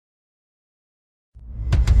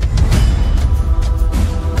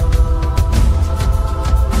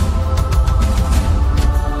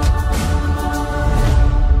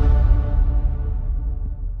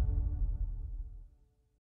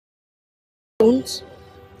stones?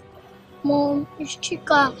 Mom, it's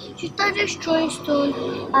Chika. She started throwing stones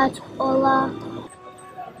at Ola.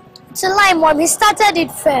 It's a lie, Mom. He started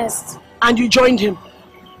it first. And you joined him?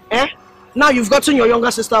 Eh? Now you've gotten your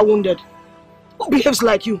younger sister wounded. Who behaves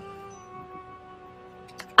like you?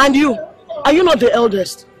 And you? Are you not the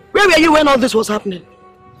eldest? Where were you when all this was happening?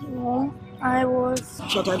 No, I was...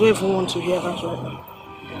 Shut, I don't even want to hear that right now.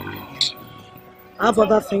 I have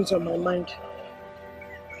other things on my mind.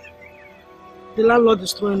 The landlord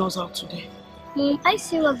is throwing us out today. Mom, I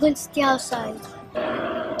say we're going to stay outside.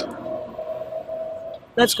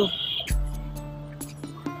 Let's go.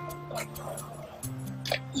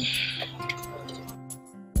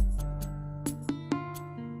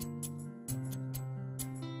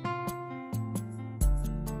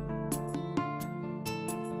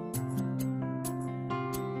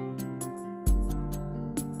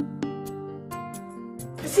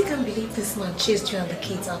 I still can't believe this man chased you and the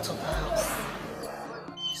kids out of the house.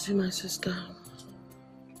 See, my sister,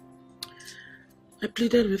 I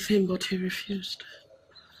pleaded with him, but he refused.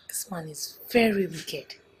 This man is very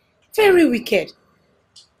wicked. Very wicked.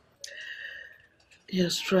 He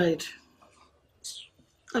has tried.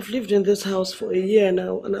 I've lived in this house for a year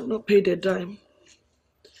now and I've not paid a dime.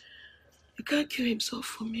 He can't kill himself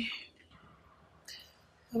for me.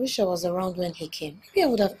 I wish I was around when he came. Maybe I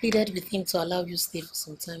would have pleaded with him to allow you to stay for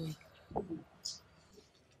some time.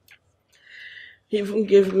 He even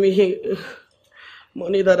gave me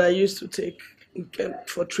money that I used to take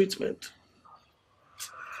for treatment.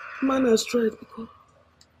 Man has tried.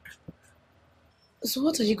 So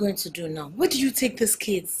what are you going to do now? Where do you take these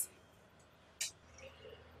kids?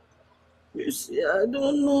 You see, I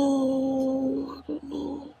don't know.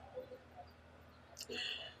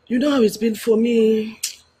 You know how it's been for me.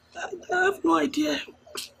 I have no idea.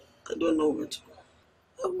 I don't know what.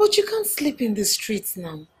 But you can't sleep in the streets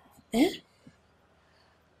now. Eh?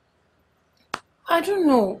 I don't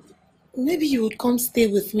know. Maybe you would come stay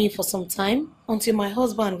with me for some time until my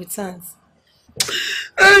husband returns.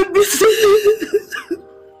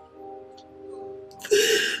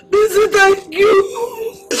 Busy, thank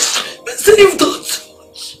you. Busy, you've done so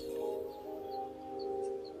much.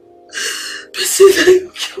 Busy,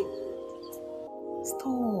 thank you.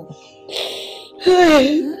 Stop.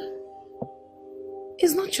 Hey.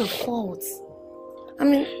 It's not your fault. I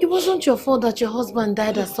mean, it wasn't your fault that your husband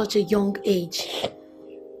died at such a young age.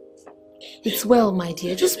 It's well, my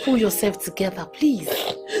dear. Just pull yourself together, please.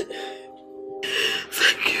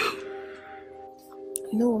 Thank you.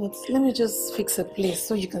 You know what? Let me just fix a place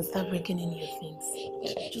so you can start breaking in your things.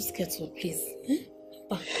 Just get to it, please.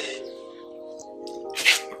 Bye.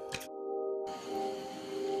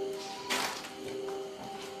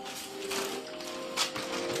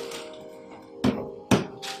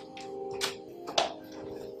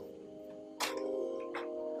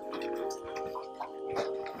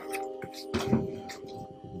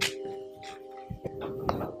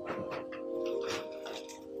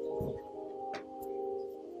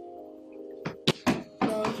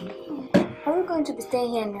 To be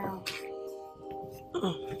staying here now.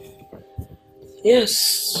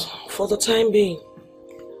 Yes, for the time being.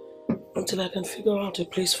 Until I can figure out a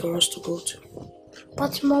place for us to go to.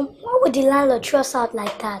 But Mom, why would the landlord throw us out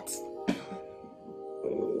like that?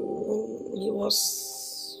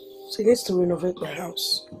 He needs to renovate the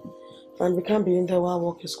house. And we can't be in there while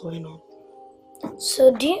work is going on.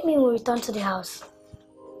 So do you mean we return to the house?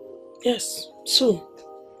 Yes, soon.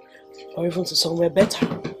 Or even to somewhere better.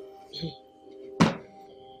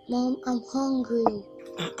 Mom, I'm hungry.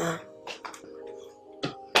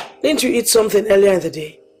 Didn't you eat something earlier in the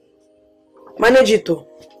day? Manage it though.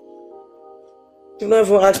 You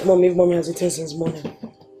never ask Mom if Mommy has eaten since morning.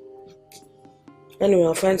 Anyway,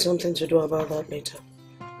 I'll find something to do about that later.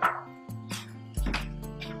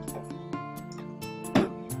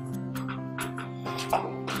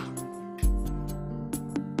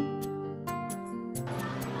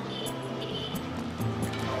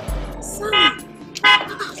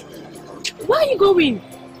 Where are you going?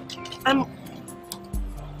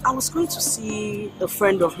 I was going to see a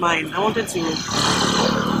friend of mine. I wanted to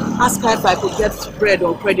ask her if I could get bread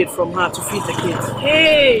on credit from her to feed the kids.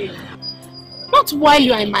 Hey! Not while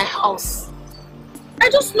you are in my house. I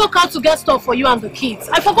just snuck out to get stuff for you and the kids.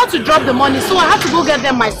 I forgot to drop the money, so I had to go get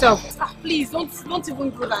them myself. Please, don't even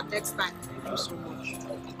do that next time. Thank you so much.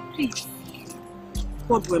 Please.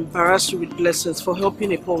 God will embarrass you with blessings for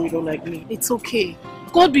helping a poor widow like me. It's okay.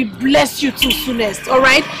 God will bless you too soonest,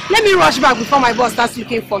 alright? Let me rush back before my boss starts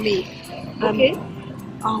looking for me. Okay?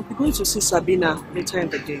 I'll be going to see Sabina later in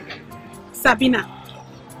the day. Sabina?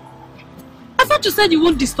 I thought you said you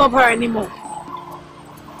won't disturb her anymore.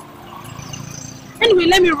 Anyway,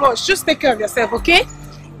 let me rush. Just take care of yourself, okay?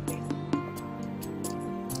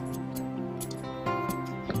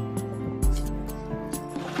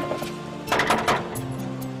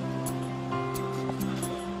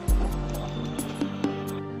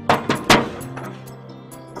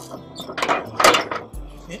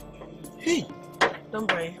 Hey.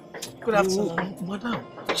 Don't worry. Good afternoon. Madam,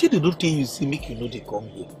 she did not tell you, see, make you know they come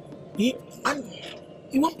here. And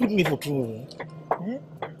you won't put me for trouble.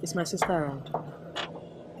 Is my sister around?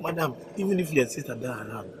 Madam, even if your sister is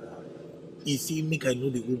around, you see, make I know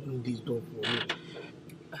they open this door for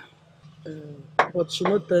me. But she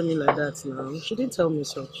not tell me like that now. She didn't tell me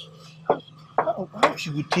such. How she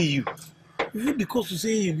would tell you? If it because you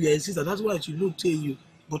say you be a sister, that's why she not tell you.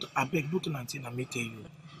 But I beg, don't until I may tell you.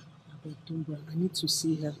 Don't worry. I need to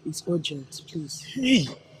see her. It's urgent, please. Hey,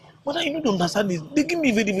 madam, you don't understand this. They give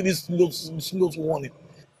me very, very slow warning.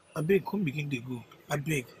 I beg, come begin they go. I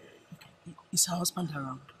beg. Is her husband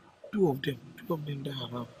around? Two of them they are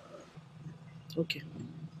around. Okay.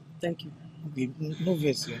 Thank you. Okay, no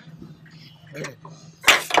verse here.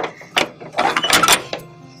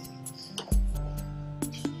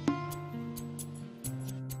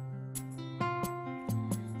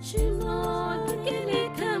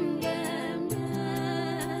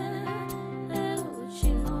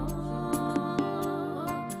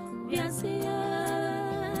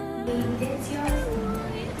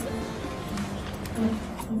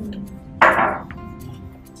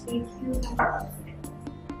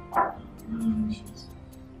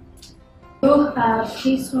 You have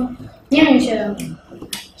this one. Yeah, sure.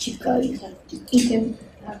 Chica, you have to eat them.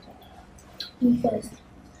 You first.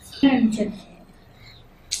 Yeah,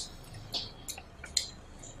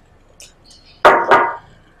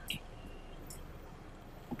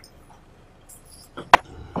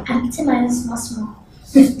 I'm eating mine small.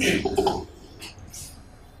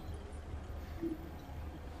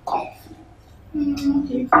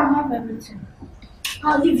 Okay, you can have everything.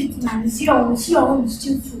 I'll leave it now. It's your own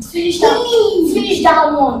still food. Finish that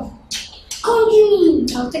one. Come give me.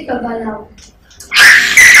 I'll take a bite out.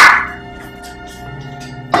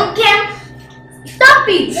 Okay. Stop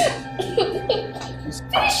it.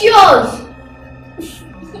 Finish yours.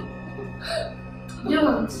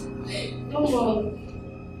 Don't worry.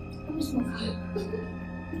 Let me smoke.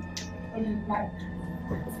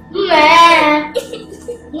 Meh.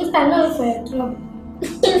 You cannot for your trouble.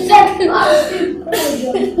 It's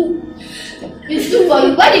too for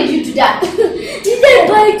you. Why did you do that? Did I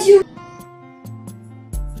bite you?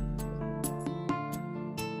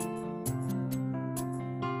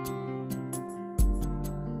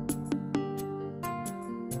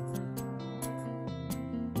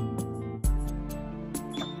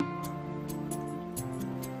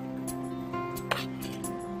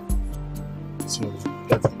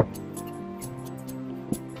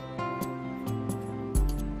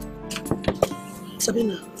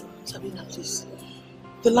 Sabina, please.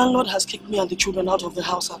 The landlord has kicked me and the children out of the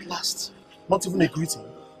house at last. Not even a greeting.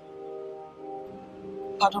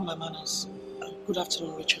 Pardon my manners. Good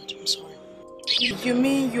afternoon, Richard. I'm sorry. You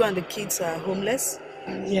mean you and the kids are homeless?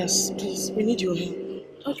 Yes, please. We need your help.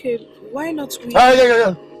 Okay, why not we...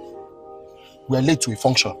 Yeah. We are late to a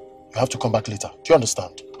function. You have to come back later. Do you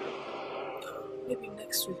understand? Maybe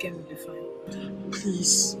next weekend will be fine.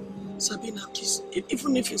 Please. Sabina, please.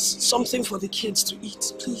 Even if it's something for the kids to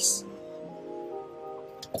eat, please.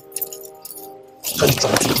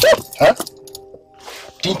 Huh?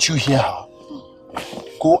 Didn't you hear her?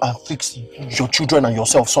 Go and fix your children and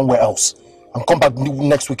yourself somewhere else and come back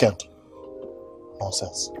next weekend.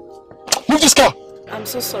 Nonsense. Move this car! I'm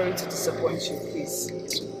so sorry to disappoint you, please.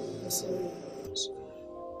 I'm sorry.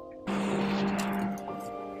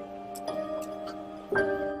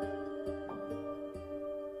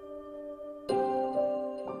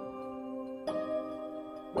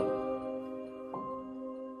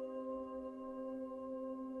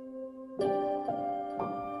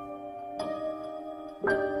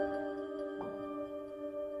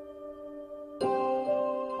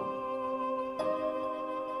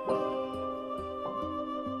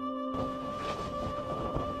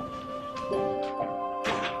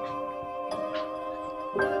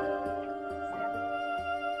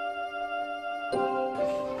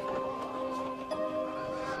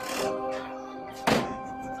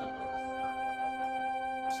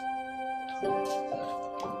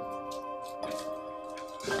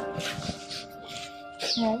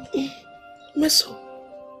 Meso,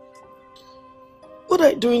 what are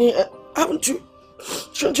you doing here?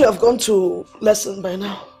 Shouldn't you have gone to lesson by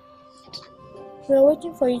now? We're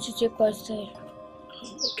waiting for you to take us there.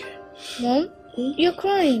 Okay. Mom, you're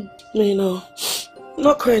crying. No, I'm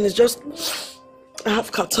not crying. It's just I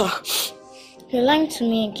have Qatar. You're lying to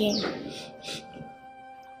me again.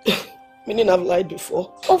 Meaning I've lied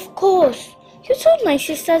before. Of course. You told my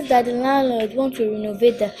sisters that the landlord wants to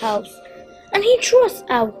renovate the house. And he threw us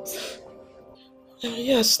out.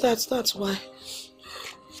 Yes, that's why.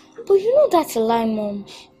 But you know that's a lie, Mom.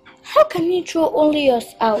 How can he throw only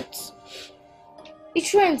us out?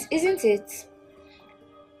 It's rent, isn't it?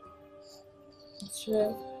 It's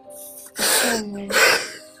rent.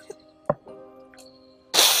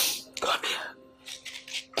 Come here.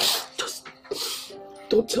 Just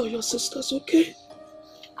don't tell your sisters, okay?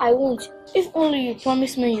 I won't. If only you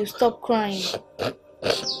promise me you stop crying.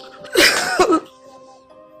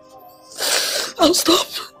 I'll stop.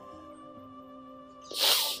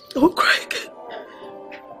 I won't cry again.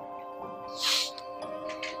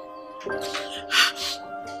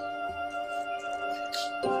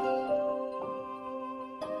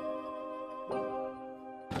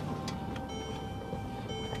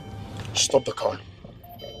 Stop the car.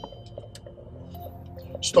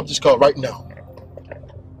 Stop this car right now.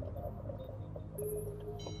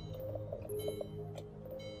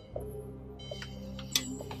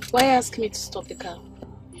 Why ask me to stop the car?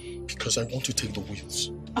 Because I want to take the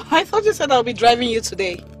wheels. I thought you said I'll be driving you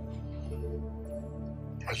today.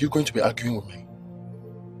 Are you going to be arguing with me?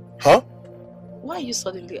 Huh? Why are you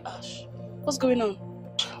suddenly harsh? What's going on?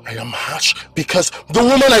 I am harsh because the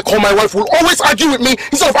woman I call my wife will always argue with me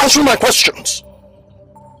instead of answering my questions.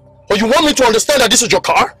 Or you want me to understand that this is your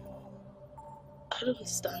car? I don't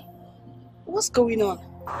understand. What's going on?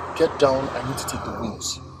 Get down, I need to take the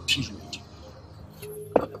wheels. Period.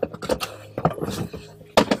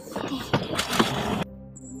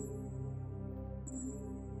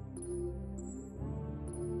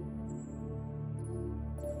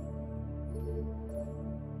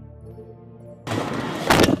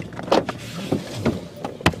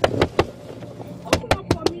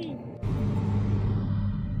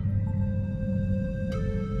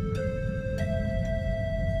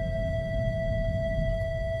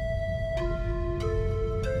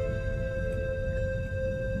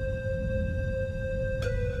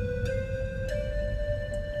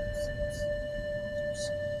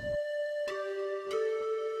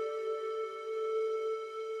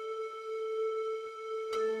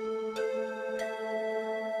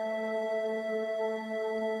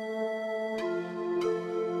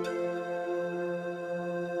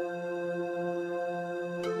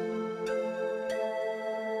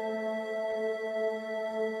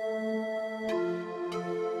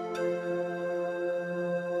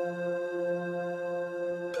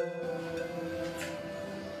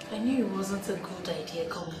 I knew it wasn't a good idea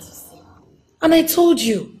coming to see her. And I told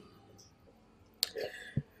you.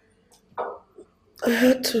 I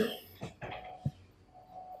had to.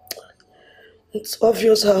 It's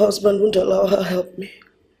obvious her husband won't allow her help me.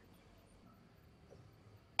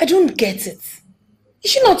 I don't get it.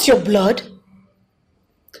 Is she not your blood?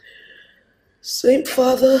 Same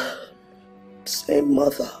father, same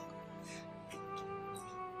mother.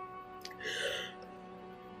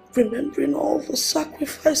 Remembering all the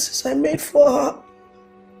sacrifices I made for her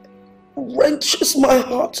wrenches my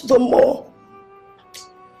heart the more.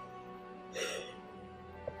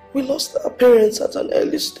 We lost our parents at an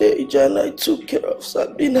early stage and I took care of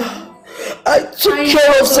Sabina. I took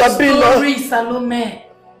care of Sabina. Sorry, Salome.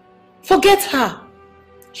 Forget her.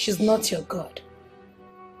 She's not your God.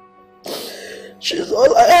 She's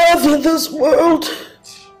all I have in this world.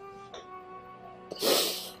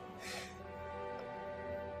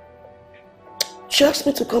 She asked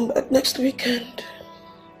me to come back next weekend.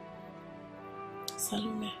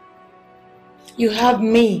 Salome, you have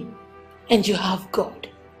me and you have God.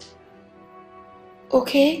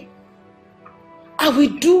 Okay? I will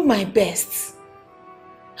do my best.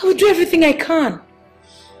 I will do everything I can.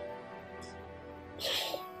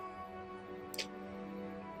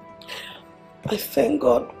 I thank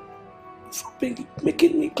God for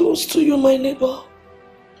making me close to you, my neighbor.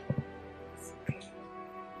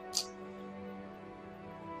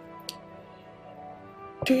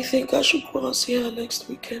 Do you think I should go and see her next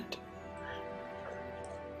weekend?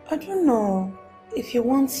 I don't know if you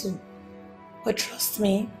want to, but trust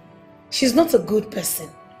me, she's not a good person.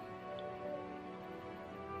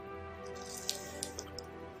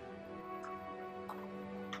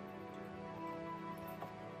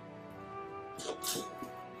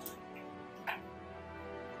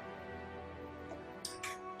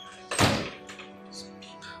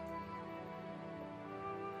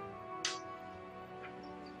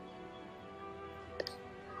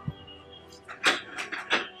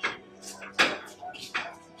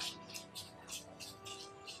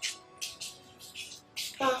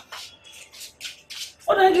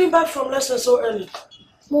 you doing back from lesson so early?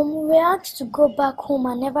 Mom, we were asked to go back home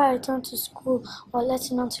and never return to school or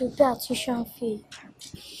lesson until we pay our tuition fee.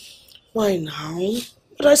 Why now?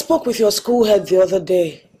 But I spoke with your school head the other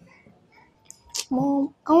day.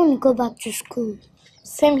 Mom, I want to go back to school.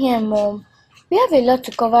 Same here, Mom. We have a lot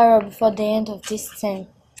to cover up before the end of this term.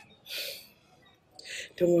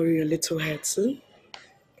 Don't worry your little head, see?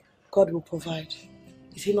 God will provide.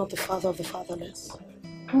 Is he not the father of the fatherless?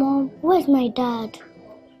 Mom, where's my dad?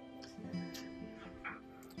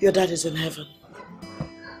 Your dad is in heaven.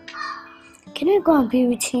 Can I go and be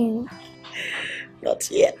with him? Not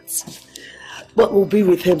yet. But we'll be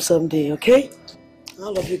with him someday, okay?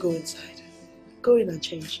 All of you go inside. Go in and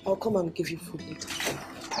change. I'll come and give you food later.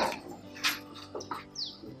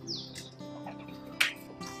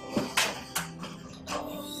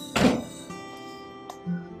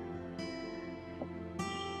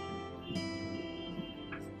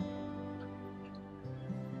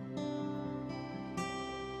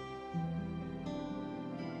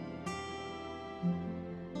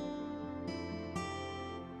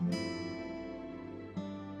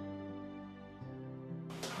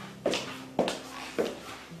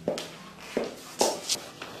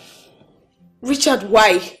 Richard,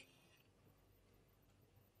 why?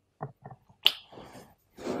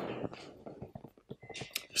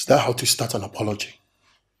 Is that how to start an apology?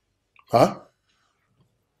 Huh?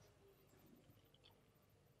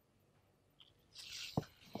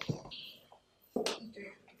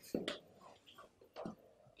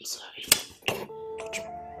 I'm sorry.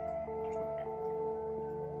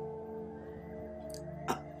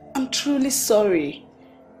 I'm truly sorry.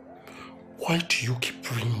 Why do you keep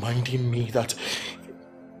reminding me that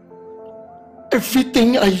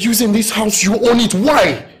everything I use in this house, you own it?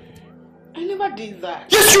 Why? I never did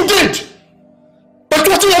that. Yes, you did! By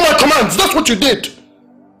thwarting all my commands, that's what you did!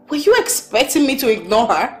 Were you expecting me to ignore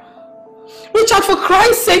her? Richard, for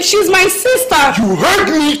Christ's sake, she's my sister! You heard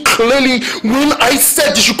me clearly when I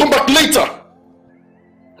said you should come back later!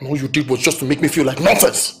 And all you did was just to make me feel like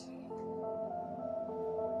nonsense.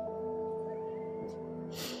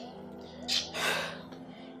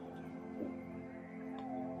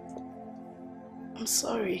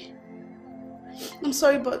 I'm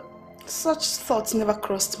sorry, but such thoughts never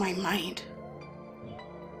crossed my mind.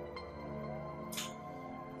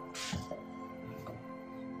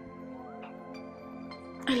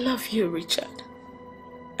 I love you, Richard.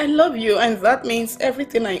 I love you, and that means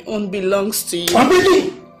everything I own belongs to you.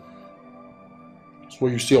 Really? That's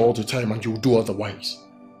what you say all the time, and you'll do otherwise.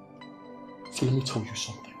 So let me tell you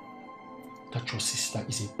something. That your sister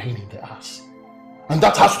is a pain in the ass. And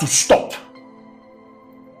that has to stop.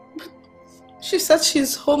 She said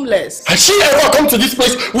she's homeless. Has she ever come to this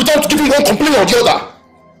place without giving one complaint or the other?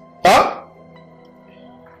 Huh?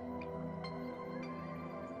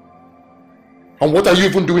 And what are you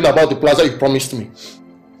even doing about the plaza you promised me?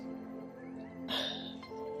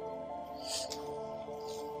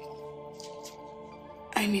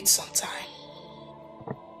 I need some time.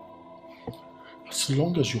 As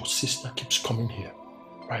long as your sister keeps coming here,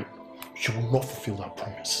 right, you will not fulfill that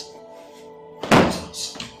promise.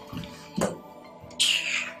 Jesus.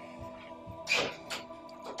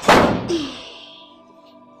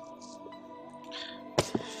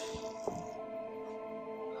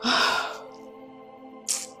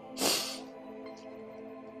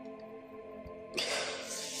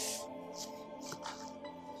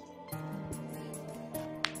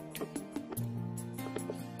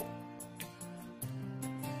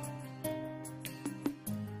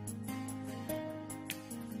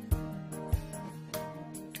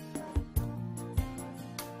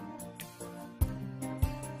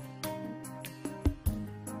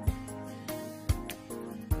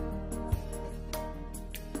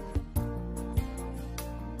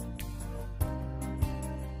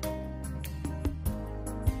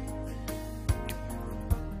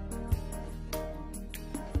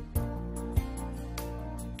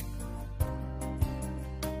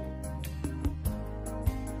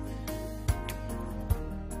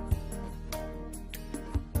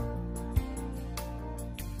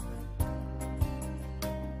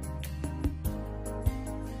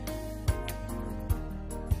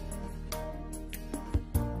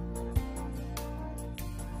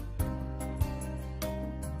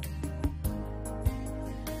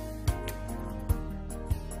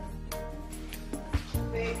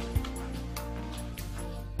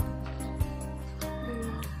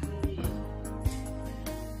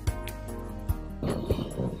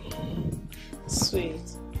 Sweet.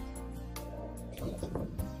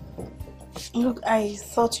 Look, I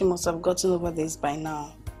thought you must have gotten over this by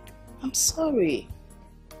now. I'm sorry.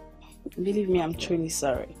 Believe me, I'm truly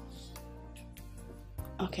sorry.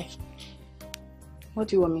 Okay. What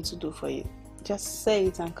do you want me to do for you? Just say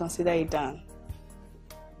it and consider it done.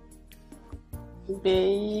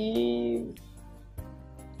 Babe.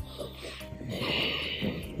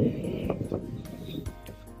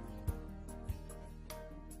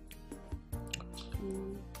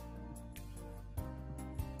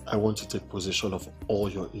 I want to take possession of all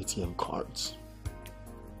your ATM cards.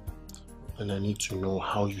 And I need to know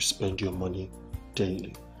how you spend your money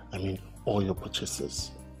daily. I mean, all your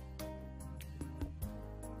purchases.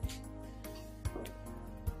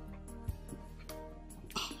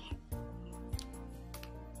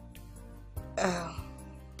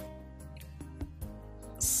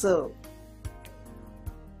 So,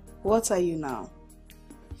 what are you now?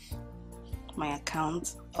 My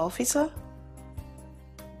account officer?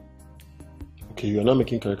 Okay, you're not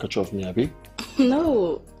making caricature of me, Abby?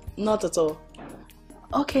 No, not at all.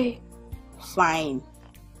 Okay, fine.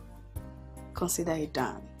 Consider it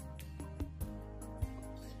done.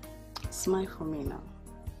 Smile for me now.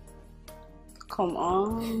 Come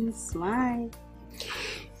on, smile.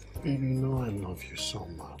 Baby, you know I love you so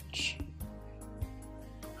much.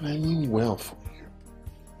 And I mean well for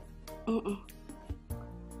you.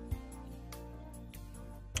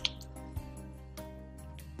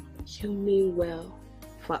 You mean well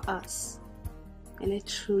for us. And I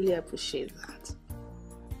truly appreciate that.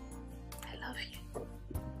 I love you.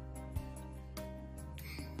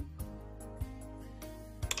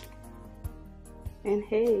 And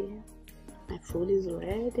hey, my food is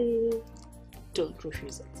ready. Don't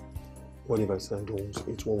refuse it. What if I say I don't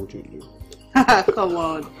eat? What would you do? Come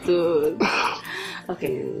on, dude.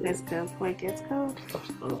 Okay, let's go before it gets cold.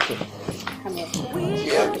 Okay. Come here.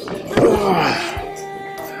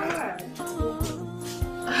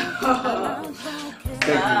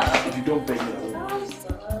 If you don't beg me, I won't.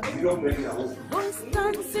 If you don't beg me, I won't.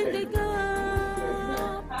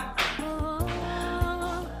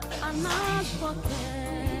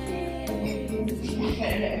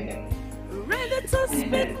 Ready to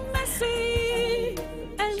speak mercy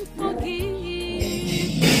and forgive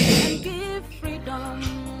and give freedom.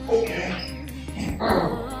 Okay.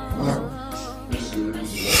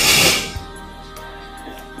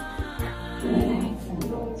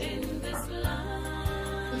 In this life,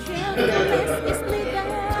 is needed.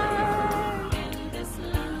 In this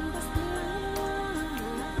life,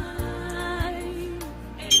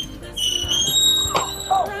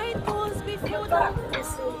 light goes before darkness.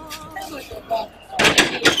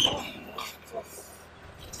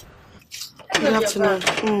 Good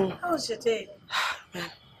afternoon. How was your day?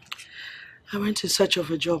 I went in search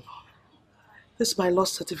of a job. This my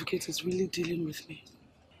lost certificate is really dealing with me.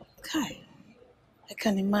 Kai, I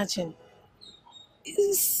can imagine.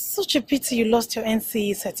 It's such a pity you lost your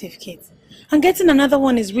NCE certificate. And getting another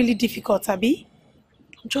one is really difficult, Abby.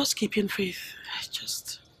 I'm just keeping faith.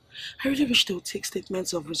 I really wish they would take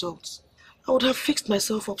statements of results. I would have fixed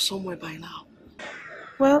myself up somewhere by now.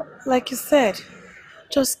 Well, like you said,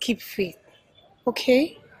 just keep faith,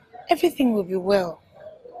 okay? Everything will be well.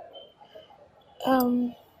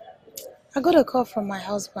 I got a call from my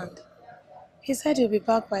husband. He said he'll be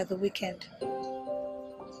back by the weekend.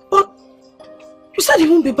 But you said he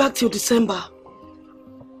won't be back till December.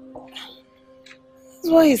 That's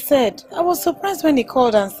what he said. I was surprised when he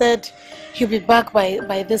called and said he'll be back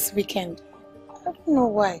by this weekend. I don't know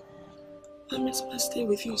why. I miss my stay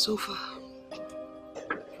with you so far.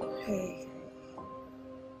 Hey.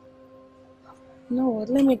 You know what?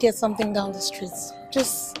 Let me get something down the streets.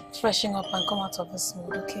 Just freshen up and come out of this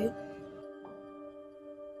mood, okay?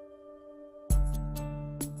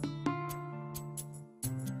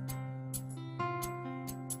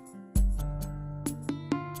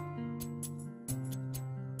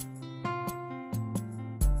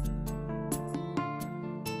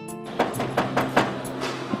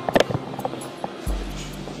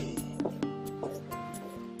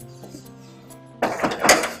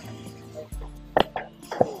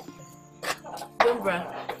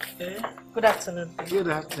 Good afternoon. Good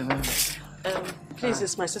afternoon. Please,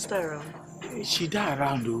 is my sister around? She died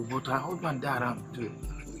around though, but her husband died around too.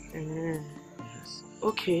 Yes.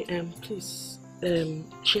 Okay, please.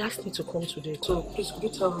 She asked me to come today, so please could you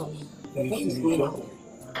tell her what is going on?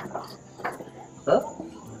 Huh?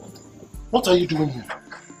 What are you doing here?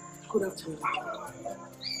 Good afternoon.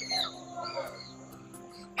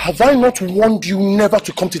 Have I not warned you never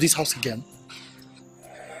to come to this house again?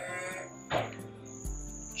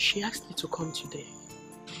 She asked me to come today.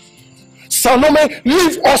 Salome,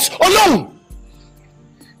 leave us alone!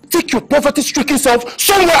 Take your poverty-stricken self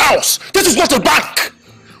somewhere else! This is not a bank!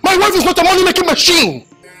 My wife is not a money-making machine!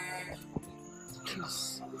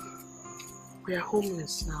 Please. We are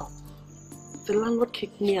homeless now. The landlord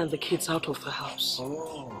kicked me and the kids out of the house.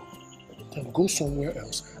 Oh. Then go somewhere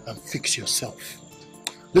else and fix yourself.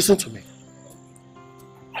 Listen to me.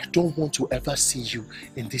 I don't want to ever see you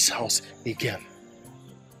in this house again.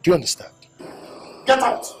 Do you understand? Get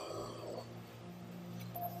out!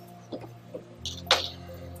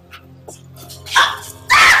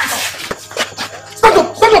 Stand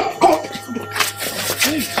up! Stand up! Come on!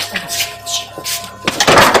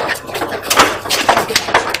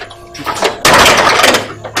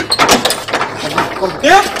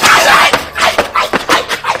 Yeah?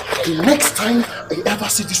 The next time I ever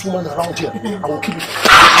see this woman around here, I will kill you. Do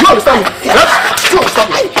you understand me? Yes? Do you understand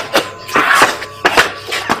me?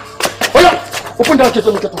 Oh yeah! Open that gate,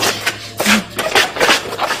 let me get out.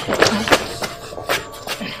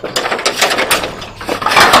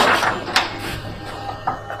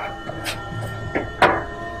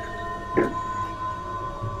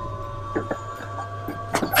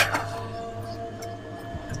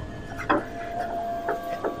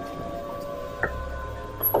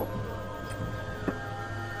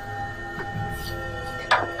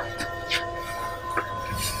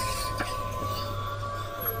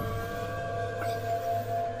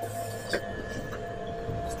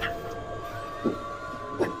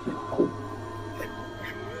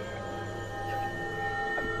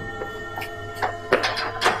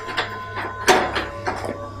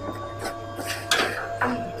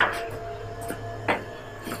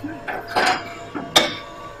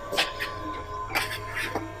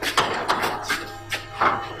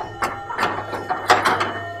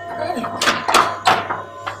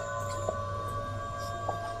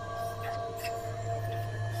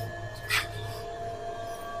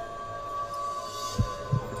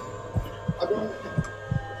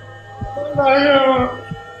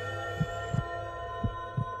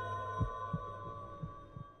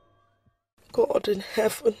 God in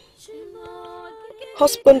heaven,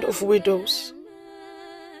 husband of widows,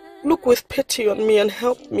 look with pity on me and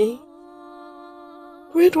help me.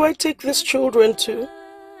 Where do I take these children to?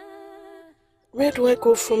 Where do I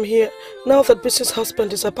go from here now that Bissy's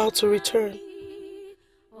husband is about to return?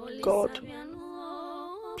 God,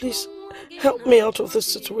 please help me out of this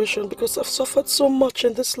situation because I've suffered so much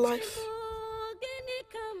in this life.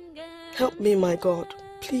 Help me, my God,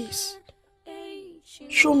 please.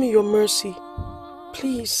 Show me your mercy,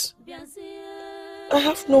 please. I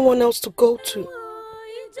have no one else to go to.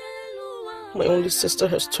 My only sister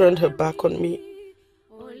has turned her back on me.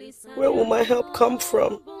 Where will my help come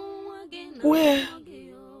from? Where?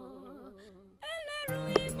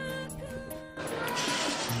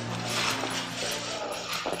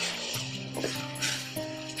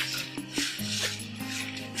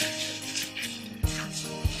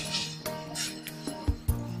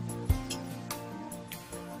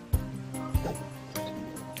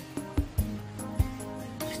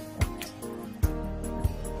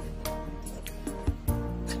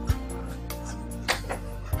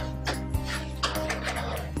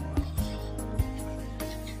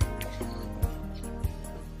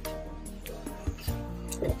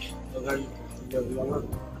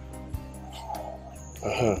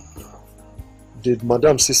 Did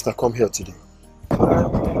Madam's sister come here today?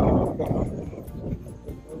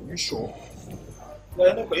 You sure?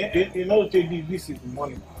 You know, this is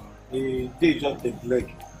money. They just the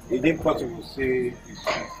leg. It ain't possible to say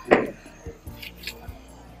it's.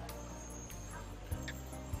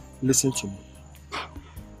 Listen to me.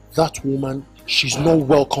 That woman, she's not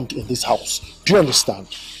welcomed in this house. Do you understand?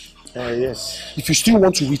 Yes. If you still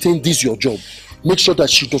want to retain this your job, make sure that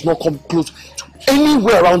she does not come close to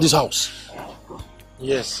anywhere around this house.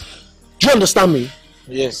 Yes. Do you understand me?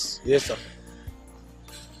 Yes. Yes, sir.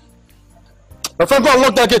 My friend, go and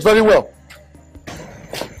lock that gate very well.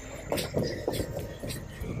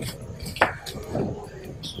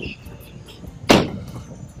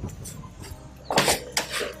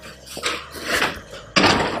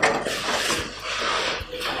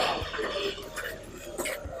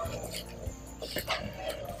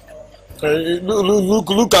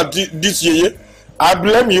 Look at this here. I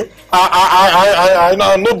blame you. I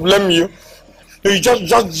not blame you. You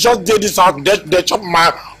just did this out. They chop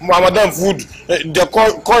my madam food. They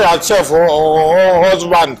call yourself or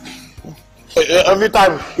husband. Every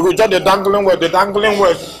time you go just the dangling word.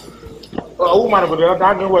 A woman go the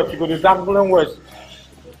dangling word. You go the dangling word.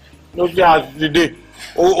 No just the day.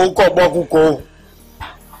 Oh, go.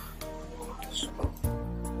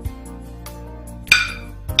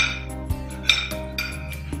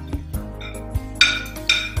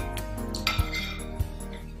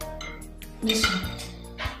 Listen,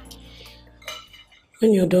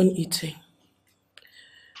 When you're done eating,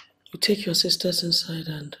 you take your sisters inside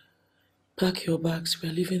and pack your bags.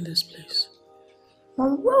 We're leaving this place.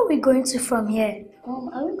 Mom, where are we going to from here?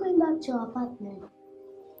 Are we going back to our apartment?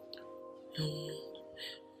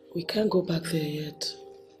 We can't go back there yet.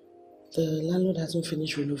 The landlord hasn't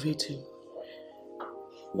finished renovating.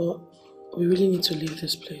 But we really need to leave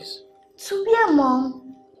this place. To where,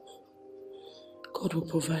 Mom? God will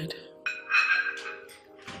provide.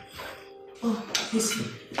 Oh,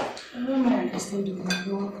 listen. I don't know understanding.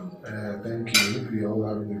 You're welcome. Thank you. We all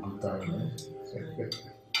having a good time,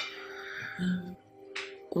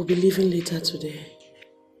 We'll be leaving later today.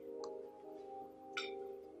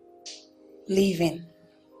 Leaving?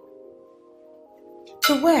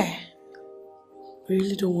 To where? We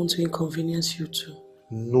really don't want to inconvenience you two.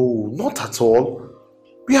 No, not at all.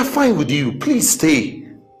 We are fine with you. Please stay.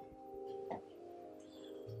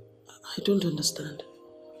 I don't understand.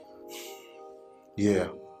 Yeah,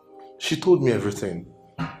 she told me everything.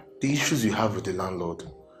 The issues you have with the landlord.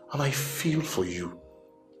 And I feel for you.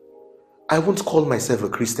 I won't call myself a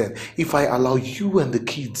Christian if I allow you and the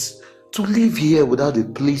kids to live here without a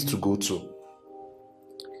place to go to.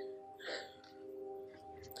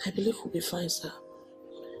 I believe we'll be fine, sir.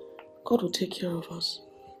 God will take care of us.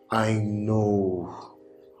 I know.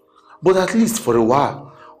 But at least for a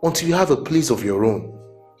while, until you have a place of your own.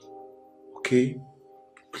 Okay?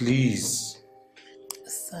 Please.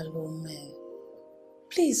 Salome,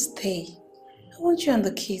 please stay. I want you and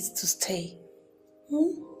the kids to stay.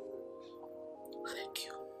 Thank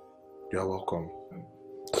you. You're welcome.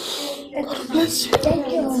 God bless you. Thank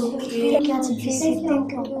you. Thank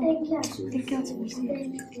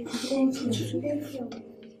you. It's okay.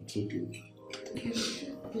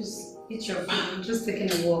 Just eat your food. I'm just taking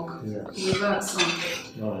a walk. Yeah. Relax.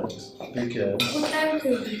 Alright. Take care. Thank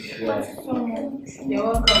you. You're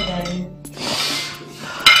welcome, Daddy.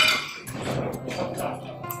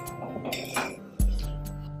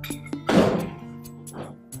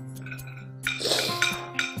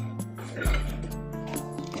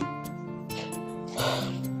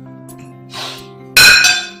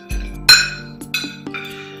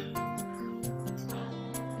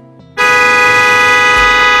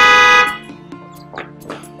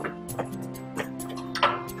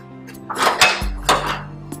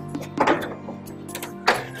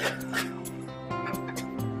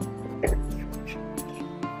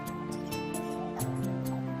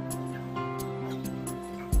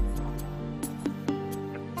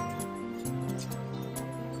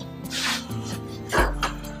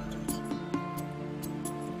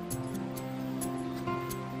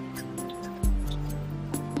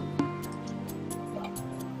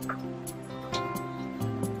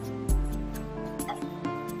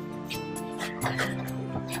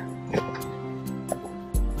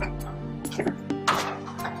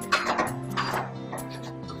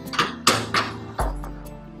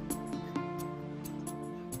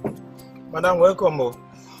 Madam, welcome.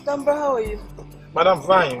 Dumbra, how are you? Madam,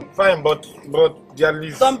 fine, but there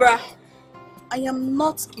is... Dumbra, I am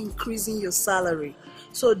not increasing your salary,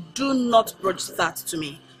 so do not broach that to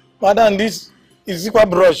me. Madam, this is equal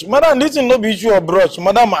brush. Madam, this is no be issue of brush.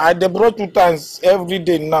 Madam, I dey brush 2 times every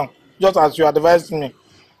day now, just as you advised me.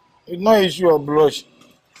 It's no issue of brush.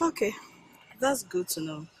 Okay, that's good to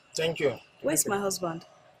know. Thank you. Where's my husband?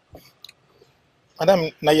 Madam,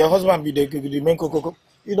 now your husband be the main coco.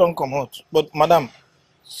 You don't come out. But madam,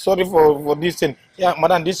 sorry for this thing. Yeah,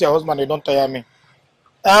 madam, this your husband, you don't tire me.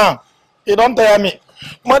 You don't tire me.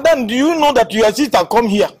 Madam, do you know that your sister come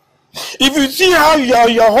here? If you see how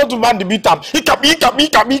your husband beat him, he can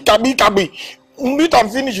beat him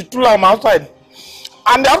finish it through him outside.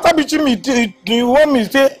 And after beating me, you want me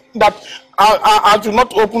to say that I should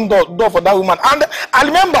not open door for that woman. And I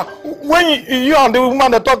remember when you and the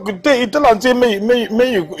woman that talk, you tell and say,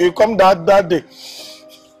 may you come that day.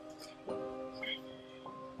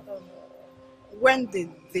 When did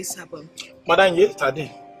this happen? Madam,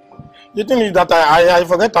 yesterday. The thing is that I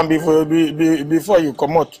forget them before you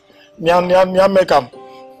come out. Me make them.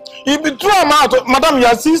 If you throw them out, madam,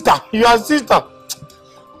 your sister.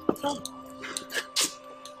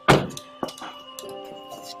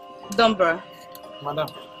 Dumbra, Madam.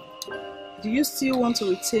 do you still want to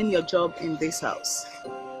retain your job in this house?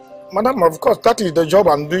 Madam, of course, that is the job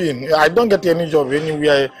I'm doing. I don't get any job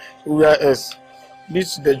anywhere else.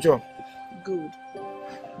 This is the job. Good.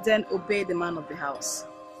 Then obey the man of the house.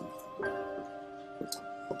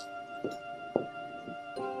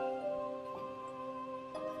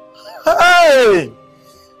 Hey!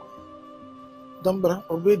 Dumbra,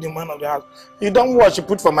 obey the man of the house. He don't wash,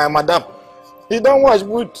 put for my madam. He don't wash,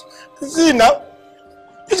 put. See now?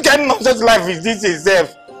 This Which kind of nonsense life is this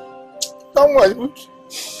itself? Don't worry.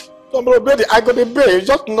 Don't obey. I got to obey.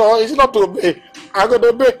 Just no, it's not to obey. I got to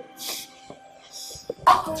obey.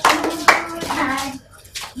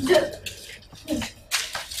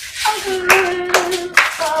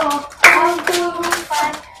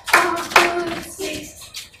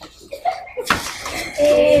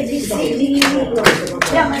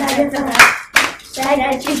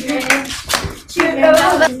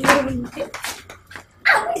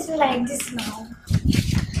 I always like this now.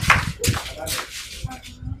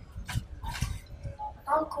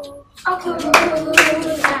 Uncle, Uncle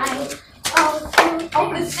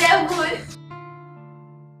Seven.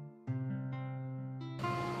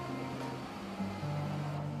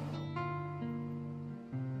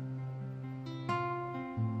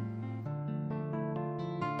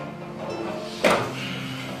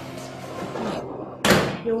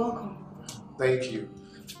 You're welcome. Thank you.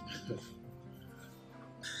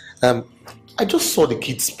 I just saw the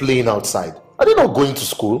kids playing outside. Are they not going to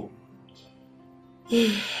school?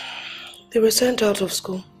 They were sent out of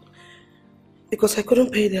school because I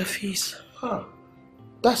couldn't pay their fees. Huh.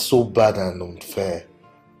 That's so bad and unfair.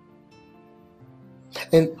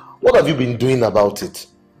 And what have you been doing about it?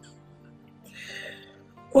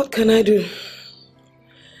 What can I do?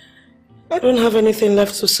 I don't have anything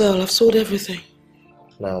left to sell. I've sold everything.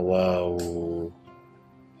 Now, wow.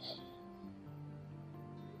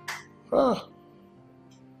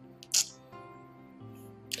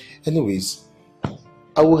 Anyways,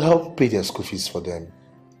 I will help pay their school fees for them.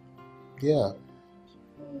 Yeah.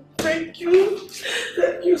 Thank you.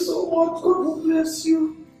 Thank you so much. God will bless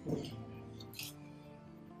you.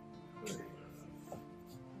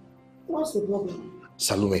 What's the problem?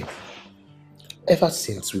 Salome, ever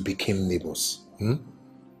since we became neighbors, I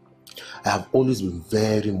have always been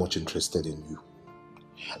very much interested in you.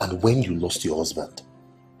 And when you lost your husband,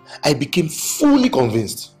 I became fully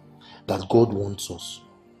convinced that God wants us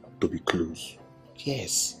to be close.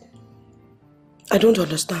 Yes. I don't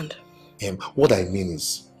understand. What I mean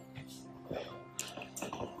is,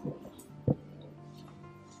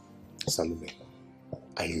 Salome,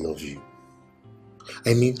 I love you.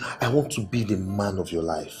 I mean, I want to be the man of your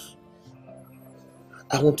life.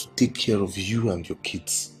 I want to take care of you and your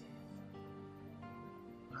kids.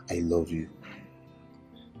 I love you.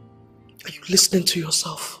 Are you listening to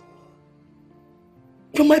yourself?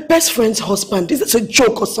 You're my best friend's husband. Is this a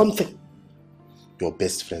joke or something? Your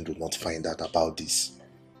best friend will not find out about this.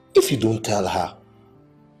 If you don't tell her,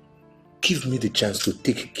 give me the chance to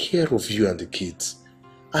take care of you and the kids.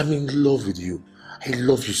 I'm in love with you. I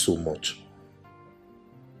love you so much.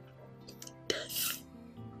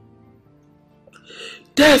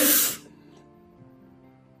 Death!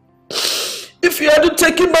 If you hadn't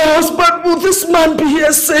taken my husband, would this man be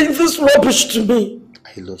here saying this rubbish to me?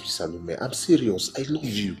 I love you, Salome. I'm serious. I love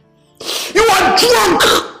you. You are drunk!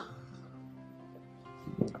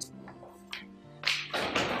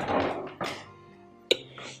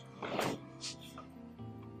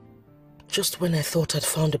 Just when I thought I'd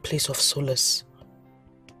found a place of solace,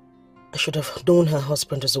 I should have known her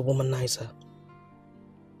husband is a womanizer.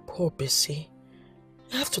 Poor Bissy.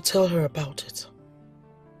 I have to tell her about it.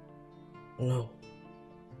 No.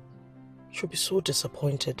 She'll be so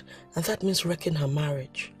disappointed, and that means wrecking her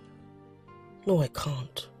marriage. No, I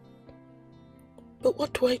can't. But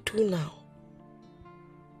what do I do now?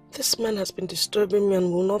 This man has been disturbing me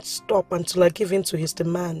and will not stop until I give in to his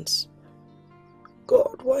demands.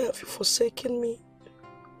 God, why have you forsaken me?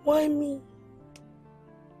 Why me?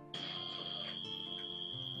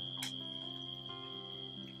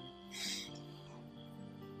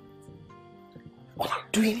 What I'm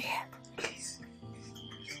doing here? Please.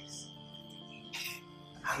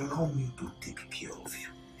 Allow me to take care of you.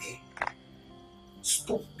 Eh?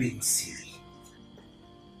 Stop being silly.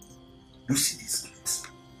 You see these kids?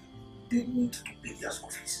 They need to pay their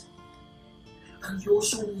school fees. And you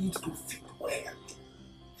also need to feed well.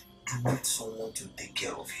 You need someone to take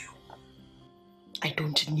care of you. I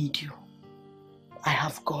don't need you. I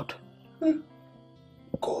have God.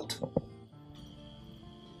 God?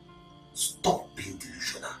 Stop being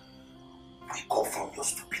delusional. Wake up from your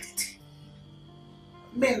stupidity.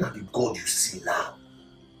 Men are the God you see now.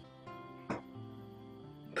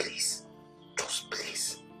 Please. Just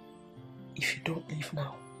please. If you don't leave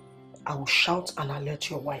now, I will shout and alert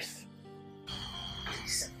your wife.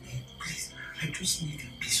 Please, please. I just need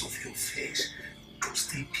a piece of your flesh.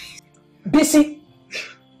 Just a piece. Bissy!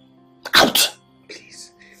 Out!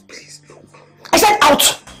 Please, please. I said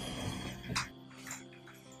out!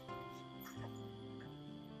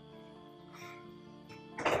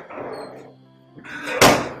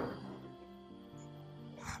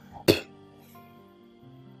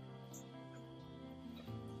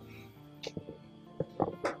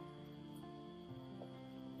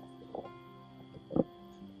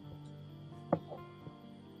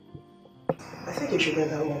 I think you should get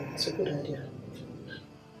that one. It's a good idea.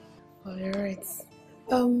 Oh, you're right.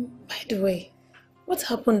 By the way, what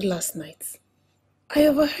happened last night? I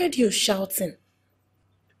overheard you shouting.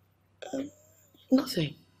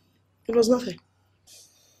 Nothing. It was nothing.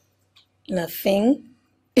 Nothing?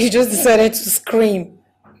 You just decided to scream.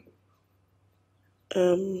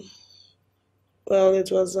 Well,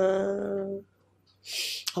 it was,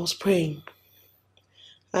 I was praying.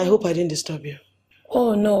 I hope I didn't disturb you.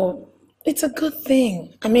 Oh no, it's a good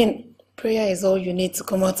thing. I mean, prayer is all you need to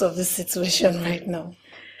come out of this situation right now.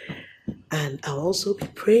 And I'll also be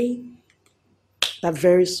praying that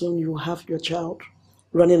very soon you will have your child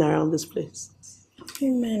running around this place.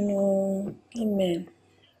 Amen, oh, amen.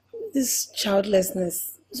 This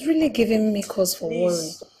childlessness is really giving me cause for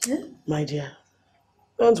worry. My dear,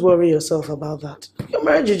 don't worry yourself about that. Your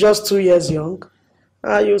marriage is just 2 years young.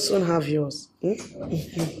 You'll soon have yours.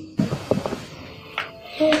 Okay.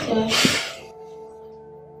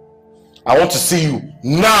 I want to see you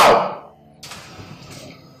now.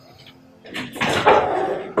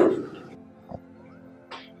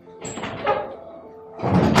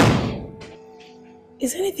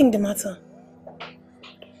 Is anything the matter?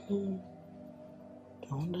 I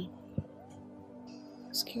wonder.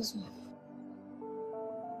 Excuse me.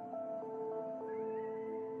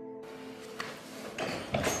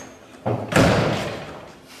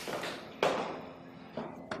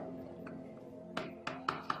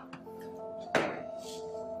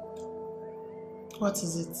 What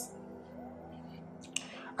is it?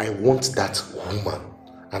 I want that woman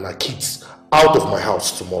and her kids out of my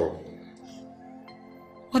house tomorrow.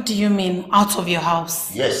 What do you mean, out of your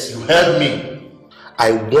house? Yes, you heard me.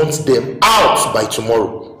 I want them out by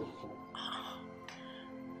tomorrow.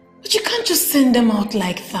 But you can't just send them out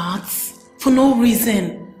like that, for no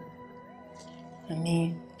reason.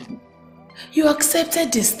 Honey, you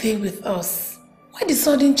accepted to stay with us. Why the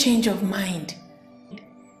sudden change of mind?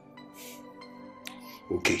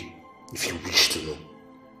 Okay, if you wish to know.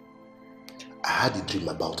 I had a dream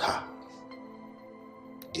about her.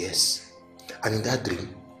 Yes, and in that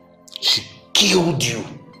dream, she killed you.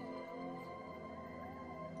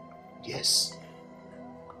 Yes.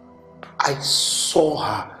 I saw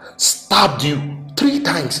her stabbed you 3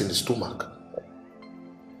 times in the stomach.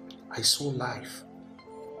 I saw life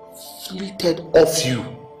fleeted off you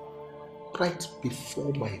right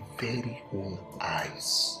before my very own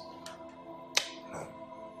eyes.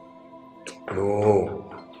 No,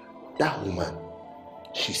 that woman,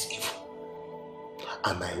 she's evil.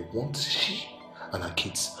 And I want she and her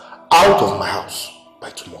kids out of my house by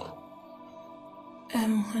tomorrow.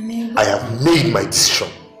 Honey. I have made my decision.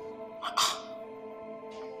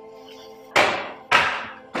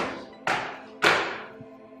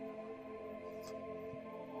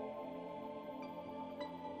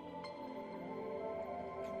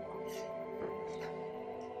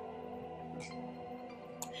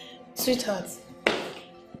 Sweetheart.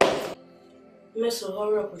 Meso,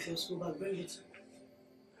 hurry up with your school bag. Bring it.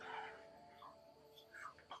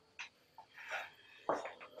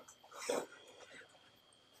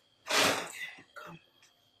 Come.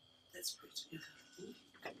 Let's pray together.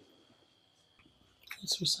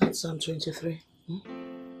 Let's recite Psalm 23.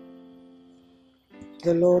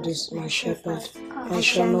 The Lord is my shepherd. I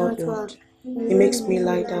shall not want. He makes me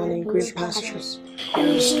lie down in green pastures.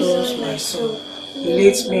 He restores my soul. He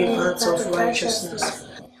leads me in paths of righteousness.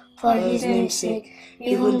 For his name's sake,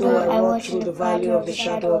 even though I walk through the valley of the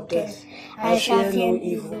shadow of death, I shall fear no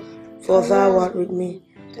evil. For thou art with me.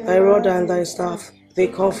 Thy rod and thy staff, they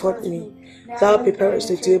comfort me. Thou preparest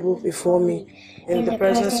a table before me in the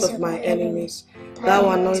presence of my enemies. Thou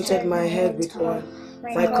anointed my head with oil.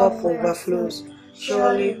 My cup overflows.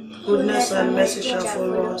 Surely goodness and mercy shall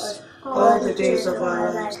follow us all the days of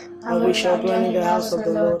our lives, and we shall dwell in the house of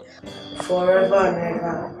the Lord forever and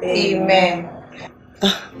ever. Amen.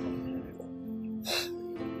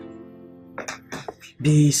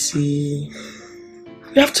 BC,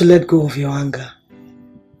 you have to let go of your anger.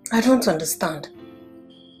 I don't understand.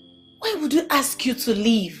 Why would he ask you to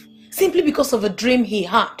leave simply because of a dream he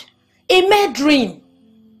had? A mere dream.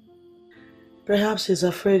 Perhaps he's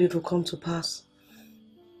afraid it will come to pass.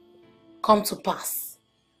 Come to pass?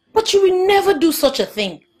 But you will never do such a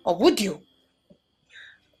thing, or would you?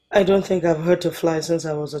 I don't think I've hurt a fly since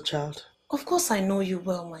I was a child. Of course I know you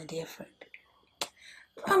well, my dear friend.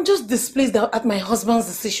 I'm just displeased at my husband's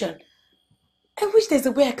decision. I wish there's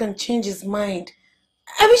a way I can change his mind.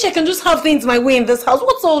 I wish I can just have things my way in this house.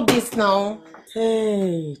 What's all this now?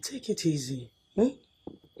 Hey, take it easy.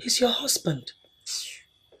 He's your husband.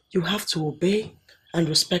 You have to obey and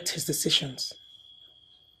respect his decisions.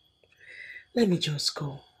 Let me just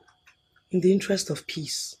go. In the interest of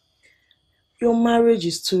peace. Your marriage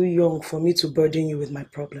is too young for me to burden you with my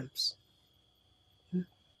problems.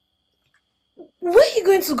 Where are you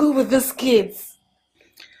going to go with these kids?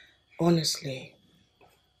 Honestly,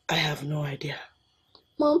 I have no idea.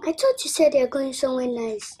 Mom, I thought you said they're going somewhere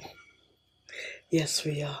nice. Yes,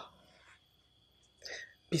 we are.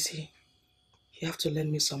 Busy, you have to lend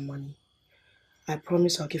me some money. I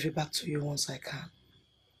promise I'll give it back to you once I can.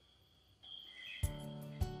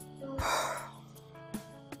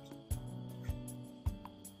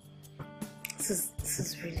 This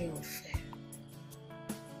is really unfair.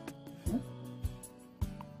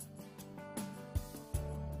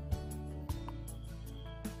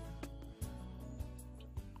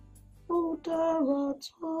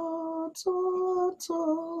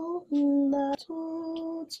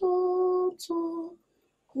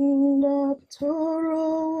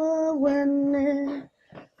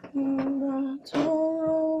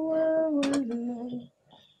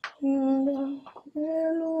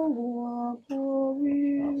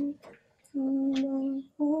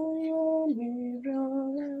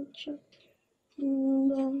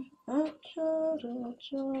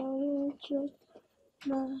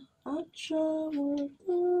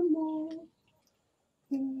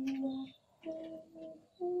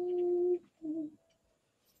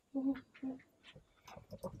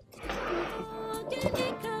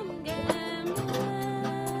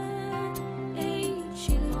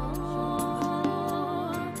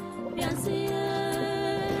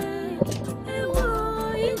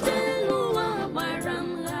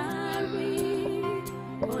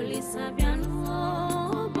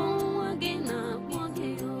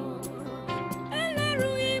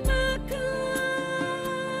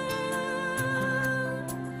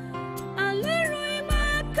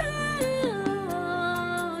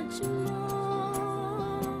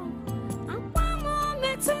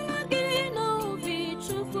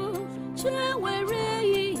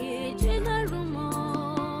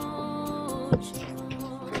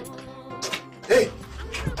 Hey,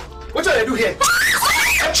 what are you doing here?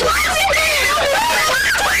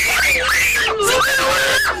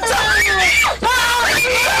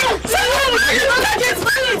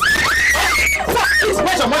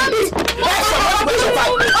 Where's your money? Where's your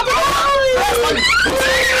money?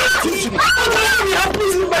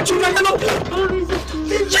 Please leave my children alone.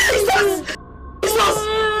 Jesus!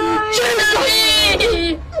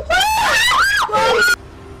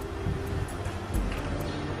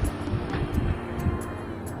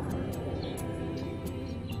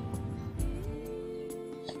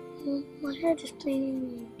 My head is paining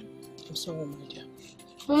me. I'm sorry, my dear.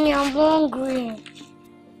 Mommy, I'm hungry.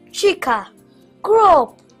 Chika, grow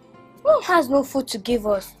up. Mom has no food to give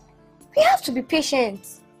us. We have to be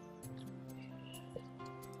patient.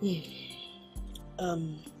 We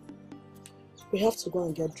have to go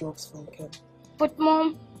and get drugs from Ken. But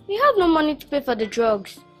Mom, we have no money to pay for the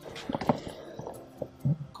drugs.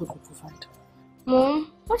 God will provide.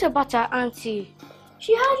 Mom, what about our auntie?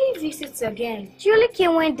 She hardly visits again. She only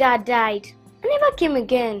came when Dad died and never came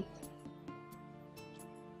again.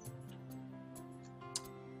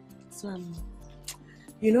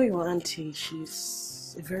 You know your auntie,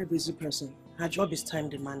 she's a very busy person. Her job is time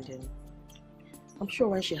demanding. I'm sure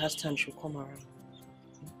when she has time, she'll come around.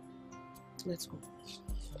 Let's go.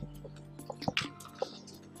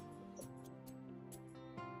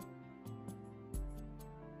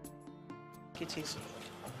 Kitties,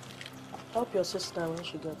 help your sister when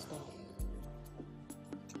she gets down.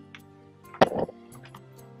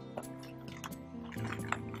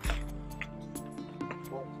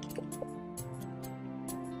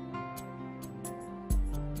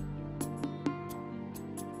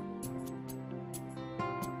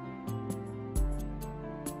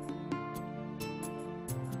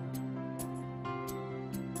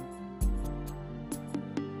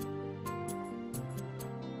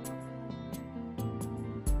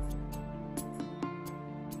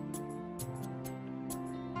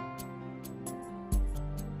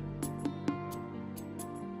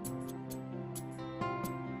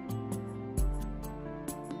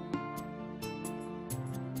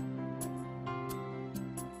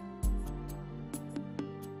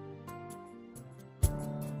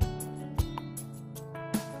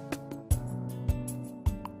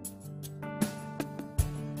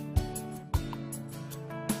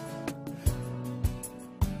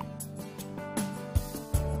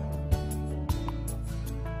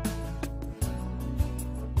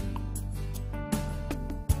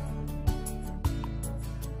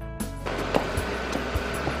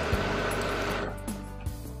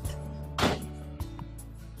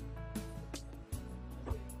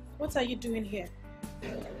 what are you doing here?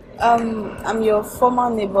 I'm your former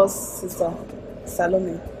neighbor's sister,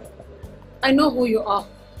 Salome. I know who you are.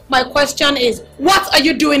 My question is, what are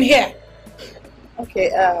you doing here?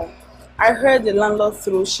 Okay, I heard the landlord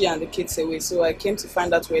threw she and the kids away, so I came to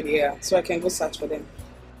find out where they are, so I can go search for them.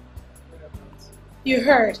 You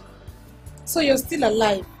heard. So you're still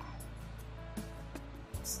alive.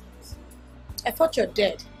 I thought you're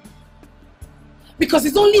dead. Because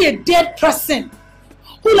it's only a dead person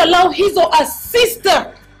who'll allow his or her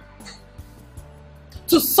sister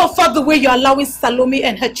to suffer the way you're allowing Salome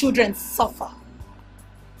and her children suffer.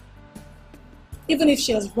 Even if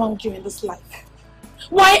she has wronged you in this life.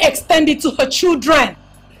 Why extend it to her children?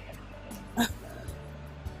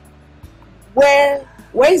 Where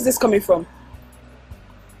is this coming from?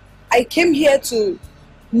 I came here to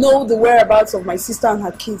know the whereabouts of my sister and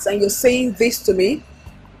her kids, and you're saying this to me?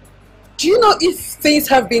 Do you know if things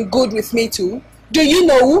have been good with me too? Do you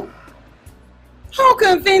know? How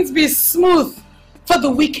can things be smooth for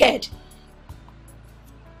the wicked?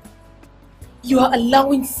 You are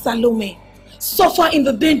allowing Salome suffer in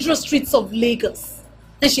the dangerous streets of Lagos,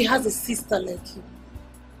 and she has a sister like you.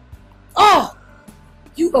 Oh,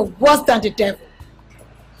 you are worse than the devil.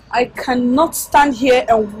 I cannot stand here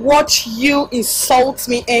and watch you insult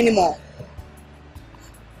me anymore.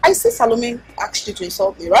 I see Salome asked you to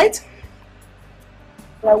insult me, right?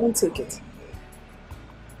 But I won't take it.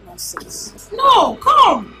 Nonsense. No,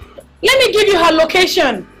 come. Let me give you her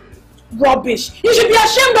location. Rubbish. You should be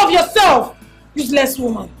ashamed of yourself, useless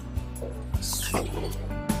woman.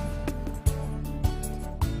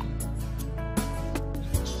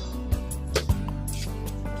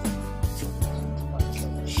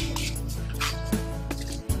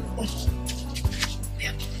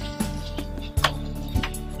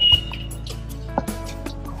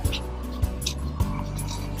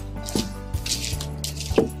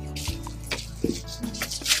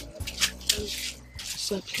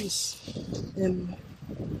 Sir, please,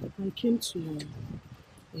 I came to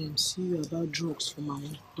see you about drugs for my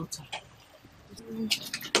daughter.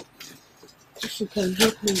 If you can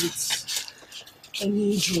help me with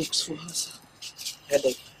any drugs for her, sir.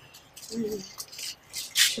 Headache?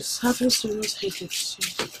 She's having serious headache. So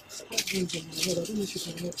pains in my head. I don't know if you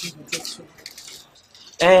can help me with drugs for her.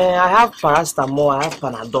 I have paracetamol, I have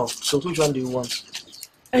Panadol. So which one do you want?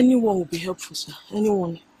 Anyone will be helpful, sir.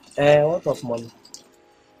 Anyone. What of money?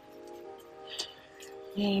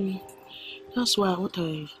 That's what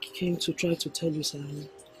I came to try to tell you, sir. I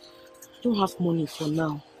don't have money for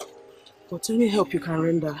now, but any help you can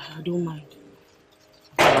render, I don't mind.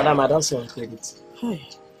 Madam, I don't sell credit. Hi.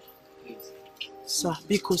 Sir,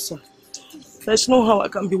 because sir, there's no how I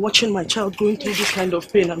can be watching my child going through this kind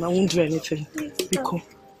of pain and I won't do anything. Because.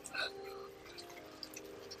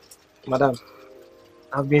 Madam,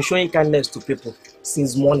 I've been showing kindness to people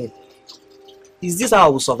since morning. Is this how I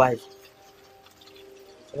will survive?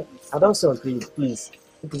 I don't sell credit, please.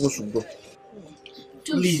 People should go.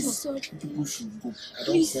 Please. People should go.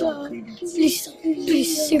 Please, sir.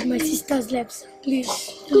 Please save my sister's lives.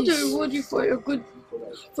 Please. God will reward you for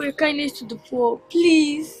your kindness to the poor.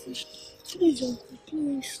 Please. Please, uncle.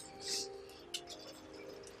 Please.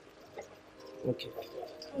 Okay.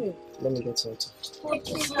 Let me get something. Thank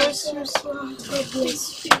you, sir. God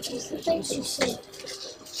bless you. Thank you, sir.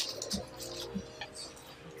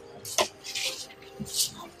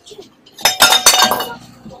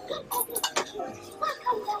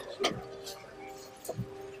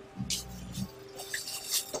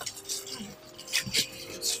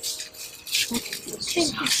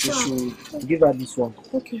 You should give her this one.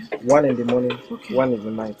 Okay. One in the morning, okay. One in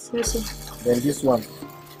the night. Yes, sir. Then this one.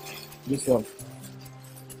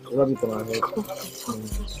 Rub it on her head.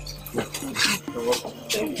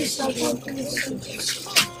 Thank you, sir.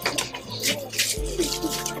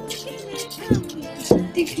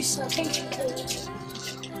 Thank you, sir. Thank you.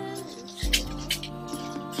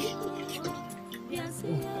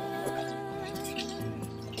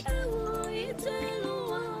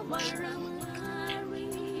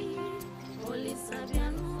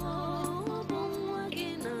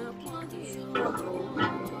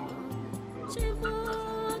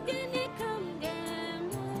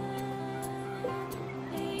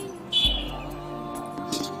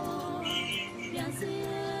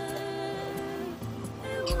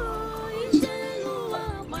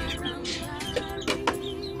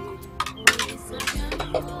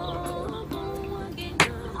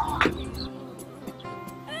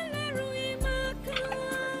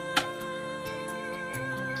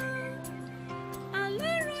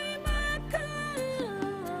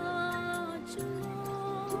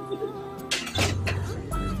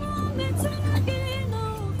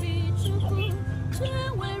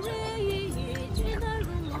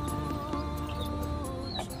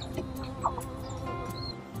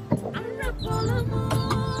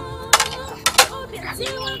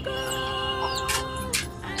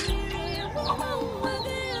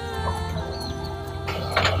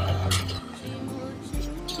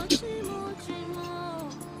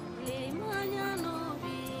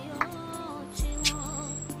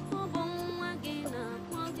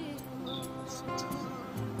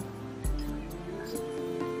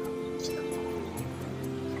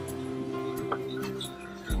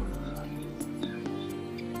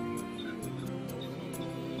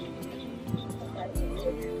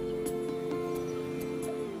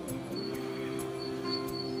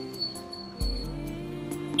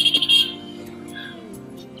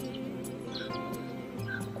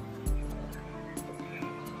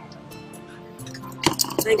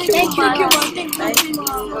 Thank you. Thank you. Thank you.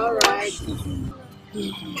 All right.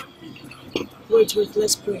 Wait,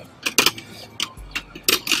 let's pray.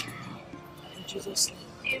 In Jesus'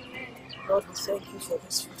 name. Lord, we thank you for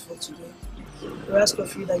this food for today. We ask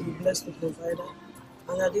of you that you bless the provider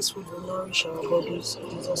and that this food will nourish our bodies. In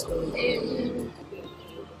Jesus' name. Amen.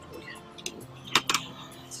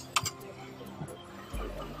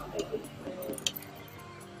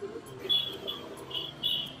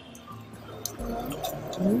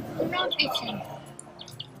 I'm not eating.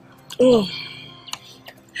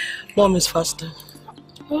 Mom is fasting.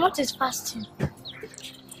 What is fasting?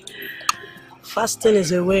 Fasting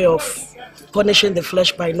is a way of punishing the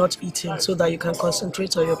flesh by not eating so that you can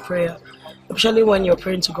concentrate on your prayer, especially when you're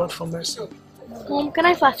praying to God for mercy. Mom, can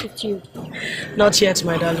I fast with you? Not yet,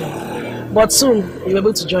 my darling. But soon, you'll be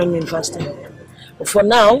able to join me in fasting. But for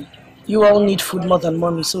now, you all need food more than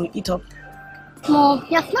mommy, so eat up. Mom,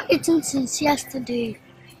 you have not eaten since yesterday.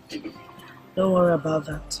 Don't worry about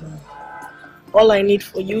that. All I need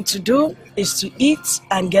for you to do is to eat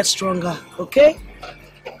and get stronger, okay?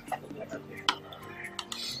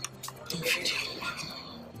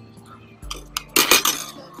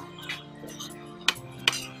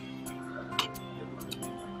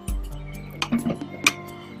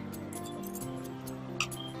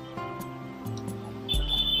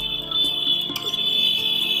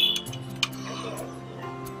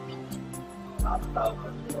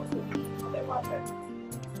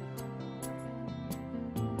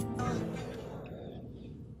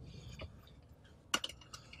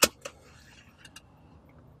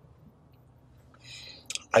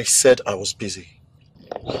 I said I was busy.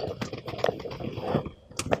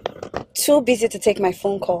 Too busy to take my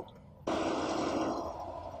phone call.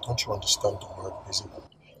 Don't you understand the word busy?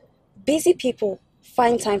 Busy people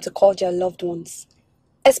find time to call their loved ones,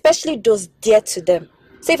 especially those dear to them.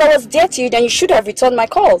 So if I was dear to you, then you should have returned my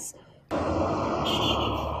calls. What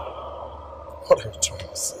are you trying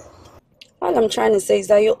to say? All I'm trying to say is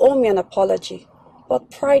that you owe me an apology, but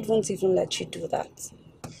pride won't even let you do that.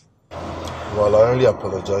 Well, I only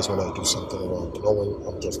apologize when I do something wrong, not when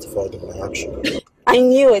I'm justified in my action. I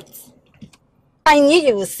knew it. I knew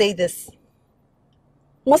you would say this.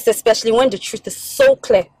 Most especially when the truth is so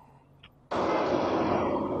clear.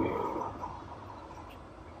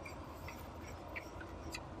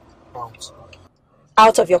 Out.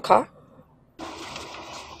 Out of your car?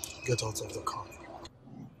 Get out of the car.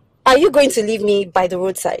 Are you going to leave me by the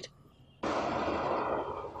roadside?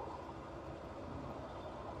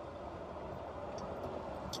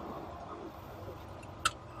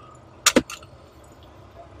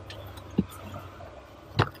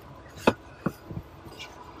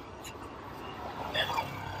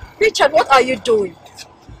 Richard, what are you doing?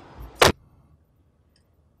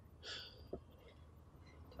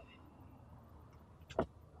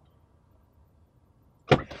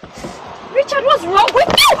 Richard, what's wrong with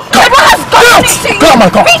you? What has gotten into you? Get out my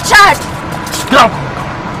car! Richard! Get out!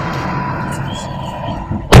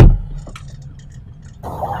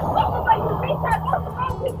 Richard, what's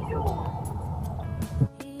wrong with you?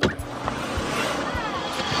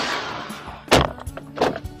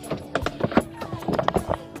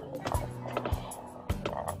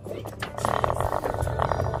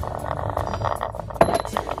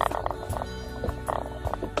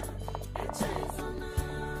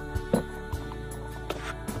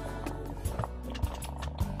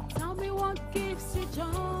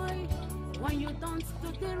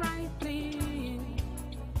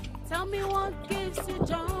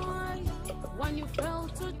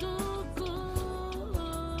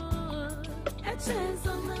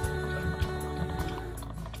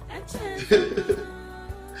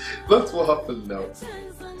 That's what happened now.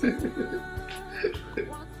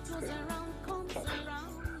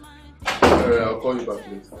 Alright, I'll call you back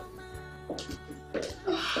later.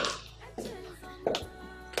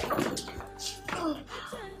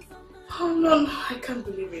 Oh no, I can't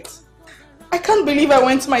believe it. I can't believe I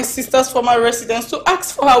went to my sister's former residence to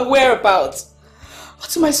ask for her whereabouts. But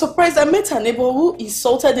to my surprise, I met a neighbor who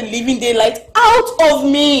insulted the living daylight out of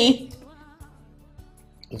me.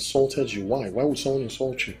 Insulted you? Why? Why would someone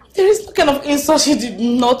insult you? There is no kind of insult she did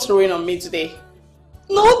not rain on me today.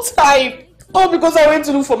 No time. All because I went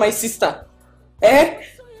to look for my sister. Eh?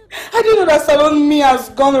 I didn't know that Salon Me has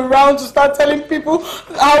gone around to start telling people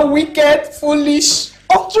how wicked, foolish,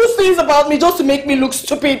 untrue things about me just to make me look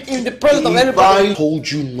stupid in the presence of everybody. If I told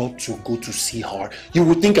you not to go to see her, you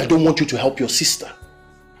would think I don't want you to help your sister.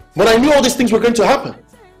 But I knew all these things were going to happen.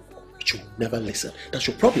 But you never listen. That's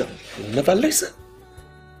your problem. You never listen.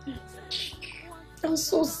 I'm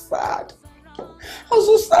so sad. I'm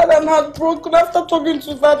so sad and heartbroken after talking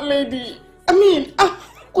to that lady. I mean, how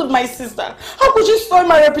could my sister? How could she spoil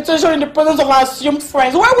my reputation in the presence of her assumed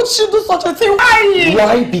friends? Why would she do such a thing? Why?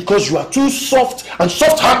 Why? Because you are too soft and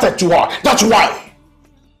soft-hearted to her. That's why.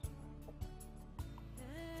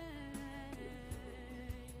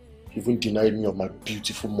 You even denied me of my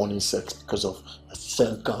beautiful morning sex because of a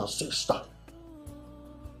second sister.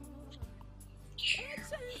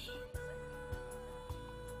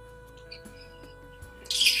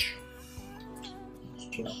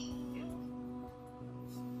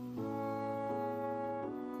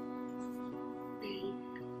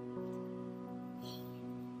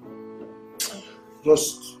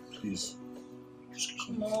 Just, please.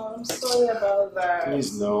 No, I'm sorry about that.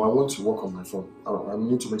 Please, no. I want to work on my phone. I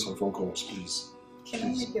need to make some phone calls, please. Can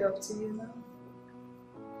I make it up to you now?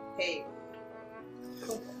 Hey.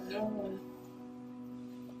 Come on.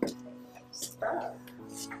 Stop.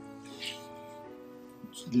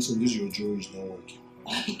 Listen, this your jewelry is not working.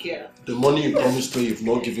 Yeah. The money you promised me, you've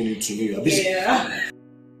not given it to me. You're busy. Yeah.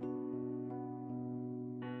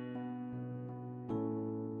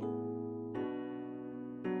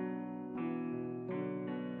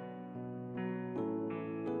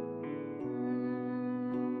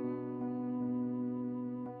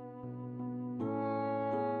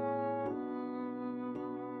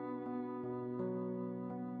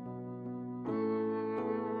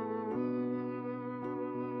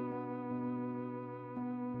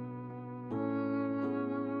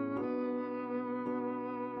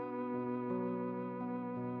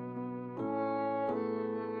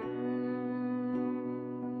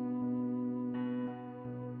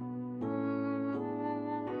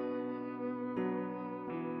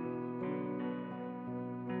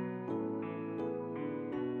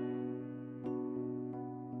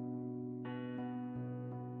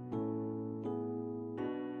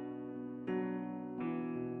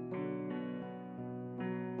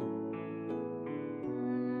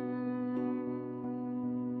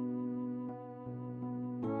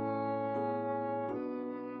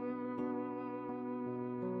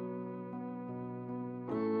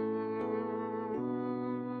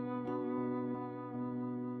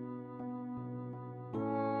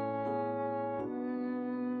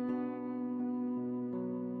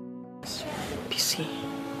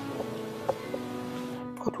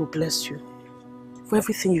 God will bless you for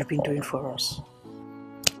everything you've been doing for us.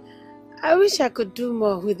 I wish I could do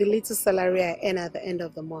more with the little salary I earn at the end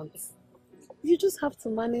of the month. You just have to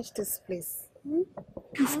manage this place.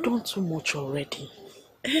 You've done too much already.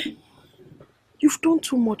 You've done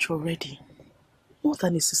too much already. More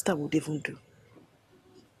than a sister would even do.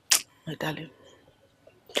 My darling,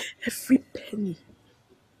 every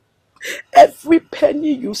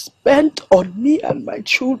penny you spent on me and my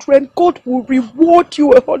children, God will reward you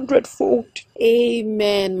 100-fold.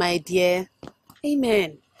 Amen, my dear.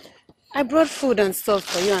 Amen. I brought food and stuff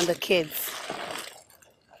for you and the kids.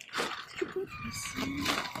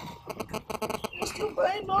 You're still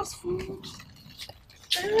buying us food.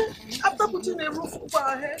 After putting a roof over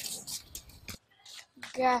our heads.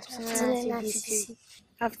 Good afternoon, Auntie.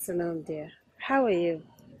 Afternoon, dear. How are you?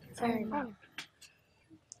 Fine.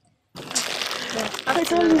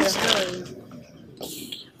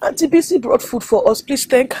 Auntie BC brought food for us. Please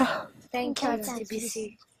thank her. Thank you, Auntie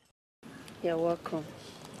BC. You're welcome.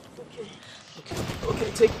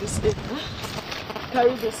 Okay, take this in.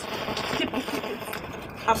 Carry this. Keep it.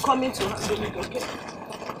 I'm coming to handle it, okay?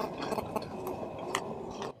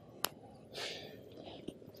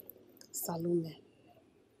 Salome,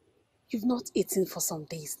 you've not eaten for some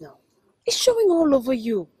days now. It's showing all over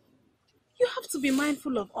you. You have to be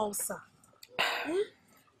mindful of ulcer.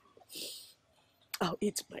 I'll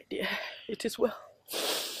eat, my dear. It is well.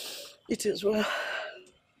 It is well.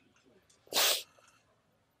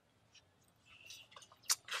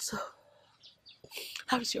 So,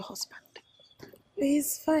 how is your husband?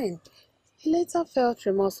 He's fine. He later felt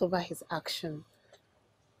remorse over his action,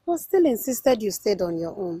 but still insisted you stayed on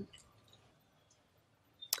your own.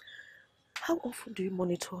 How often do you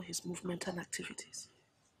monitor his movement and activities?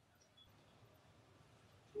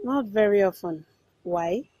 Not very often.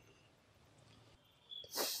 Why?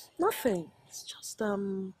 Nothing. It's just,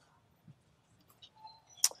 you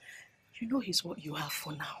know he's what you have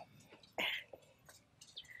for now.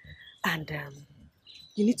 And,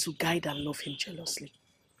 you need to guide and love him jealously.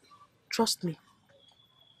 Trust me,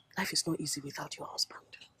 life is not easy without your husband.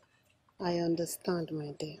 I understand,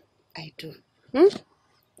 my dear. I do.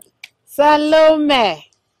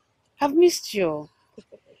 Salome, I've missed you.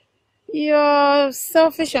 Your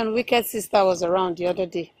selfish and wicked sister was around the other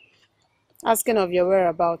day, asking of your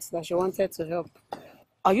whereabouts, that she wanted to help.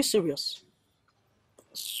 Are you serious?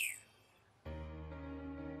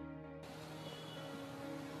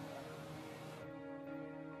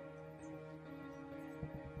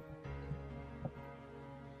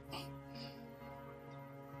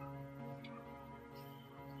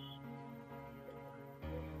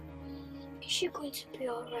 Is she going to be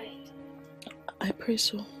alright? I pray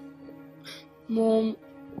so. Mom,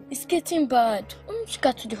 it's getting bad. Why don't you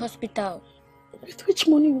go to the hospital? With which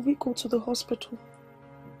money will we go to the hospital?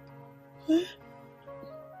 Eh?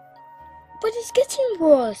 But it's getting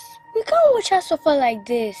worse. We can't watch her suffer like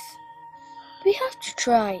this. We have to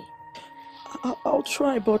try. I'll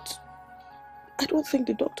try, but I don't think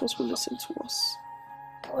the doctors will listen to us.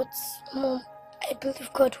 But, Mom, I believe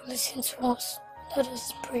God will listen to us. Let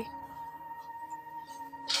us pray.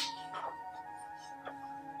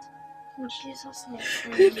 In Jesus' name,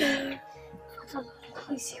 amen. Father,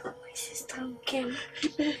 please heal my sister again.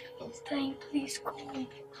 This time, please come.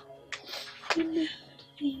 Amen.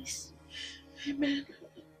 Please. Amen.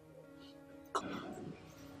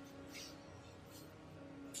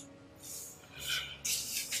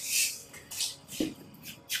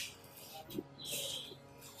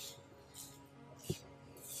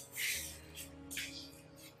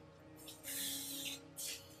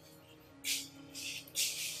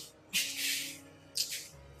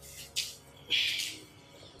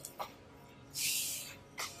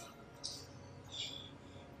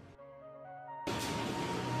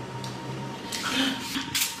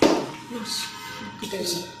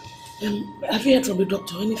 Have you heard from the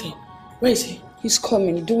doctor or anything? Where is he? He's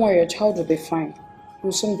coming. Don't worry, your child will be fine.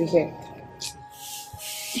 He'll soon be here.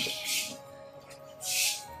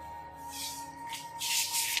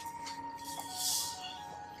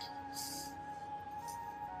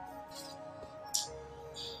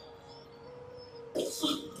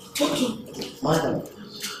 Madam.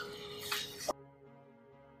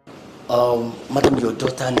 Madam, your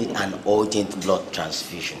daughter needs an urgent blood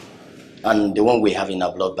transfusion. And the one we have in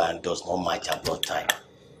our blood bank does not match our blood type.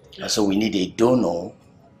 And so we need a donor,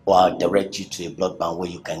 or I'll direct you to a blood bank where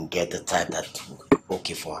you can get the type that's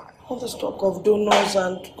okay for her. All this talk of donors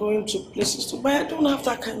and going to places to buy, I don't have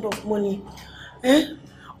that kind of money. Eh?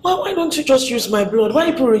 Why don't you just use my blood? Why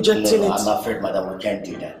are people rejecting it? I'm afraid, madam, we can't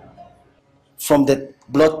do that. From the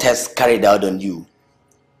blood test carried out on you,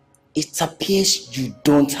 it appears you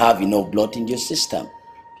don't have enough blood in your system.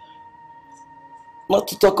 Not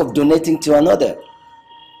to talk of donating to another.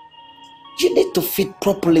 You need to feed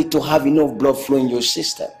properly to have enough blood flow in your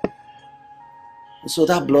system. So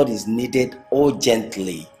that blood is needed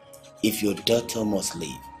urgently if your daughter must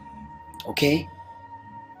leave. Okay?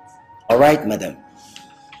 Alright, madam.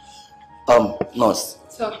 Nurse,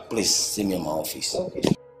 sir, please see me in my office.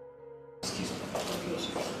 Okay. Excuse me.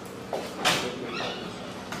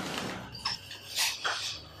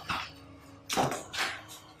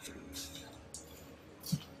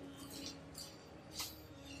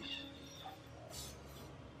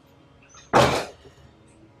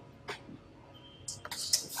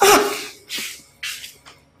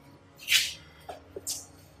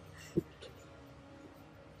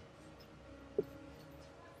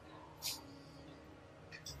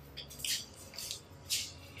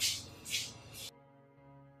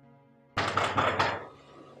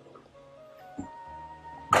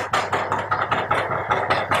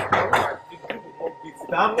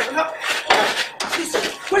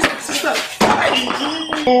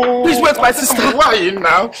 Please wait, my sister. Why are you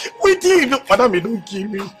now? Wait, madam, you don't kill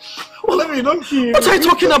me. Madam, you don't kill me. What are you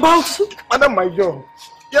talking about? Madam, my job.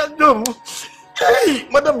 Yeah, job. Hey,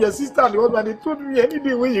 madam, your sister and the husband, they told me any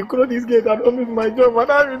day when you close this gate, I don't miss my job.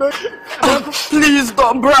 Madam, you don't. Please,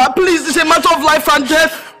 don't, bruh. Please, it's a matter of life and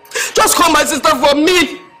death. Just call my sister for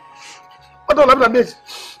me. Madam, life and death.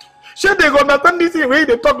 Sure, they gonna understand this way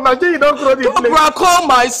they talk now. Sure, you don't close this place. Bruh, call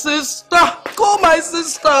my sister. Call my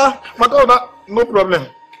sister. Madam, no problem.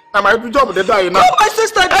 I might do job they die now. Call my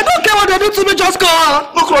sister. I don't care what they do to me. Just call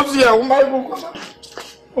her. No close here.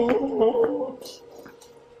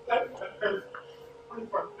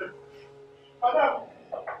 Madam!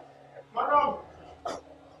 Madam!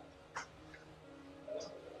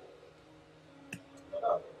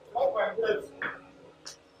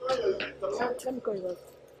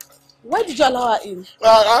 Why did you allow her in?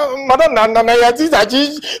 Madam,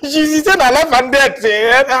 she said I left and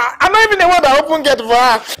dead. I'm not even the one that opened gate for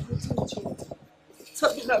her.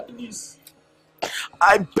 Sabina, please.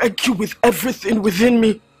 I beg you with everything within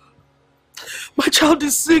me. My child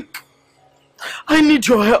is sick. I need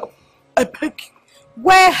your help. I beg you.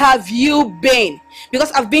 Where have you been?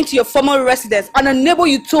 Because I've been to your former residence and a neighbor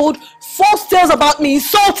you told false tales about me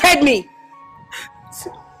insulted me.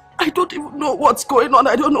 I don't even know what's going on.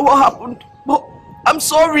 I don't know what happened. But I'm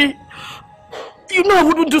sorry. You know I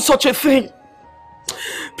wouldn't do such a thing.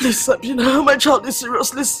 Please, Sabina, my child is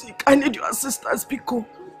seriously sick. I need your assistance, Pico.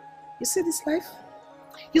 You see this life?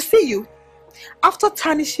 You see you? After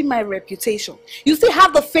tarnishing my reputation, you still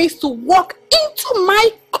have the face to walk into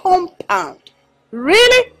my compound.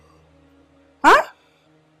 Really? Huh?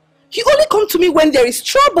 You only come to me when there is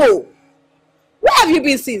trouble. Where have you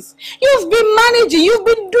been since? You've been managing. You've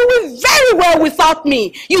been doing very well without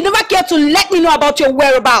me. You never cared to let me know about your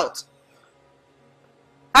whereabouts.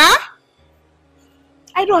 Huh?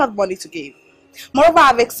 I don't have money to give. Moreover,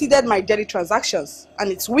 I've exceeded my daily transactions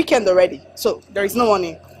and it's weekend already. So there is no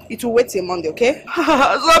money. It will wait till Monday, okay?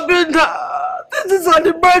 Sabina, this is an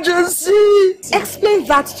emergency. Explain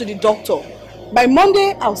that to the doctor. By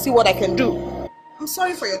Monday, I'll see what I can do. I'm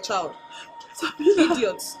sorry for your child. Sabina.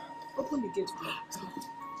 Idiots. Open the gate for me.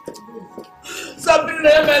 Sabina,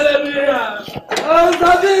 Sabina. Oh,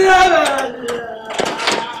 Sabina.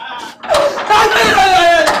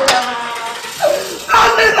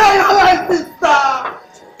 Sabina, you're my sister.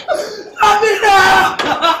 Sabina.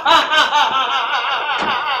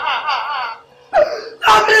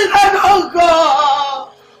 Sabina, don't go.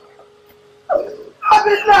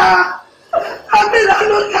 Sabina. Sabina,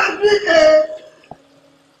 look at me.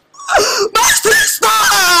 My sister!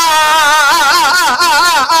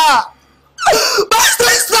 My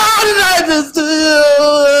sister, I this to you.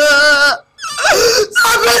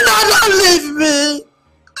 Sabina, don't leave me.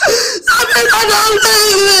 Sabina, don't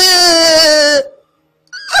leave me.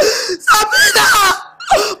 Sabina,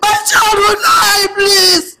 my child will die,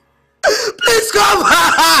 please. Please come.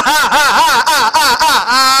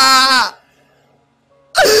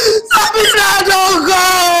 Sabina, don't go.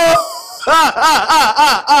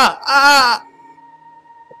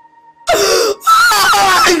 Oh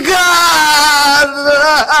my God!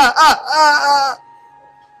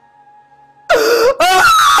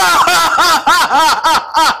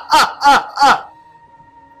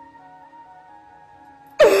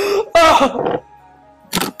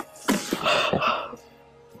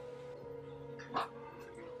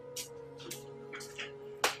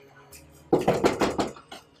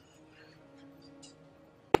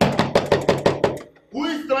 Who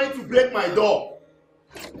is trying to break my door?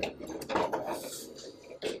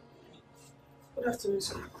 Good afternoon,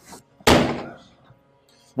 sir.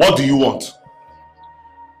 What do you want?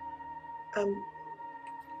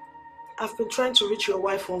 I've been trying to reach your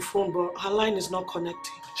wife on phone, but her line is not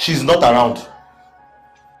connecting. She's not around.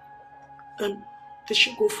 Did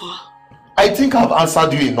she go far? I think I've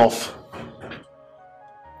answered you enough.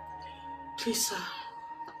 Please, sir.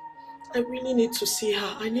 I really need to see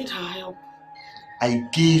her. I need her help. I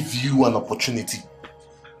gave you an opportunity,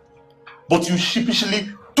 but you sheepishly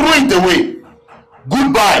threw it away.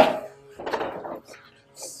 Goodbye.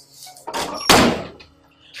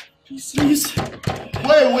 Please.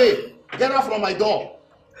 Wait. Get out from my door.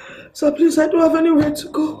 Sir, please, I don't have anywhere to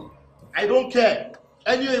go. I don't care.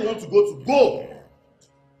 Anywhere you want to go, go.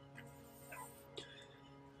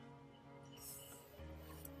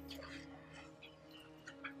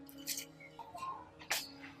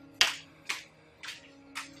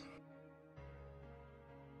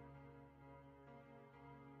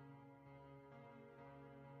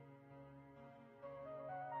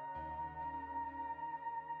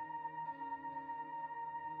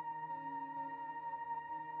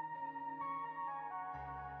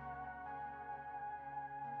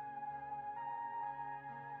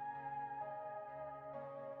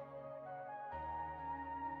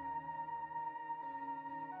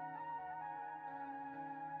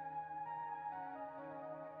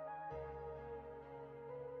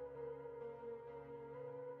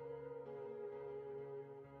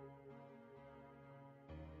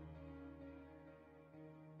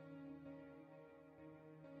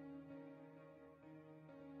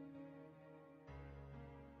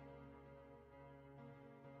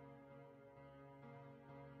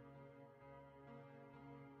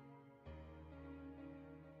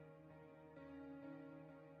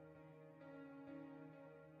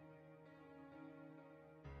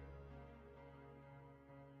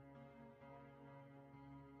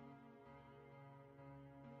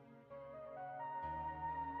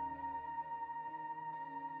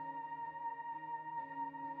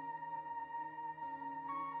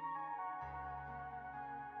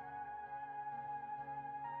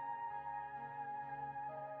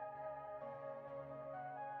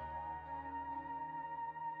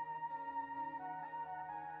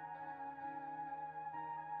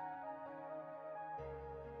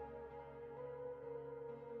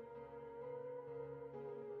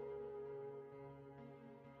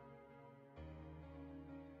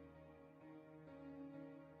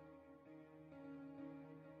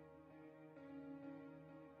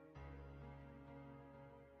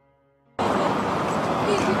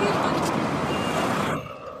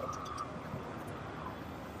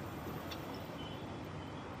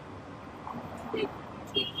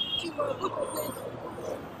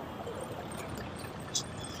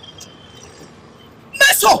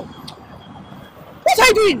 Meso! What are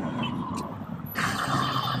you doing?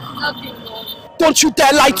 Nothing, Mom. Don't you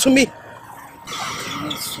dare lie to me.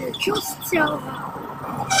 Just tell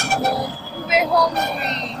her. Mom, we were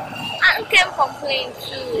hungry. And Ken complained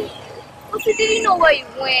too. But we didn't know where he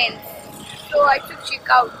went. So I took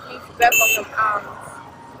Chica out with me to grab from some arms.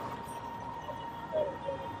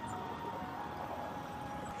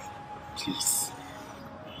 Please.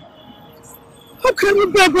 How can you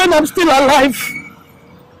beg when I'm still alive?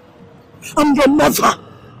 I'm your mother.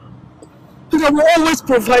 And I will always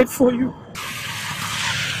provide for you.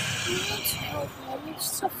 We need to help, Mom. We've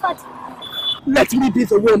suffered enough. Let me be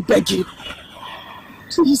the one begging.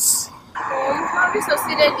 Please. Mom, have we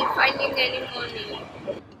succeeded in finding any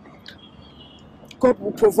money? God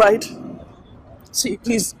will provide. See,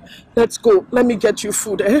 please, let's go. Let me get you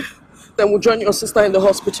food, eh? Then we'll join your sister in the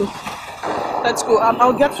hospital. Let's go.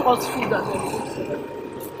 I'll get us food and then.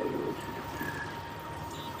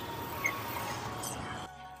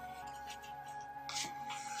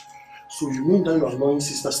 So you mean that your annoying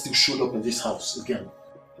sister still showed up in this house again?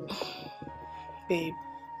 Babe,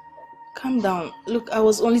 calm down. Look, I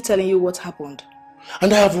was only telling you what happened.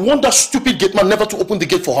 And I have warned that stupid gate man never to open the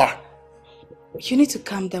gate for her. You need to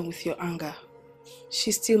calm down with your anger.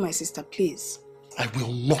 She's still my sister, please. I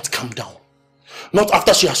will not calm down. Not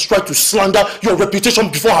after she has tried to slander your reputation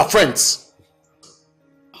before her friends.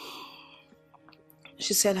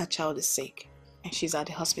 She said her child is sick and she's at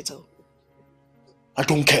the hospital. I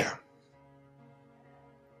don't care.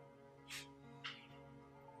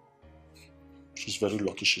 She's very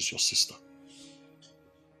lucky she's your sister.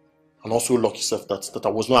 And also lucky self that I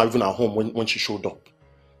was not even at home when she showed up.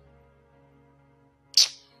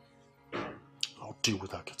 I'll deal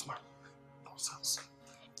with that gate man. Nonsense.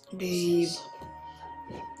 Babe,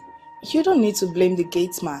 you don't need to blame the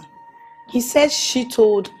gate man. He said she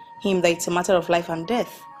told him that it's a matter of life and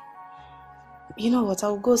death. You know what,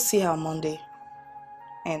 I'll go see her on Monday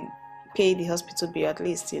and pay the hospital bill at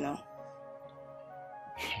least, you know.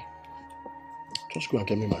 Just go and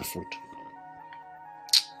get me my food.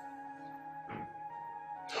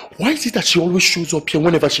 Why is it that she always shows up here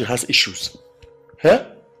whenever she has issues? Eh?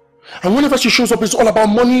 And whenever she shows up, it's all about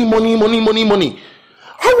money, money, money, money, money.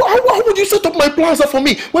 How would you set up my plans for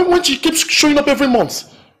me when she keeps showing up every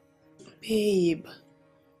month? Babe,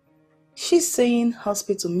 she's saying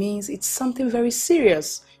hospital means it's something very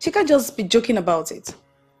serious. She can't just be joking about it.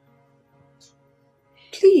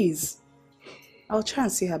 Please, I'll try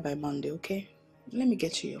and see her by Monday, okay? Let me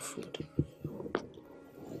get you your food.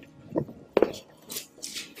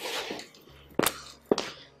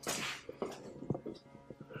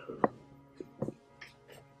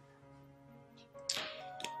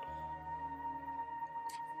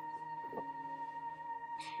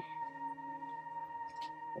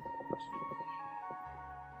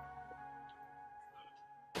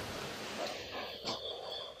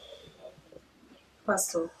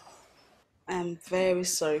 Pastor, I'm very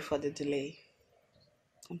sorry for the delay.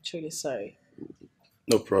 I'm truly sorry.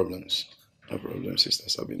 No problems. No problem, Sister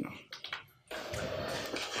Sabina.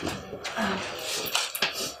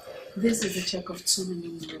 This is a check of £2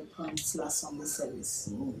 million last Sunday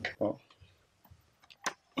service. Oh.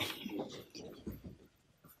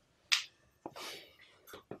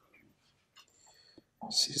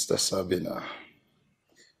 Sister Sabina.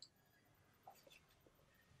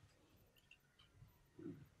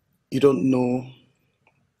 You don't know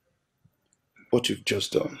what you've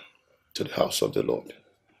just done to the house of the Lord.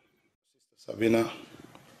 Sister Sabina,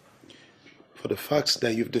 for the fact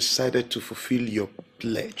that you've decided to fulfill your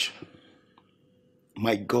pledge,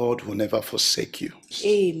 my God will never forsake you.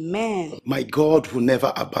 Amen. My God will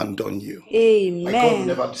never abandon you. Amen. My God will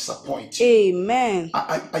never disappoint you. Amen.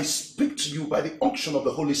 I speak to you by the unction of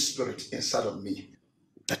the Holy Spirit inside of me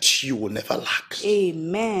that you will never lack.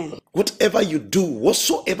 Amen. Whatever you do,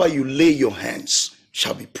 whatsoever you lay your hands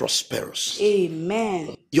shall be prosperous.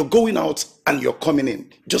 Amen. You're going out and you're coming in.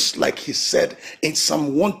 Just like he said in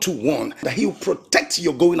Psalm 121, that he will protect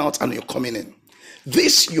your going out and your coming in.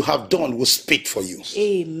 This you have done will speak for you.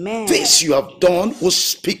 Amen. This you have done will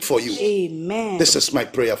speak for you. Amen. This is my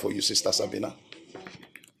prayer for you, Sister Sabina.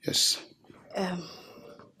 Yes.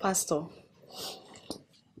 Pastor,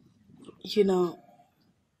 you know,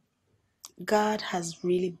 God has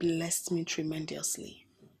really blessed me tremendously,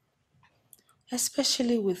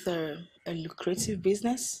 especially with a lucrative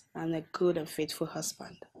business and a good and faithful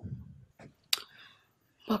husband.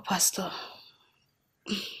 But Pastor,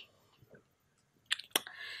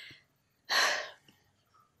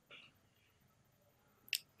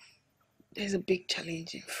 there's a big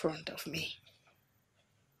challenge in front of me.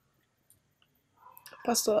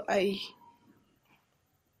 Pastor, I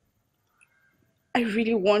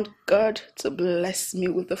really want God to bless me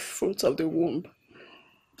with the fruit of the womb.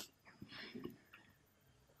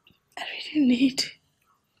 I need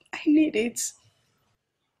it.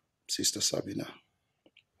 Sister Sabina,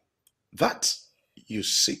 that you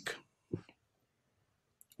seek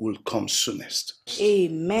will come soonest.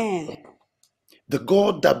 Amen. The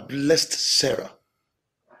God that blessed Sarah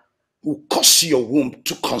will cause your womb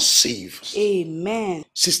to conceive. Amen.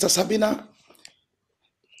 Sister Sabina,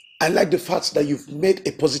 I like the fact that you've made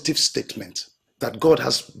a positive statement that God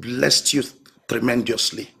has blessed you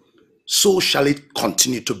tremendously. So shall it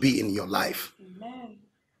continue to be in your life. Amen.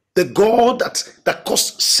 The God that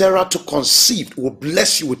caused Sarah to conceive will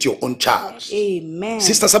bless you with your own child. Amen.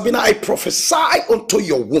 Sister Sabina, I prophesy unto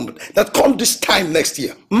your womb that come this time next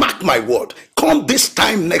year, mark my word, come this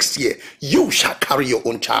time next year, you shall carry your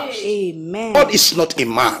own child. Amen. God is not a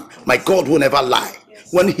man. My God will never lie.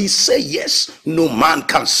 When he say yes, no man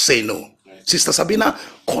can say no. Sister Sabina,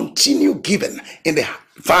 continue giving in the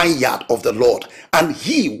vineyard of the Lord, and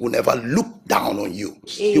he will never look down on you.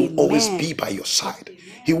 He will always be by your side.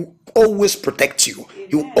 He will always protect you.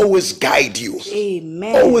 He will always guide you.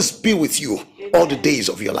 Amen. Always be with you all the days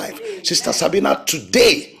of your life. Sister Sabina,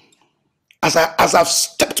 today, as I've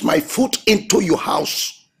stepped my foot into your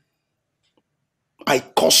house, I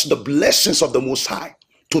cause the blessings of the Most High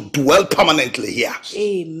to dwell permanently here.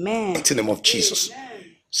 Amen. In the name of Jesus.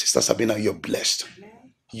 Amen. Sister Sabina, you're blessed.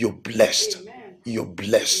 Amen. You're blessed. Amen. You're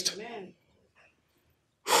blessed. Amen.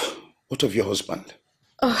 What of your husband?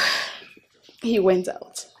 Oh, he went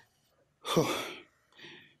out. Oh,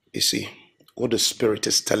 you see, what the Spirit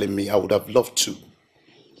is telling me, I would have loved to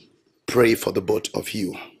pray for the both of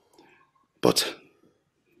you. But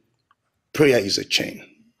prayer is a chain.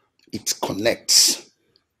 It connects.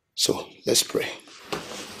 So let's pray.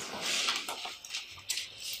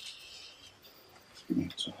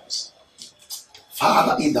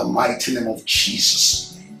 Father, in the mighty name of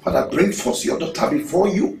Jesus, Father, bring forth your daughter before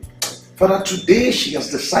you. Father, today she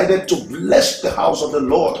has decided to bless the house of the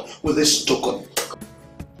Lord with this token.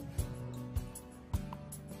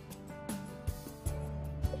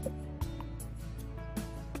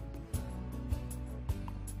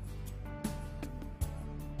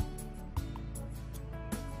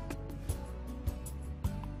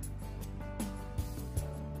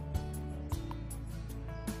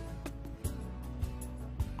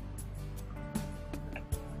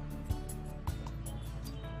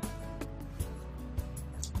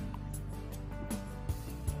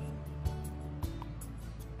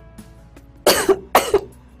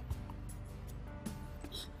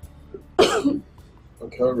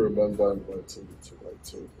 I can't remember inviting you to my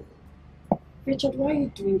table. Richard, why are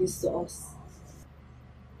you doing this to us?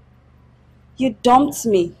 You dumped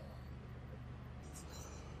me.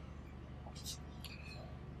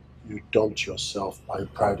 You dumped yourself by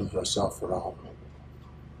priding yourself around me.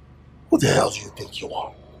 Who the hell do you think you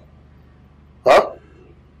are? Huh?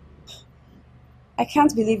 I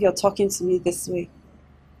can't believe you're talking to me this way.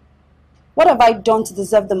 What have I done to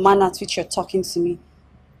deserve the manner at which you're talking to me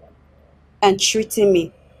and treating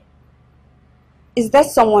me? Is there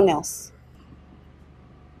someone else?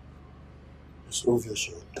 It's obvious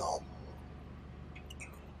you're dumb.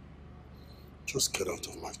 Just get out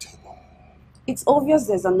of my table. It's obvious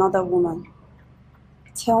there's another woman.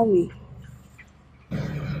 Tell me.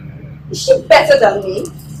 Is she better than me?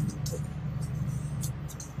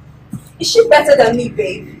 Is she better than me,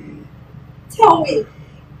 babe? Tell me.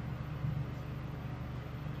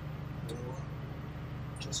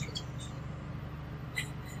 Just get out.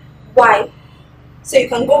 Why? So you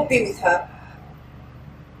can go be with her?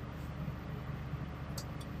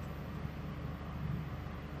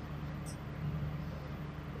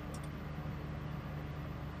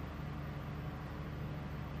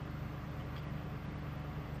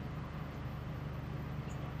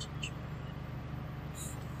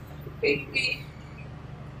 Baby,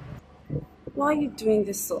 why are you doing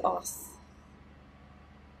this to us?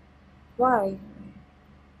 Why?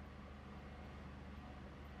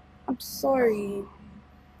 I'm sorry.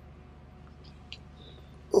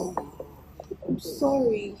 I'm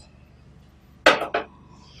sorry.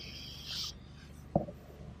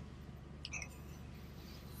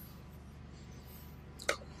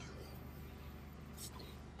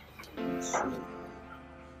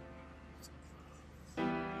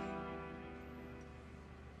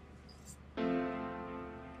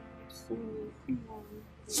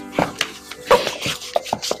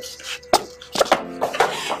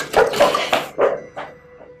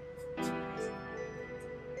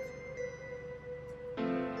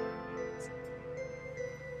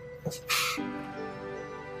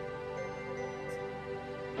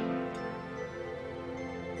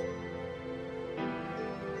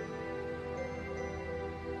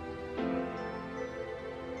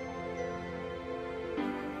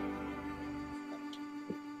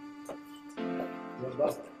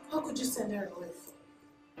 How could you send her away?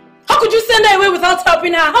 How could you send her away without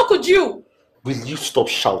helping her? How could you? Will you stop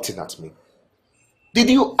shouting at me? Did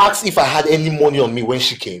you ask if I had any money on me when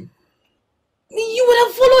she came? You would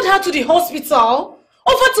have followed her to the hospital.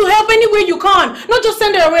 Offer to help any way you can. Not just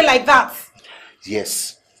send her away like that.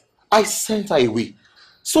 Yes, I sent her away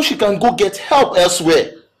so she can go get help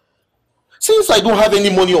elsewhere. Since I don't have any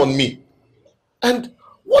money on me. And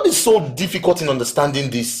what is so difficult in understanding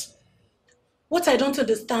this? What I don't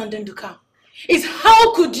understand, Nduka, is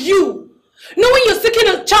how could you, knowing you're seeking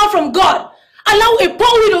a child from God, allow a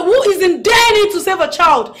poor widow who is in dire need to save a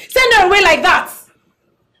child, send her away like that?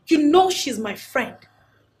 You know she's my friend.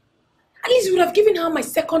 At least you would have given her my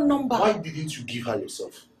second number. Why didn't you give her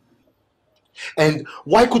yourself? And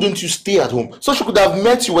why couldn't you stay at home so she could have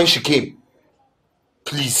met you when she came?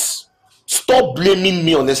 Please, stop blaming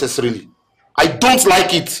me unnecessarily. I don't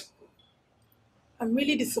like it. I'm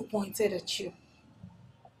really disappointed at you.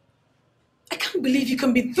 I can't believe you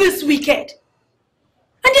can be this wicked.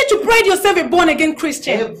 And yet you pride yourself a born-again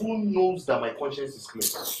Christian. Heaven knows that my conscience is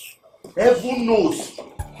clean. Heaven knows.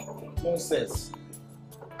 Nonsense.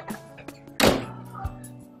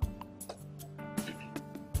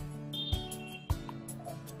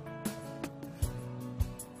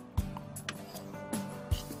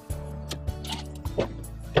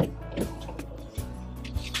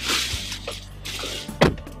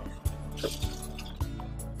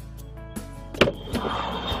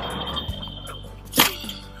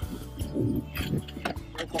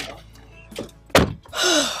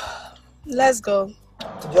 Let's go.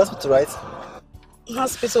 To the hospital, right?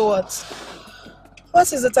 Hospital what?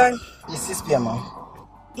 What is the time? It's 6 p.m. man.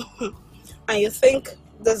 And you think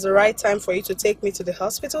this is the right time for you to take me to the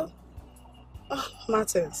hospital? Oh,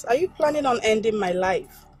 Martins, are you planning on ending my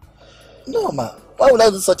life? No, ma. Why would I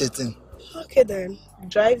do such a thing? Okay then,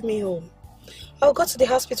 drive me home. I'll go to the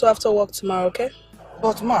hospital after work tomorrow, okay?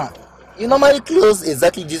 But ma, you normally close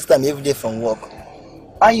exactly this time every day from work.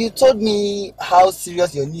 And you told me how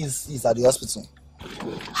serious your niece is at the hospital.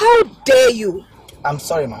 How dare you? I'm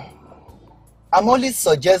sorry, ma. I'm only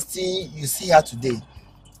suggesting you see her today.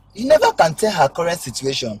 You never can tell her current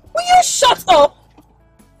situation. Will you shut up?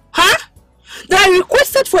 Huh? That I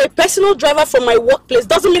requested for a personal driver from my workplace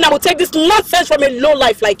doesn't mean I will take this nonsense from a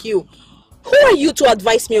lowlife like you. Who are you to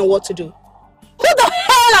advise me on what to do? Who the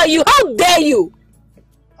hell are you? How dare you?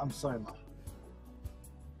 I'm sorry, ma.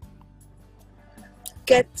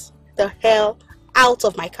 Get the hell out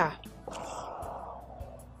of my car.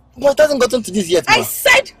 But it hasn't gotten to this yet, ma. I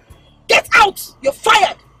said, get out! You're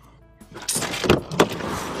fired!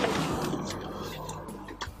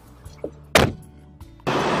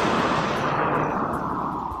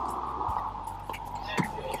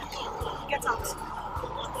 Get out!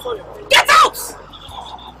 Sorry. Get out!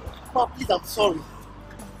 Ma, please, I'm sorry.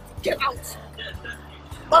 Get out!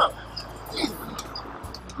 Ma, please.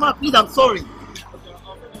 Ma, please, I'm sorry.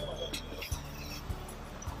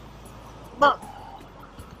 Ma.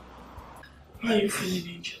 How are you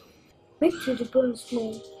feeling, Angel? Weak to the bones,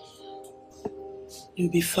 Mom.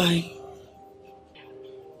 You'll be fine.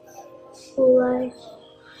 Why?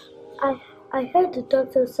 I heard the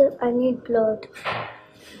doctor said I need blood.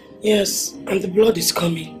 Yes, and the blood is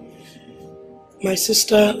coming. My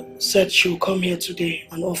sister said she'll come here today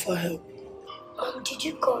and offer help. Did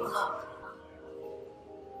you call her?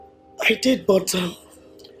 I did, but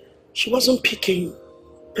she wasn't picking.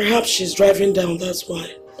 Perhaps she's driving down, that's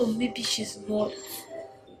why. Or maybe she's not.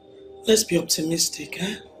 Let's be optimistic,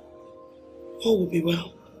 eh? All will be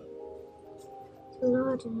well.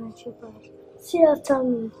 Lord, my shepherd. See after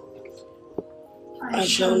me. I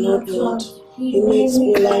shall not want. He makes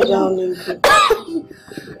me lie down in good.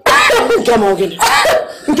 Come on, get it.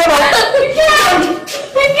 Come on.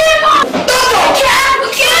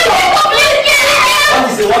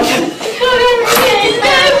 What is it? What is it?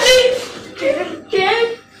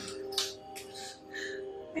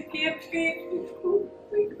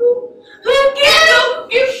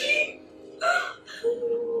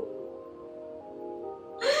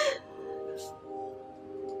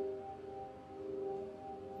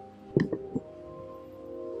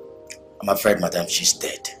 I'm afraid, madam, she's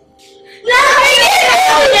dead.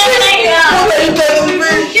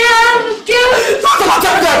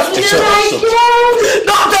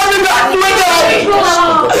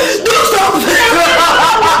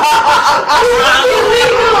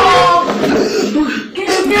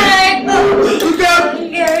 Don't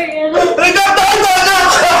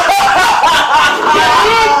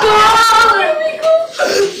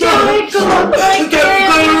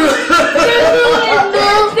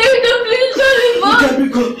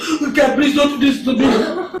please don't do this to me.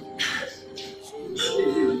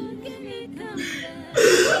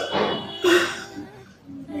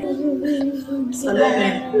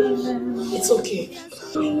 Salome, it's okay.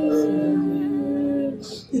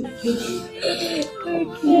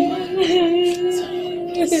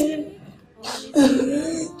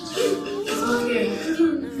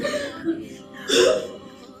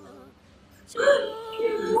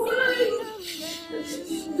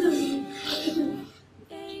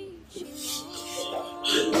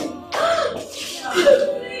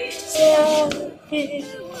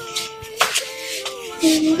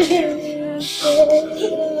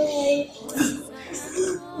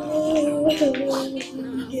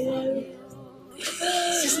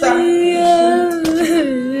 Sister,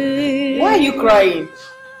 why are you crying?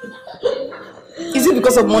 Is it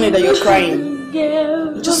because of money that you're crying?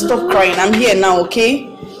 Just stop crying. I'm here now, okay?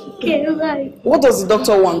 What does the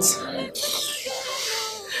doctor want?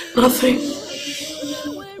 Nothing.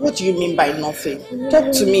 What do you mean by nothing?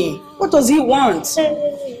 Talk to me. What does he want?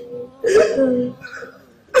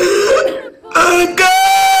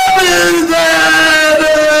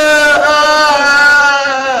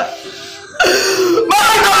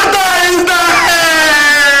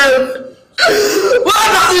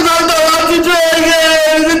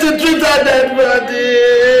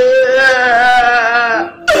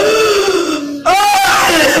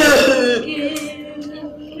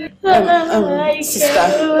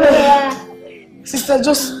 Sister,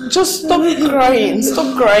 just stop crying.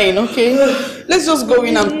 Stop crying, okay? Let's just go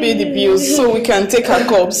in and pay the bills so we can take our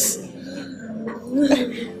cups.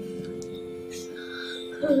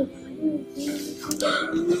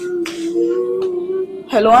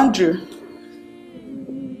 Hello, Andrew.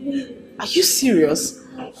 Are you serious?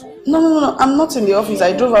 No. I'm not in the office.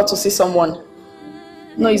 I drove out to see someone.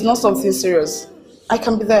 No, it's not something serious. I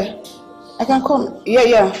can be there. I can come.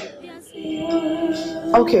 Yeah.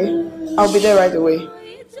 Okay. I'll be there right away.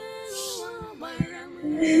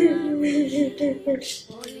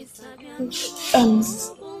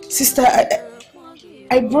 Sister,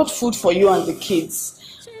 I brought food for you and the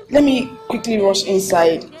kids. Let me quickly rush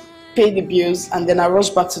inside, pay the bills, and then I'll rush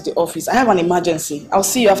back to the office. I have an emergency. I'll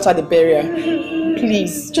see you after the burial.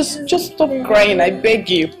 Please, just stop crying. I beg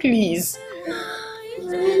you, please.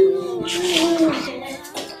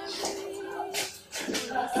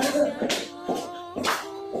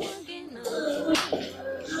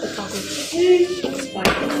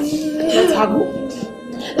 Let her go.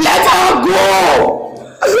 Let her go!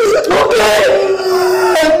 Okay!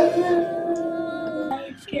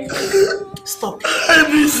 Stop.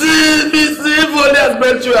 BC, only has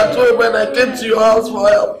met you at home when I came to your house for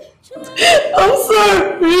help. I'm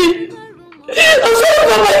sorry. I'm sorry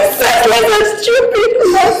for my senseless and stupid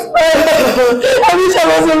husband. I wish I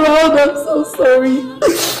was around. I'm so sorry.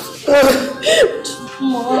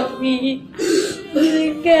 Mommy,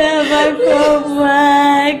 you can't come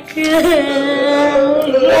back.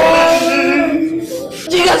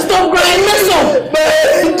 You can stop crying, listen.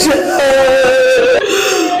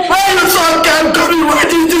 Why the son can't come in? Why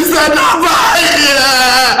did you send her back?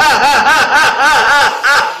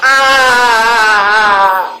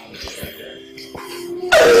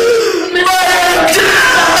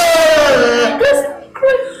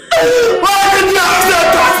 Why did you accept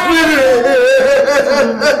that spirit?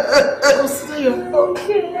 Consider your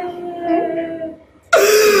okay.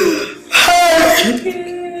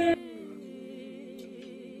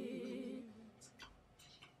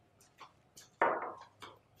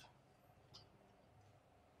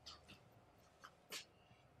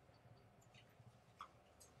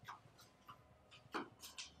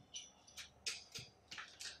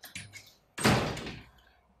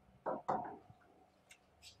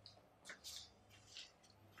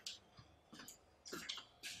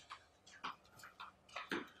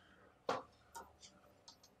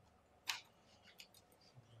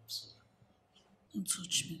 Don't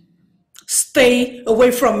touch me. Stay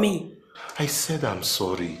away from me. I said I'm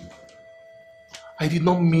sorry. I did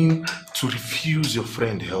not mean to refuse your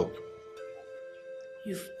friend help.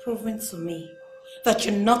 You've proven to me that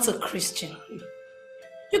you're not a Christian.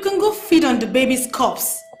 You can go feed on the baby's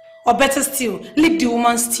corpse, or better still, lick the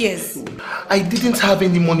woman's tears. I didn't have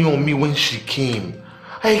any money on me when she came.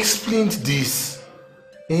 I explained this.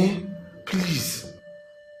 Please.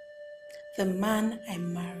 The man I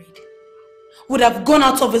married would have gone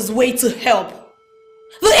out of his way to help.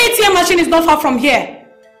 The ATM machine is not far from here.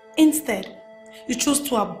 Instead, you chose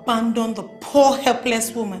to abandon the poor,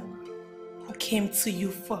 helpless woman who came to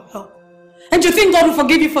you for help. And you think God will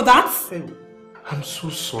forgive you for that? I'm so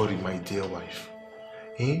sorry, my dear wife.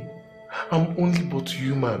 I'm only but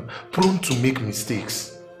human, prone to make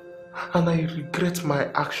mistakes. And I regret my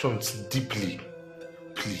actions deeply.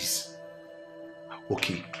 Please.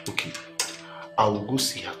 Okay. I will go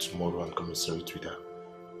see her tomorrow and commiserate with her.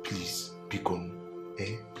 Please, Beacon.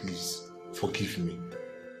 Please, forgive me.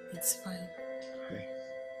 It's fine. Hey,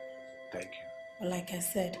 thank you. But like I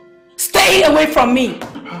said, stay away from me!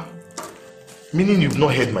 Meaning you've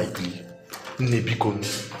not heard my plea? Beacon,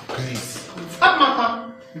 please.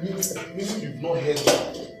 Meaning you've not heard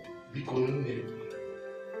Beacon.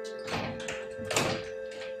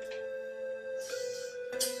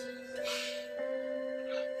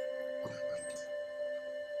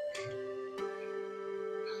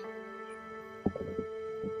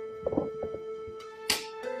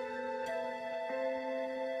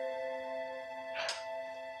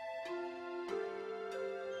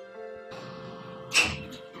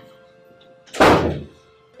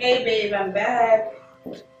 Hey babe, I'm back.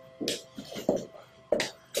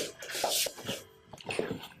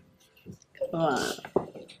 Come on.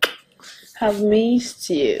 Have missed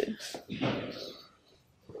you.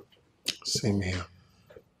 Same here.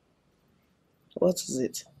 What is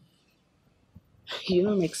it? You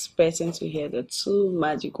know I'm expecting to hear the two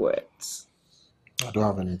magic words. I don't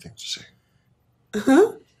have anything to say.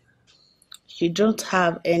 Uh-huh. You don't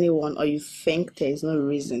have anyone, or you think there is no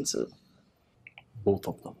reason to? Both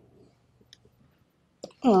of them.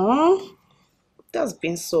 Oh, that's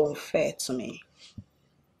been so unfair to me.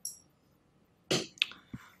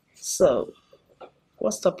 So,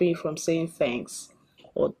 what's stopping you from saying thanks?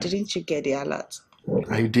 Or didn't you get the alert?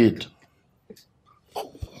 I did.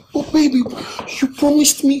 Oh baby, you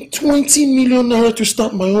promised me 20 million naira to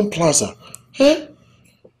start my own plaza. And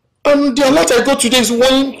the alert I got today is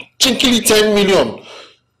one chinkily 10 million.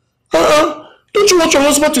 Don't you want your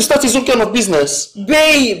husband to start his own kind of business?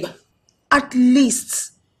 Babe, at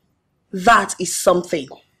least that is something.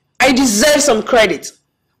 I deserve some credit.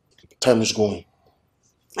 Time is going.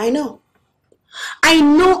 I know,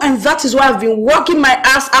 and that is why I've been working my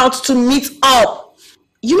ass out to meet up.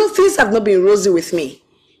 You know, things have not been rosy with me.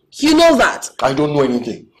 You know that. I don't know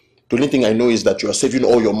anything. The only thing I know is that you are saving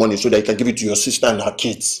all your money so that you can give it to your sister and her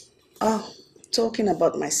kids. Oh, talking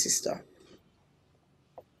about my sister.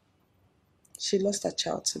 She lost her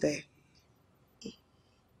child today.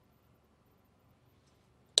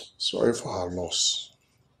 Sorry for her loss.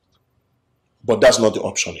 But that's not the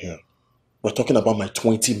option here. We're talking about my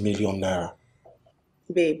 20 million naira.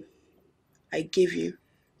 Babe, I gave you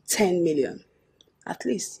 10 million. At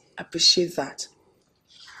least appreciate that.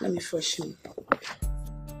 Let me freshen.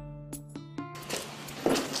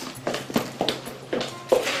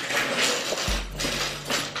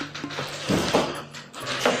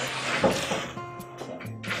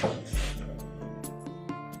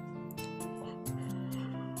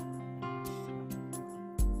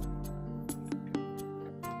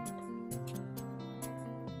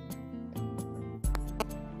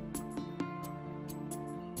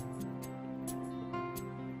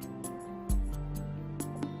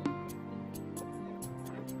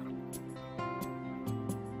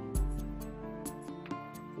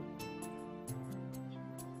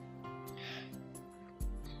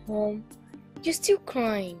 Mom, you're still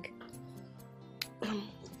crying.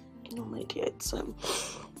 No, my dear, it's I'm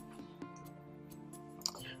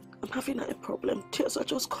having a problem. Tears are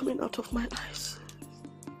just coming out of my eyes.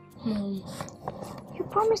 Mom, you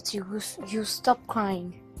promised you stop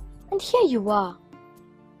crying, and here you are.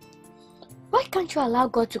 Why can't you allow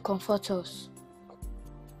God to comfort us?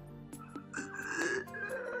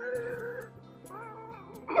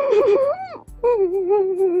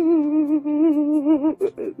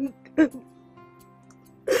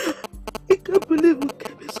 I can't believe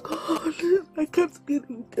Ukem is gone. I can't believe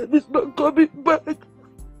Ukem is not coming back.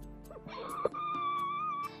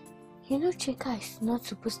 You know Chika is not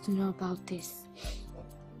supposed to know about this.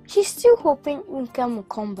 She's still hoping Ukem will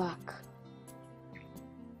come back.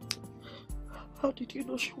 How did you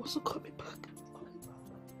know she wasn't coming back?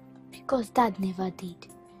 Because Dad never did.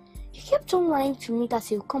 He kept on lying to me that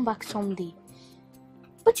he'll come back someday.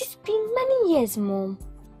 But it's been many years, Mom.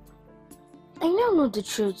 I now know the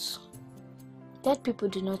truth. Dead people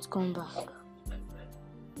do not come back.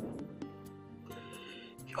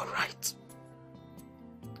 You're right.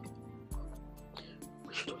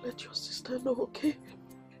 We should let your sister know, okay?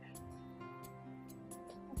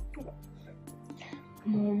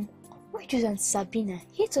 Mom, why does Aunt Sabina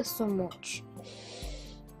hate us so much?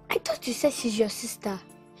 I thought you said she's your sister.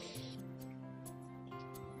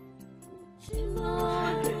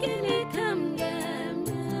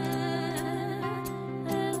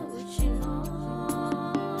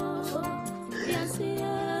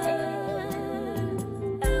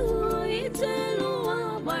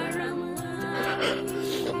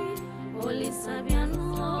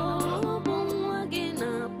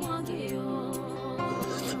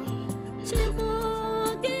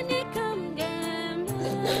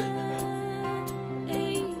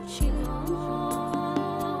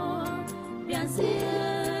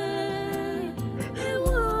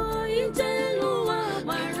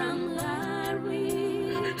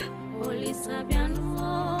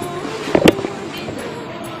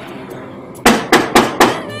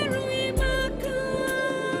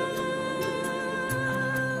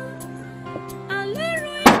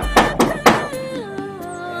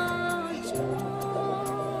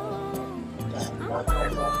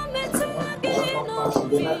 Hello.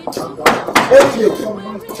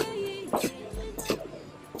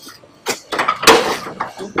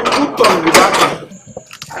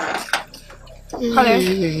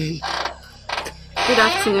 Good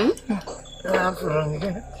afternoon.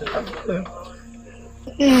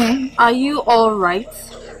 Are you all right?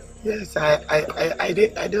 Yes, I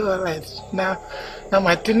did all right. Now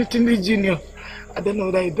my tiny junior, I don't know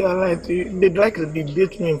that I did all right. They'd like to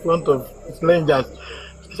debate me in front of strangers.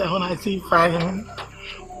 So when I see fine.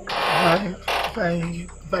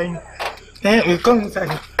 We come inside.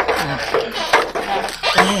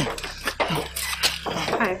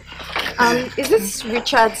 Hi. Is this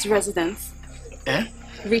Richard's residence? Eh?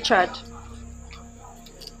 Richard.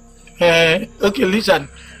 Okay, listen.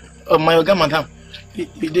 My yoga madam.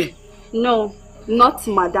 No, not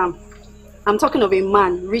madam. I'm talking of a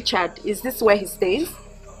man, Richard. Is this where he stays?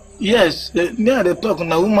 Yes, near the talk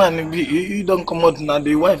now woman you don't come out now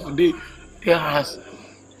the wife they has.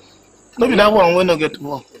 Maybe that one will not get to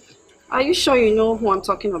work. Are you sure you know who I'm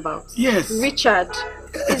talking about? Yes. Richard.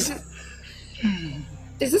 Is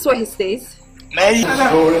this where he stays? What's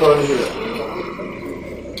going on here?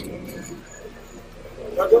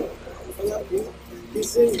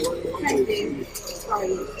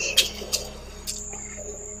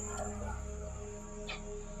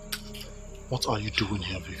 What are you doing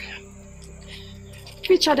here, Vivian?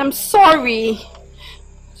 Richard, I'm sorry.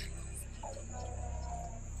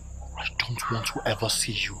 I don't want to ever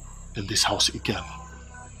see you in this house again.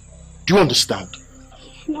 Do you understand?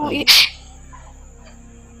 No,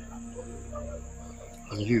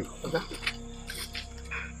 And you? I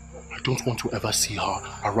don't want to ever see her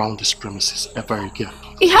around this premises ever again.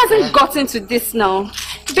 It hasn't gotten to this now.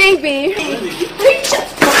 Baby! Richard!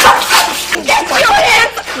 Get your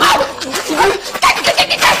hands out!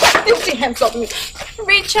 Get your hands off me!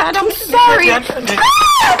 Richard, I'm sorry!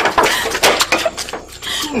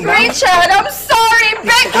 Richard, I'm sorry!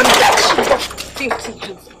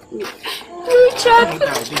 Richard!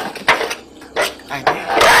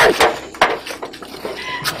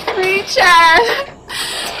 Richard!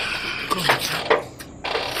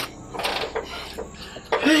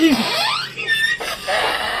 Hey!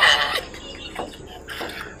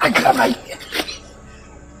 I can't like it.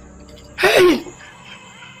 Hey!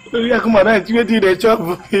 You come on, you did a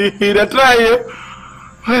job. You try it.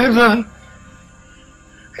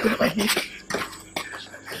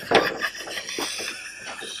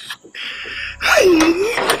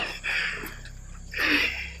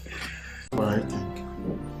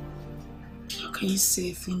 How can you say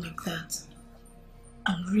a thing like that?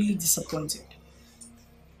 I'm really disappointed.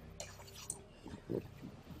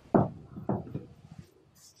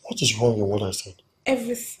 What is wrong with what I said?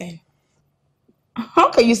 Everything.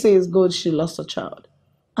 How can you say it's good she lost her child?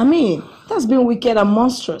 I mean, that's been wicked and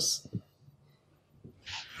monstrous.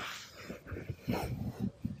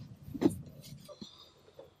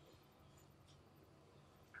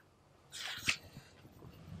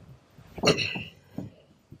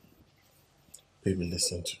 Baby,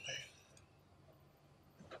 listen to me.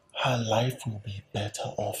 Her life will be better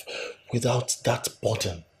off without that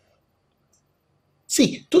burden.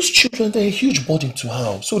 See, those children, they're a huge burden to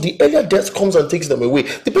her. So the earlier death comes and takes them away,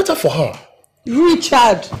 the better for her.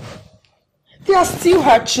 Richard, they are still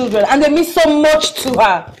her children and they mean so much to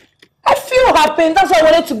her. I feel her pain. That's why I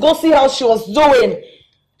wanted to go see how she was doing.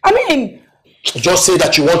 I mean... Just say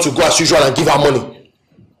that you want to go as usual and give her money.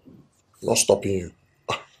 I'm not stopping you.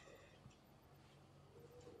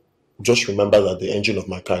 Just remember that the engine of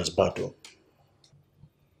my car is bad though.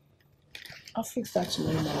 I'll fix that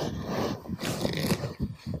tomorrow.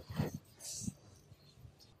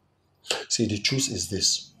 See, the truth is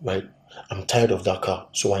this, right? I'm tired of that car,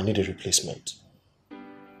 so I need a replacement.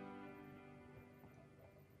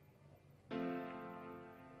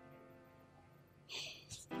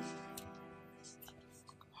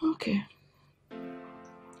 Okay.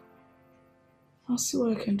 I'll see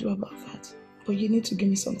what I can do about that. But you need to give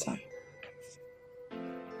me some time.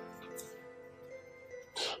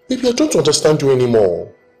 Baby, I don't understand you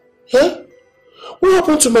anymore. Huh? What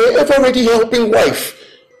happened to my ever-ready helping wife?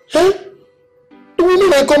 Huh? The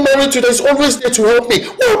woman I got married to that is always there to help me.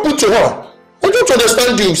 What happened to her? I don't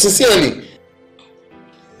understand you, sincerely.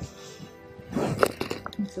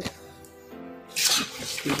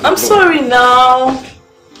 I'm sorry now.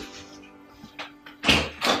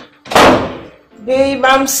 Babe,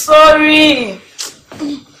 I'm sorry.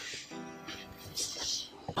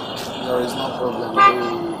 There is no problem.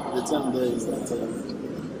 The thing there is that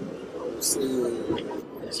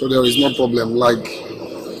so there is no problem. Like,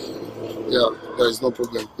 yeah, there is no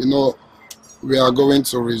problem. You know, we are going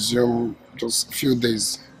to resume just a few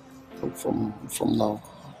days. from now.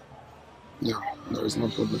 Yeah, there is no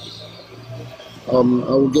problem. I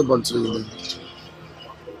will get back to you then.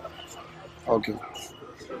 Okay.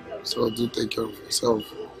 So do take care of yourself.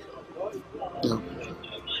 Yeah.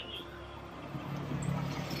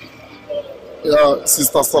 Yeah,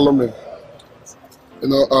 Sister Salome. You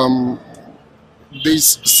know,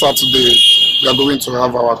 this Saturday we are going to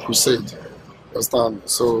have our crusade. Understand?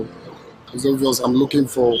 So it's obvious I'm looking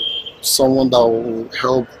for someone that will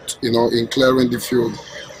help, you know, in clearing the field.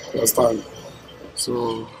 Understand?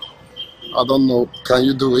 So I don't know. Can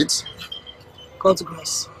you do it? God's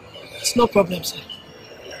grace. It's no problem, sir.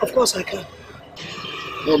 Of course I can.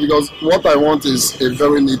 No, because what I want is a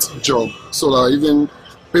very neat job, so that even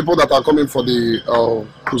people that are coming for the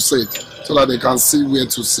crusade, so that they can see where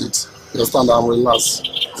to sit. You understand? And relax.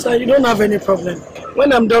 Sir, you don't have any problem.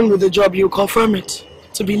 When I'm done with the job, you confirm it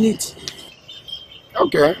to be neat.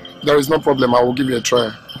 Okay, there is no problem. I will give you a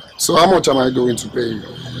try. So how much am I going to pay you?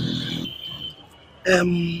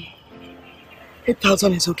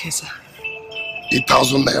 8,000 is okay, sir.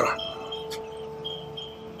 8,000 naira.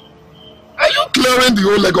 Are you clearing the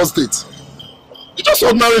whole Lagos state? It's just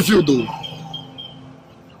ordinary field though.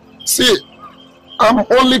 See, I'm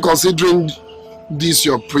only considering these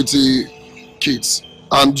your pretty kids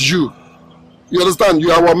and you. You understand?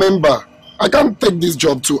 You are our member. I can't take this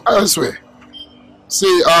job to elsewhere.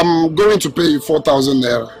 See, I'm going to pay you 4,000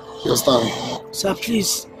 naira. You understand? Sir,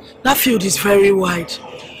 please. That field is very wide.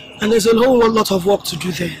 And there's a whole lot of work to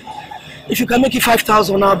do there. If you can make it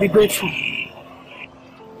 5,000, I'll be grateful.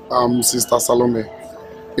 Sister Salome,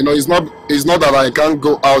 you know, it's not that I can't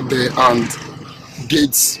go out there and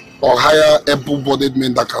get or hire able-bodied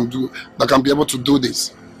men that can be able to do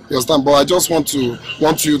this. You understand? But I just want you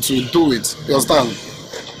to do it. You understand?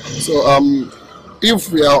 So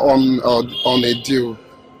if we are on a deal,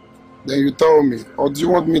 then you tell me, or do you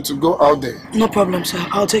want me to go out there? No problem, sir.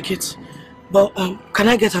 I'll take it. But can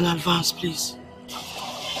I get an advance, please?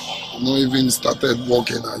 You not even started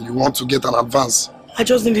working and you want to get an advance? I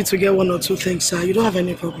just needed to get one or two things, sir. You don't have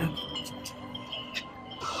any problem.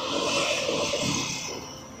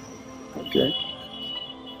 Okay.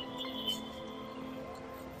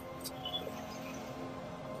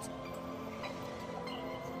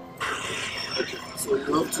 Okay, so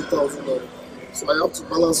you have 2,000 naira. So I have to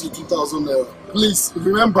balance you 2,000 naira. Please,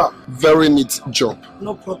 remember, very neat job.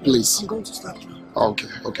 No problem. Please. I'm going to start now. Okay,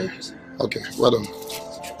 okay. Okay, well done.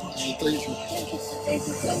 Thank you.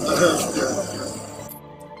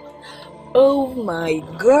 Oh my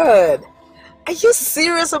God. Are you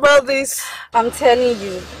serious about this? I'm telling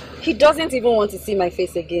you, he doesn't even want to see my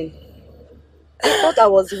face again. I thought I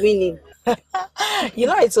was winning. You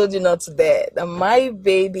know I told you not to dare that my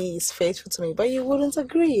baby is faithful to me, but you wouldn't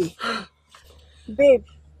agree. Babe,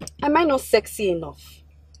 am I not sexy enough?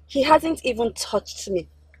 He hasn't even touched me.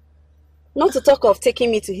 Not to talk of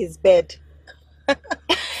taking me to his bed.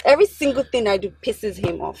 Every single thing I do pisses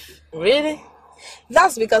him off. Really?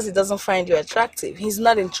 That's because he doesn't find you attractive. He's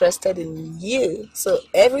not interested in you. So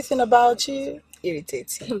everything about you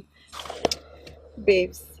irritates him.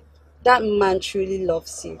 Babes, that man truly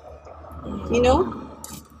loves you. You know,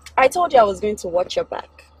 I told you I was going to watch your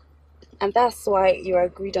back. And that's why you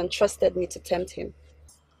agreed and trusted me to tempt him.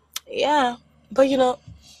 Yeah, but you know,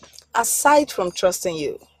 aside from trusting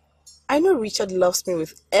you, I know Richard loves me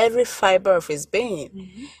with every fiber of his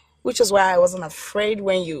being, which is why I wasn't afraid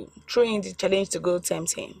when you threw in the challenge to go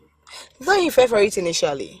tempt him. Though he fell for it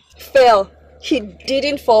initially. Fell. He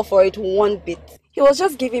didn't fall for it one bit. He was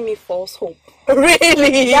just giving me false hope.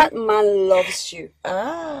 Really? That man loves you.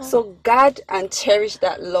 Ah. So guard and cherish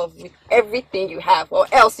that love with everything you have, or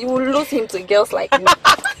else you will lose him to girls like me.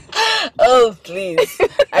 Oh, please.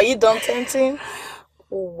 Are you done tempting?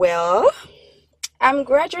 Well, I'm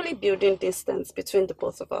gradually building distance between the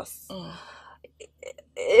both of us.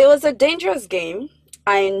 It was a dangerous game.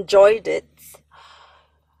 I enjoyed it.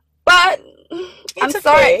 But I'm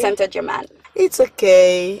sorry I tempted your man. It's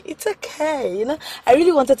okay. It's okay. You know, I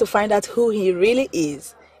really wanted to find out who he really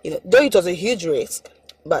is. You know, though it was a huge risk.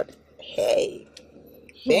 But hey,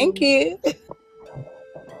 thank you.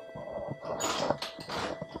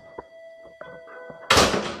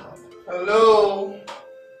 Hello?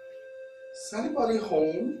 Is anybody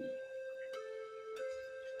home?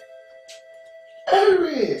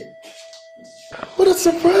 Eric! What a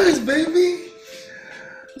surprise, baby!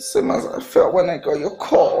 Same as I felt when I got your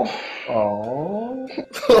call. Oh.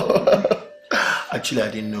 Actually, I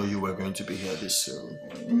didn't know you were going to be here this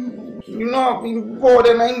soon. You know I've been bored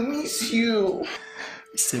and I miss you.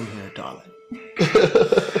 Same here, darling.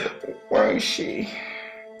 Where is she?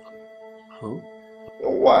 Who?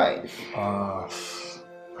 Your wife.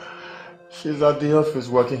 She's at the office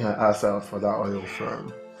working her ass out for that oil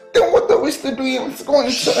firm. Then what are we still doing? Let's go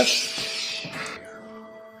inside.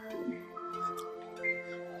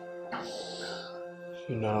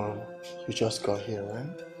 You know, you just got here,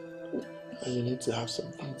 right? And you need to have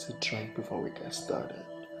something to drink before we get started.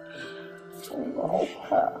 I'll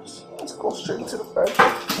pass. Let's go straight to the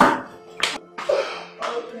bedroom.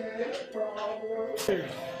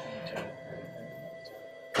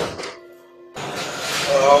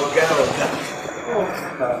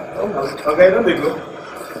 Okay, don't they go?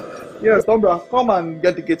 Yes, Tombra, come and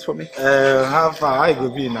get the gates for me. How far I go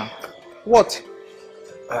be now? What?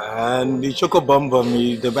 And the choco bomb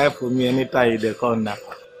me, they buy for me anytime they come now.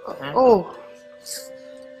 Oh,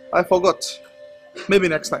 I forgot. Maybe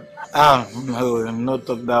next time. No, not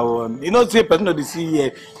talk that one. You know, say person of the sea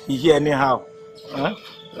here, he hear anyhow. Huh?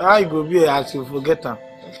 I go be as you forget them.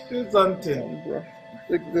 Do something. Bro.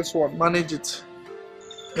 Take this one, manage it.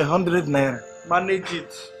 100 naira. Manage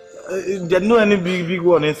it. There's no any big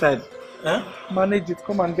one inside. Huh? Manage it.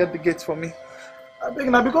 Come and get the gates for me. I think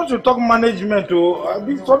now because you talk management,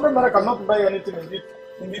 this 100 naira cannot buy anything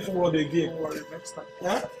in this world again. Don't worry, next time.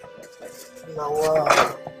 Huh? Now,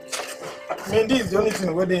 wow. I mean, this is the only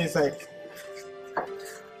thing where they inside.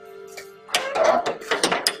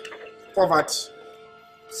 Poverty.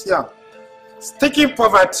 See, sticky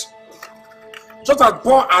poverty. Just as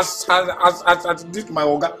poor as this my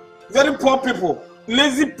organ. Very poor people,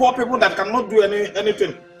 lazy poor people that cannot do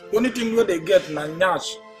anything. The only thing where they get na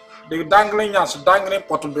nyash. They dangling nyash, dangling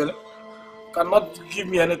potobello. Cannot give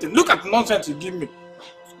me anything. Look at the nonsense you give me.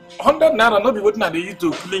 100 naira not be waiting at the eat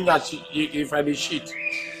to clean nyash if I dey shit.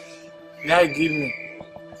 Yeah, give me.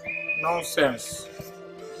 Nonsense.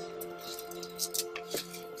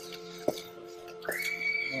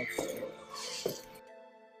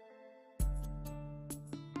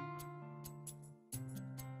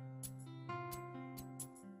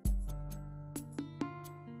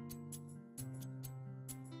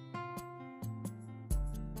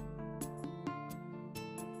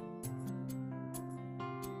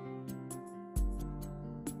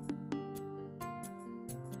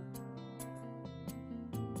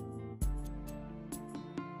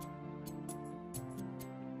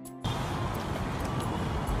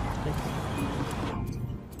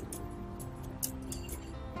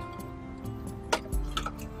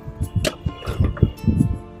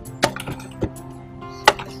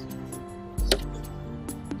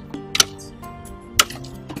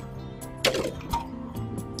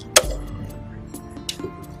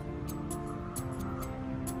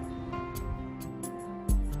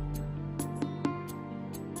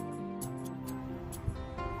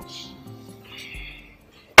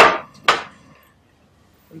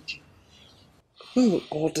 When will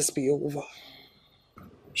all this be over?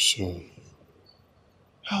 Soon.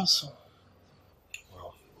 How soon?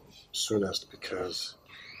 Well, soonest because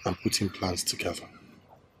I'm putting plans together.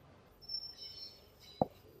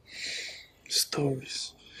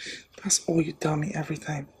 Stories. That's all you tell me every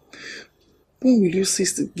time. When will you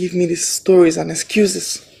cease to give me these stories and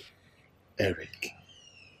excuses? Eric,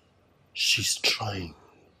 she's trying.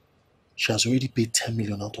 She has already paid 10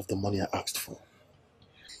 million out of the money I asked for.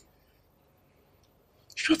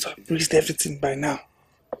 You should have raised everything by now.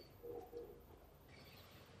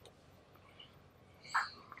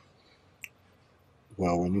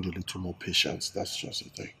 Well, we need a little more patience. That's just the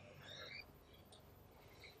thing.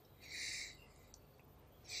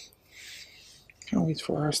 Can't wait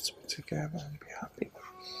for us to be together and be happy.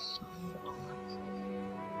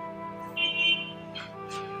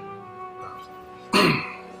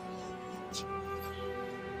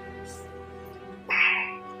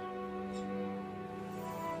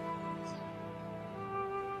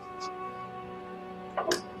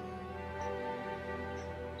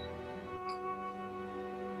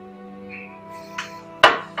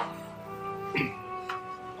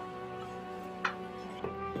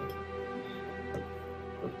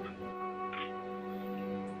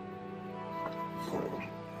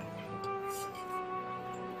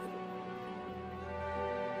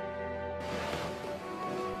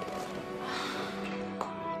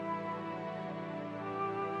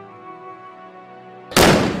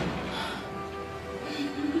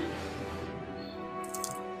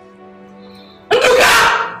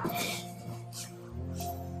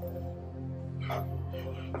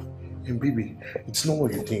 And baby, it's not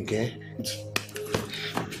what you think, eh? It's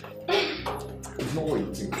not what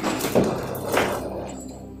you think.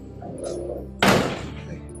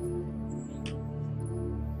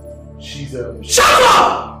 She's Shut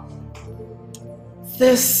up!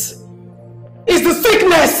 This is the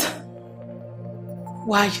sickness!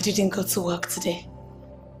 Why you didn't go to work today?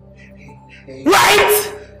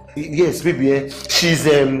 Right? Yes, baby. She's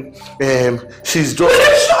just.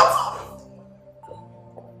 Shut up!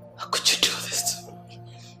 How could you do this to me?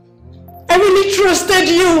 I really trusted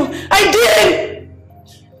you. I did.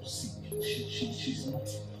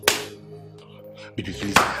 Baby,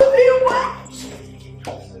 please. Oh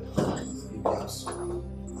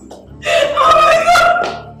my God!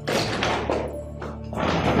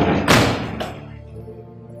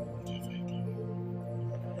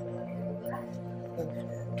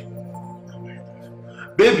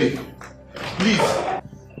 Baby, please.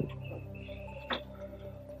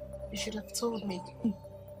 You should have told me.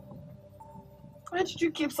 Why did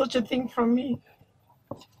you keep such a thing from me?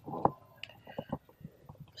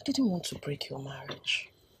 I didn't want to break your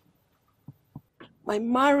marriage. My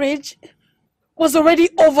marriage was already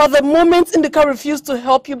over the moment Indika refused to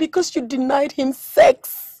help you because you denied him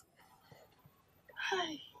sex.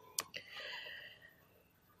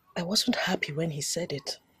 I wasn't happy when he said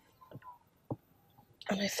it.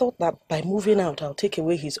 And I thought that by moving out, I'll take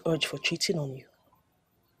away his urge for cheating on you.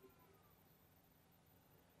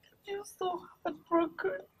 You're so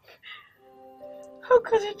heartbroken. How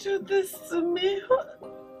could you do this to me?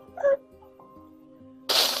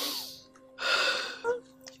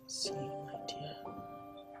 See, my dear.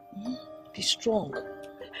 Be strong.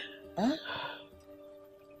 Huh?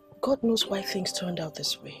 God knows why things turned out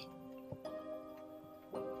this way.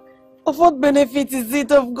 Of what benefit is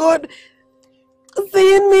it of God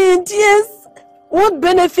seeing me in tears? What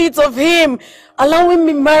benefit of him allowing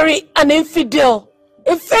me marry an infidel,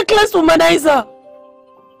 a fakeless womanizer?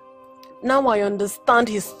 Now I understand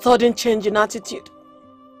his sudden change in attitude.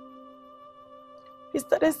 He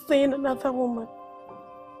started seeing another woman.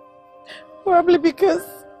 Probably because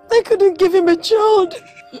I couldn't give him a child.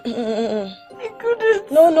 I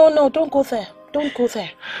couldn't. No, don't go there. Don't go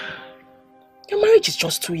there. Your marriage is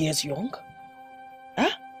just 2 years young. Huh?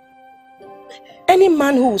 Any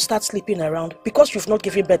man who will start sleeping around because you've not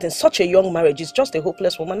given birth in such a young marriage is just a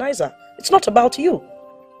hopeless womanizer. It's not about you.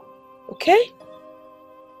 Okay?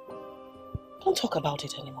 Don't talk about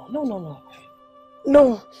it anymore. No.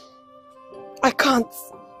 No. I can't.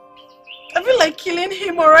 I feel like killing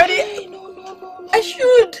him already. Hey, no. I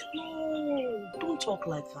should. No, don't talk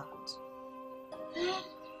like that.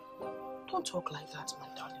 Don't talk like that, my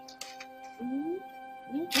darling.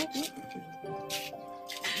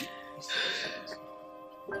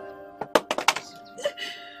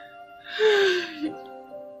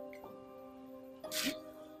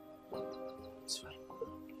 It's fine.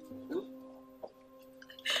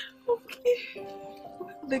 Okay.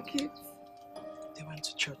 Where are the kids? They went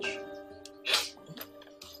to church.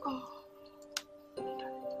 Oh.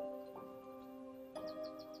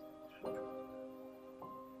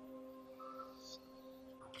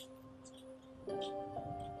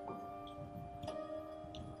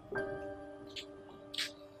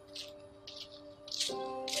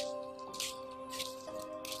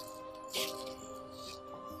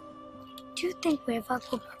 Do you think we'll ever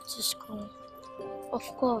go back to school? Of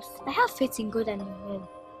course, I have faith in God and in Him.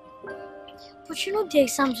 But you know the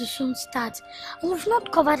exams will soon start, and we've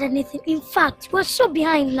not covered anything. In fact, we're so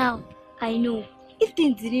behind now. I know. If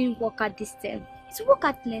things didn't work out this term, it will work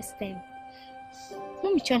out next time.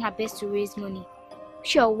 Mom is trying her best to raise money.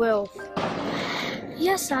 Sure, well.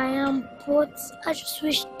 Yes, I am, but I just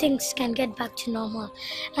wish things can get back to normal.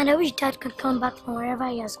 And I wish Dad could come back from wherever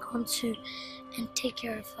he has gone to and take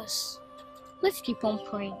care of us. Let's keep on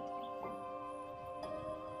praying.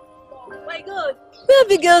 Oh my God, where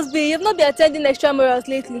have you girls been? You've not been attending extramurals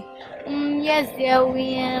lately. Yes, dear,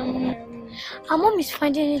 our mom is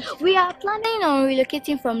finding it. We are planning on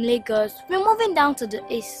relocating from Lagos. We're moving down to the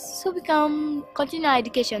east so we can continue our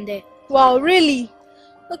education there. Wow, really?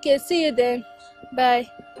 Okay, see you then. Bye.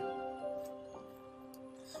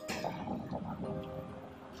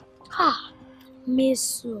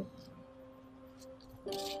 Miss you.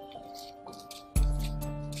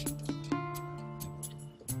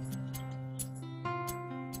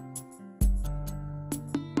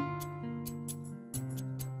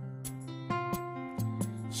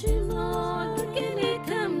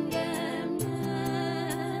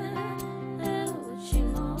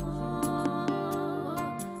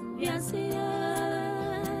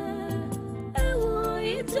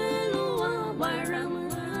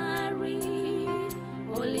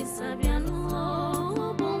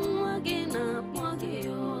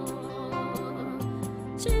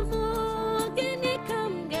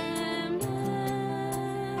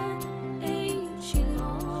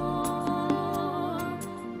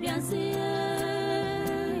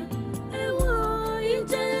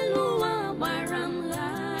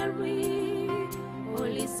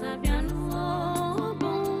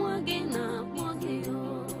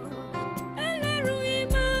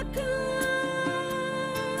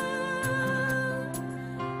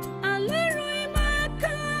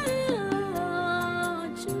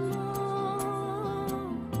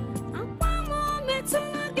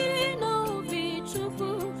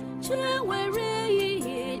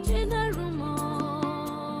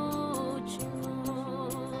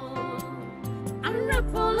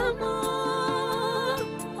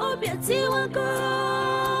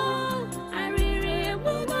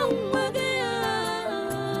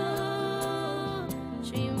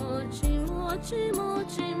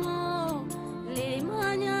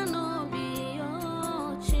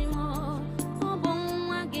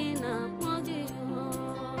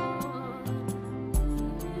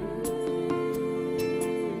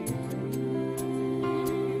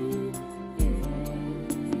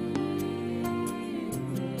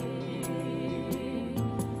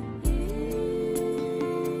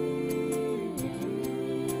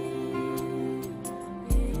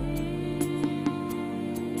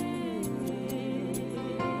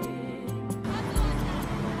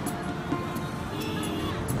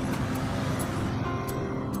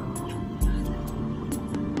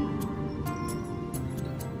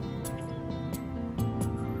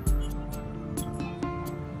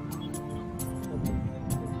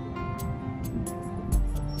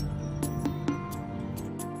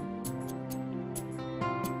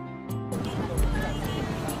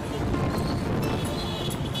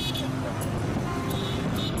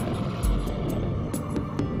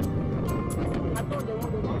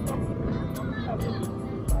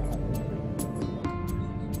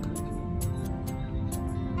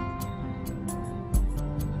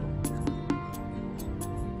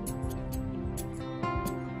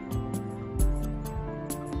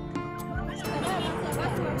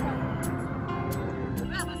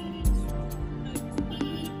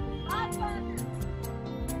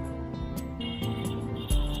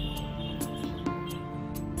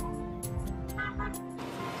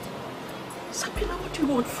 Sabina, what do you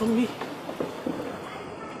want from me?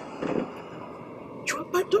 You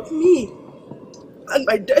abandoned me and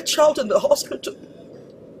my dead child in the hospital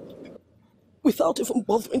without even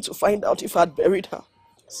bothering to find out if I'd buried her.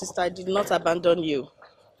 Sister, I did not abandon you.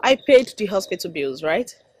 I paid the hospital bills,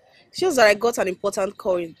 right? It's just that I got an important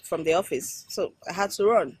call from the office, so I had to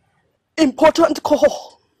run. Important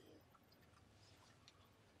call?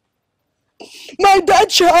 My dead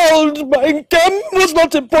child, my Nkem, was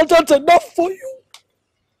not important enough for you.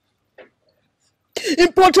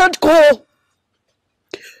 Important call.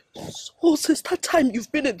 So since that time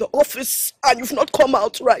you've been in the office and you've not come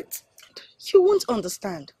out right. You won't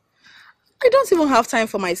understand. I don't even have time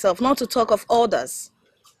for myself, not to talk of others.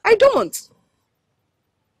 I don't.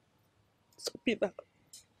 Sabina,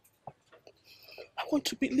 I want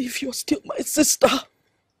to believe you're still my sister.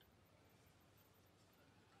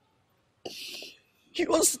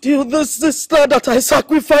 You're still the sister that I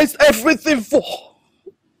sacrificed everything for.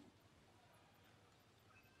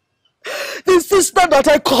 The sister that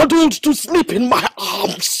I cuddled to sleep in my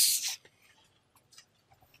arms.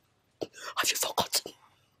 Have you forgotten?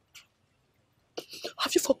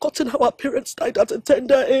 Have you forgotten how our parents died at a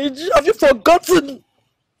tender age? Have you forgotten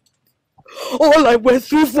all I went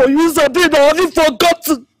through for you, Sabina? Have you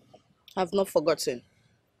forgotten? I've not forgotten.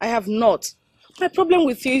 I have not. My problem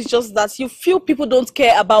with you is just that you feel people don't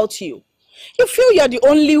care about you. You feel you're the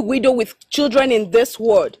only widow with children in this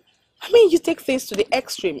world. I mean, you take things to the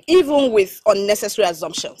extreme, even with unnecessary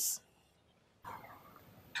assumptions.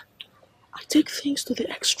 I take things to the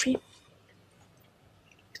extreme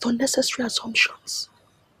with unnecessary assumptions.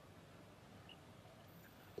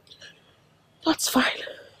 That's fine.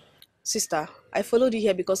 Sister, I followed you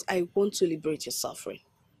here because I want to liberate your suffering.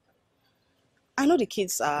 I know the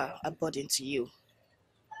kids are a burden to you.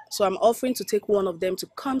 So I'm offering to take one of them to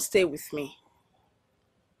come stay with me.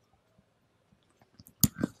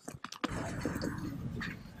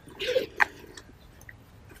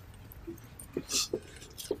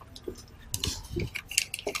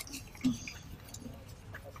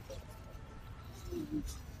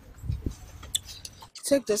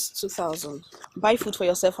 Take this 2,000. Buy food for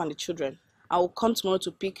yourself and the children. I will come tomorrow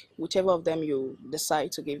to pick whichever of them you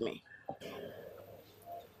decide to give me.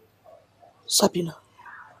 Sabina,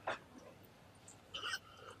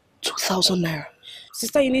 2,000 naira.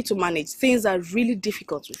 Sister, you need to manage. Things are really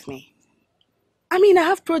difficult with me. I mean, I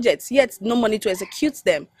have projects, yet no money to execute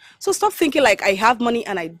them. So stop thinking like I have money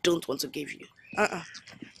and I don't want to give you.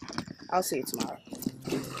 I'll see you tomorrow.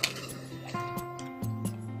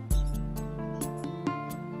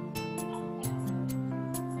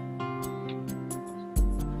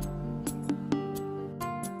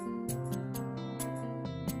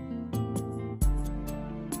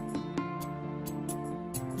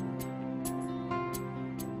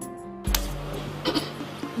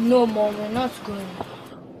 No, Mom, we're not going.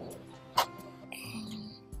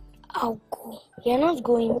 I'll go. You're not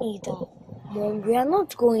going either. Mom, we are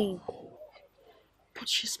not going. But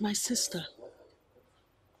she's my sister.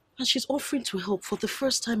 And she's offering to help for the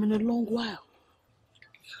first time in a long while.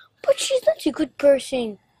 But she's not a good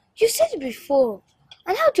person. You said it before.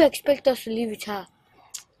 And how do you expect us to live with her?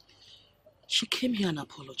 She came here and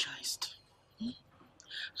apologized. And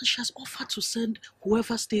she has offered to send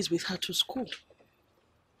whoever stays with her to school.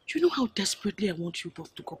 You know how desperately I want you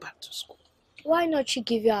both to go back to school. Why not she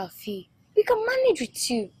give you a fee? We can manage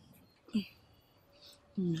with you.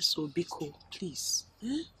 Miss Obiko, please.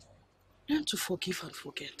 Learn to forgive and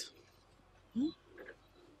forget.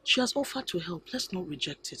 She has offered to help. Let's not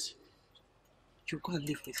reject it. You go and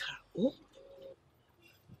live with her. Oh?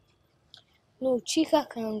 No, Chika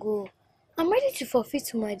can go. I'm ready to forfeit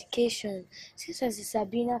to my education since as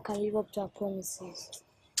Sabina can live up to her promises.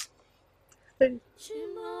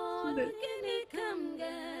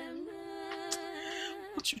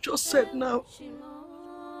 What you just said now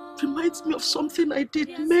reminds me of something I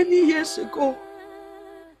did many years ago.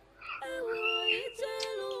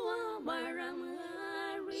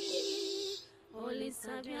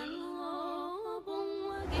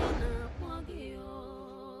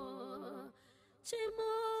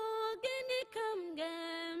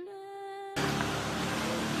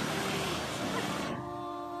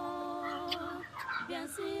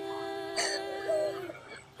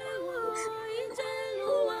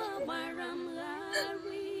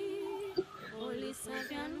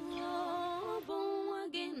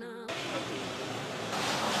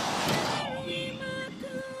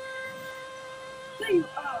 There you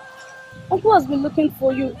are. Uncle has been looking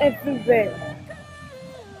for you everywhere.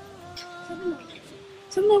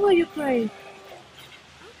 Sabina, why are you crying?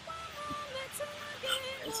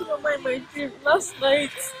 I saw Mama in my dream last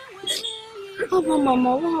night. How about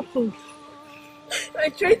Mama? What happened? I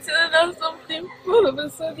tried to tell her something. All of a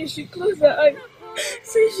sudden, she closed her eyes,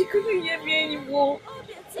 saying she couldn't hear me anymore.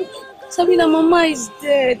 Sabina, Mama is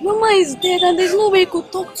dead. Mama is dead and there's no way you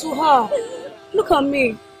could talk to her. Look at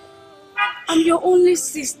me. I'm your only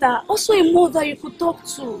sister, also a mother you could talk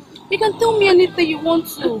to. You can tell me anything you want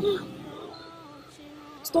to.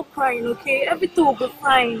 Stop crying, okay? Everything will be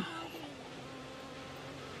fine.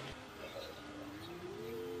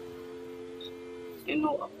 You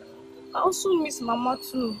know, I also miss Mama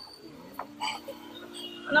too.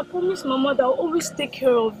 And I promise Mama that I'll always take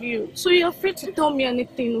care of you. So you're free to tell me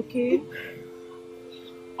anything, okay?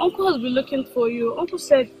 Uncle has been looking for you. Uncle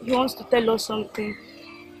said he wants to tell us something.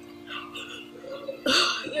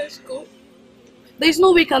 Let's go. There's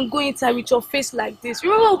no way you can go inside with your face like this.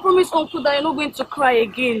 Remember I promised Uncle that you're not going to cry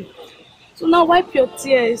again. So now wipe your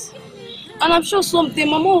tears. And I'm sure someday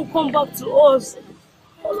Mama will come back to us.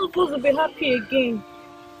 All of us will be happy again.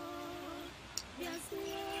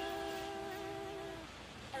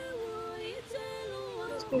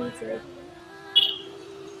 Let's go inside.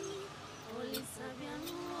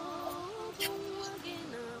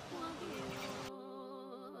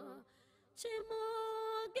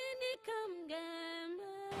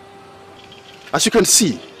 As you can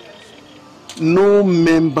see, no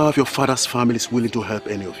member of your father's family is willing to help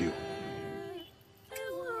any of you.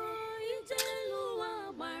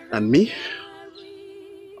 And me,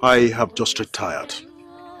 I have just retired.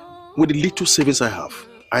 With the little savings I have,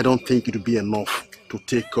 I don't think it will be enough to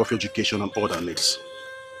take care of your education and other needs.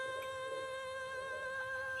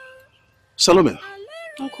 Salome,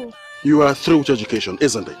 Uncle. you are through with your education,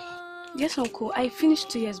 isn't it? Yes, Uncle. I finished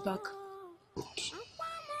 2 years back.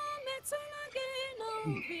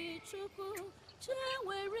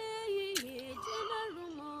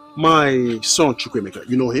 My son Chukwemeka,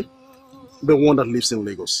 you know him? The one that lives in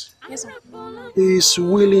Lagos. Yes, Uncle. He is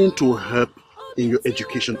willing to help in your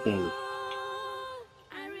education only.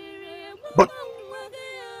 But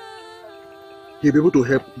he'll be able to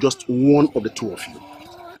help just one of the two of you.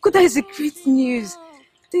 Uncle, that is a great news.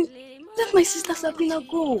 Then let my sister Sabina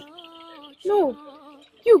go. No.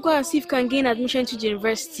 You go and see if you can gain admission to the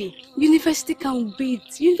university. University can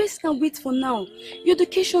wait. University can wait for now. Your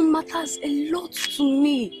education matters a lot to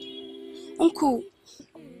me. Uncle,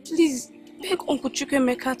 please beg Uncle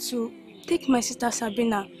Chukwemeka to take my sister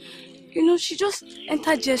Sabina. You know, she just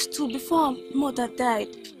entered JS2 before her mother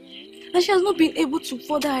died. And she has not been able to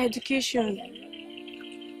further her education.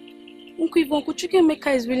 Uncle, if Uncle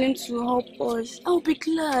Chukwemeka is willing to help us, I'll be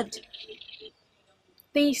glad.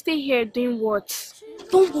 Then you stay here doing what?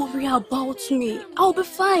 Don't worry about me. I'll be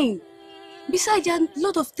fine. Besides, there are a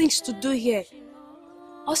lot of things to do here.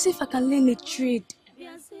 I'll see if I can learn a trade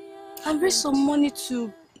and raise some money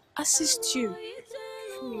to assist you.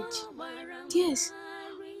 Yes.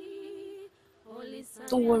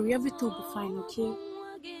 Don't worry, everything will be fine, okay?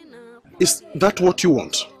 Is that what you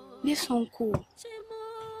want? Yes, Uncle.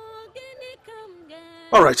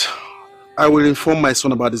 All right. I will inform my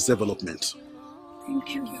son about this development.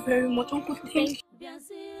 Thank you very much, Uncle. Thank you.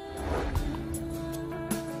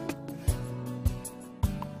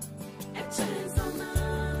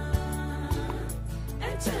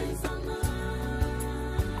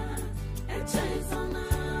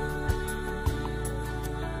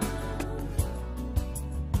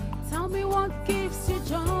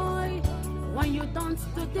 when you don't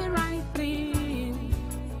do the right thing.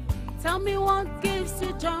 Tell me what gives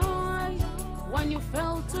you joy when you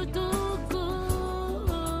fail to do good.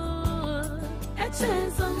 A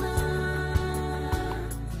chance on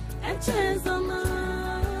us, a chance on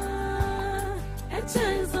us, a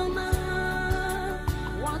chance on us.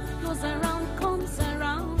 What goes around comes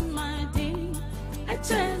around, my dear. A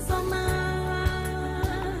chance on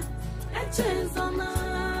us, a chance on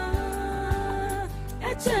us,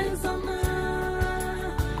 a chance on us.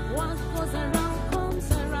 What goes around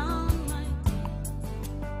comes around, my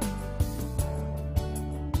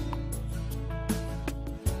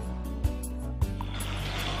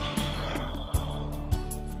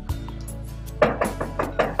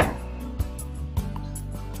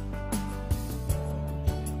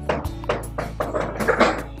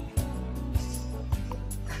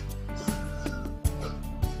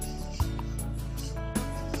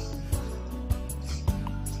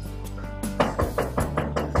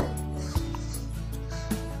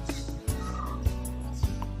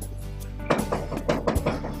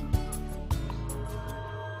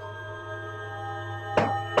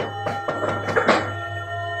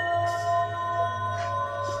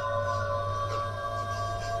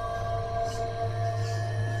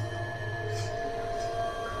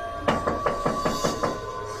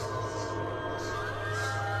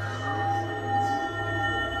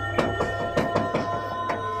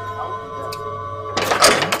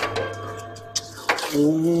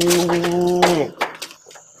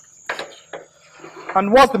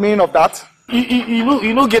And what's the meaning of that?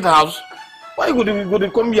 You know get house. Why you go to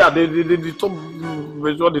come here? They talk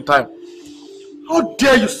all the time. How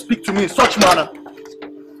dare you speak to me in such manner?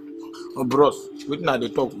 Oh, bros, wait now they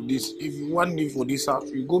talk this. If you want me for this house,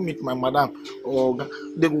 you go meet my madam. Or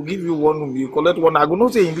they will give you one room. You collect one. I go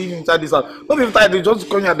not say you live inside this house. Not inside they just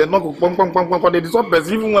come here. They knock. They disturb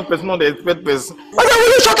person. Even when person not they expect person. Okay, will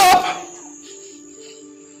you shut up?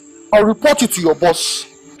 I'll report you to your boss.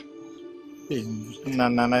 Hey,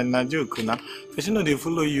 na joke na. Person no they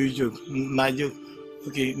follow you joke. Na joke.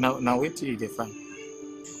 Okay, now wait till they find.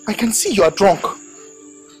 I can see you are drunk.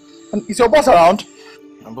 And is your boss around?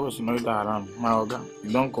 My boss not around. My oga,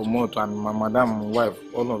 he don't come out, and my madam wife,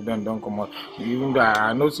 all of them don't come out. Even though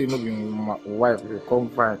I know say no be my wife, they come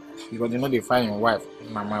fine because you know they find your wife.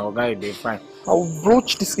 Now my oga they find. I'll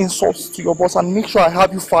broach these insults to your boss and make sure I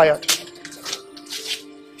have you fired.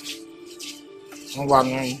 You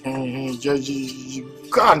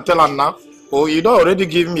can't tell her now. Oh, you don't already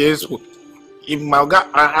give me a school. If my oga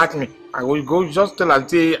ask me, I will go just tell her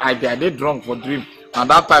say I did drunk for dream. At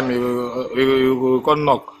that time, you come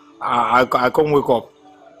knock. I come wake up.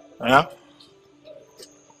 Yeah?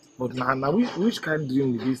 But now which kind of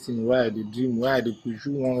dream is this thing? Why the dream? Why they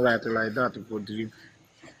pursue one right like that for dream?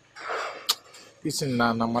 This is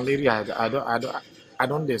na malaria. I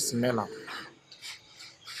don't dey smell am.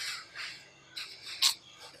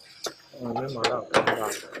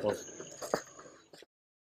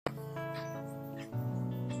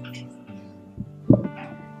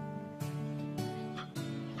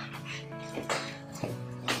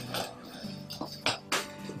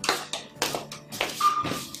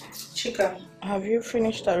 Chika, have you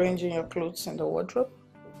finished arranging your clothes in the wardrobe?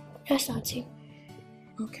 Yes, Auntie.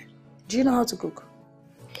 Okay. Do you know how to cook?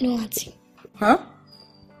 No, Auntie. Huh?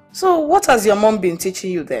 So what has your mom been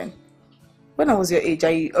teaching you then? When I was your age,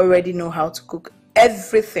 I already know how to cook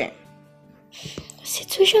everything.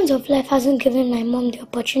 Situations of life hasn't given my mom the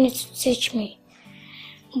opportunity to teach me.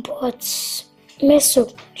 But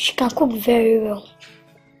Meso, she can cook very well.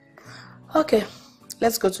 Okay,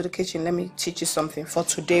 let's go to the kitchen. Let me teach you something for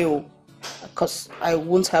today, because I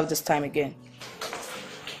won't have this time again.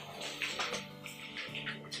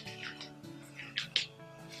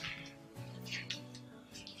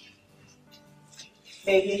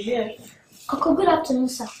 Hey, here. Uncle, good afternoon,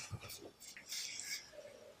 sir.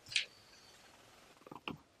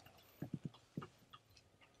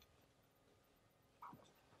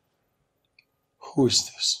 Who is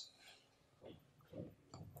this?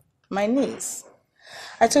 My niece.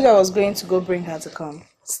 I told her I was going to go bring her to come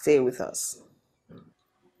stay with us.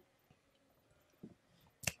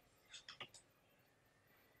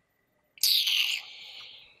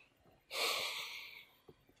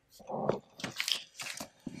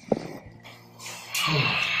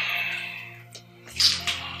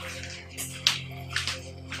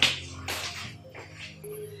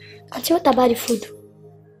 Auntie, what about the food?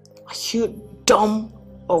 Are you dumb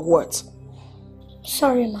or what?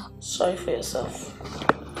 Sorry, ma. Sorry for yourself.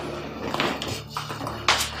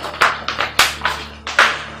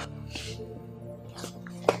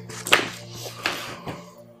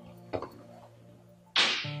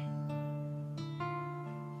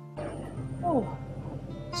 Oh,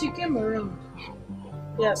 she came around.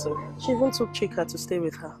 Yeah, so she even took Chika to stay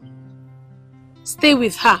with her. Stay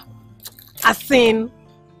with her? As in?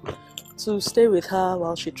 To stay with her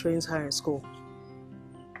while she trains her in school.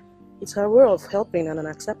 It's her way of helping and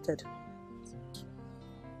unaccepted.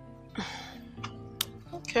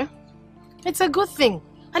 Okay. It's a good thing.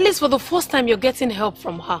 At least for the first time you're getting help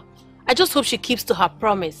from her. I just hope she keeps to her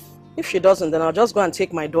promise. If she doesn't, then I'll just go and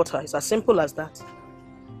take my daughter. It's as simple as that.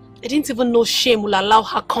 I didn't even know shame will allow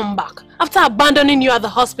her come back after abandoning you at the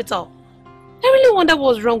hospital. I really wonder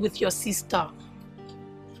what's wrong with your sister.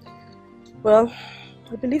 Well,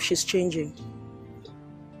 I believe she's changing.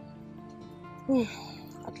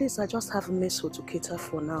 At least I just have Meso to cater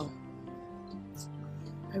for now.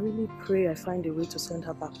 I really pray I find a way to send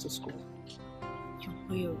her back to school. You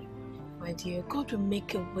will, my dear. God will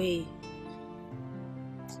make a way.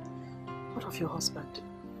 What of your husband?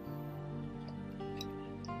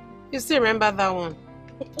 You still remember that one?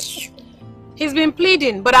 He's been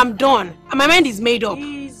pleading, but I'm done. And my mind is made up.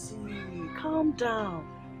 Easy. Calm down.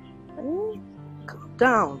 Calm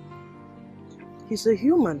down. He's a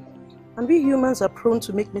human. And we humans are prone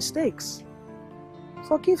to make mistakes.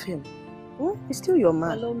 Forgive him. He's still your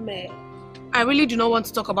man. Hello, May. I really do not want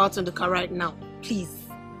to talk about Nduka right now. Please.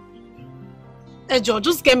 Ejo,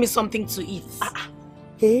 just get me something to eat.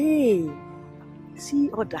 Hey. See,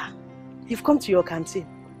 Oda. You've come to your canteen.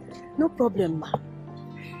 No problem, ma.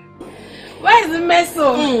 Where is the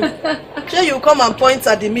Meso? Sure, you come and point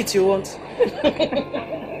at the meat you want.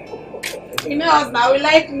 You know us now, we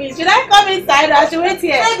like meat. Should I come inside or I should wait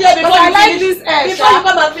here? Because I like this air. Before you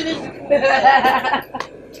come and finish.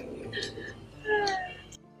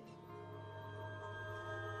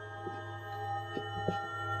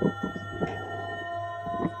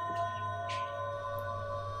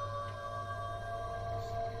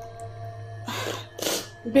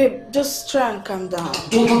 Babe, just try and calm down.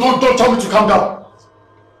 Don't tell me to calm down.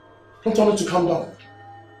 Don't tell me to calm down.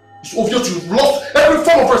 It's obvious you've lost every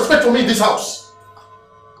form of respect for me in this house.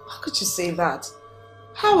 How could you say that?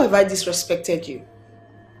 How have I disrespected you?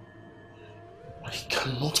 I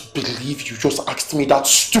cannot believe you just asked me that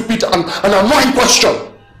stupid and annoying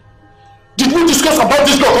question. Did we discuss about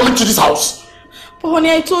this girl coming to this house? But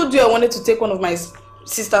honey, I told you I wanted to take one of my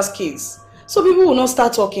sister's kids. So people will not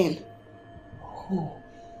start talking. Oh.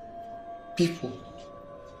 People.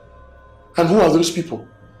 And who are those people?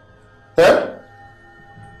 Eh?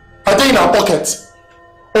 Are they in our pockets?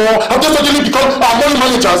 Or have they suddenly become our money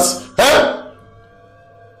managers? Eh?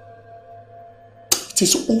 It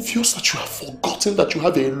is obvious that you have forgotten that you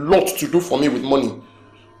have a lot to do for me with money.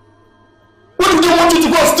 What if they want you to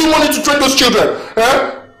go and steal money to train those children?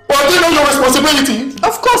 Eh? Or are they not your responsibility?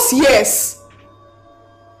 Of course, yes.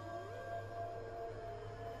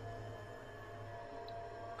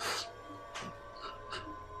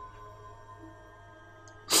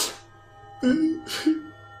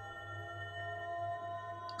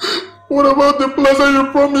 What about the plaza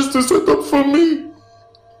you promised to set up for me?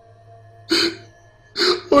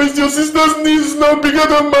 Or is your sister's needs now bigger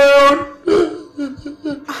than my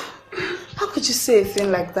own? How could you say a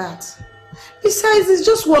thing like that? Besides, it's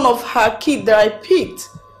just one of her kids that I picked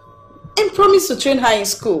and promised to train her in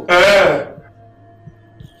school.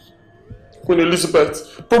 Queen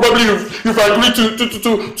Elizabeth, probably you've agreed to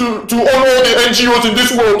honor all the NGOs in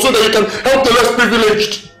this world so that you can help the less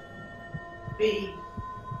privileged. Babe,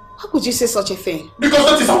 how could you say such a thing? Because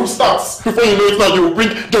that is how it starts. Before you know it now, you will bring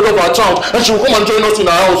the love of our child and she will come and join us in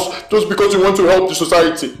our house just because you want to help the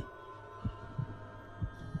society.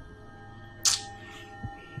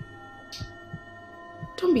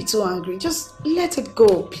 Don't be too angry. Just let it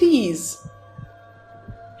go, please.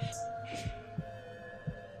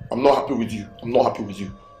 I'm not happy with you. I'm not happy with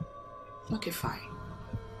you. Okay, fine.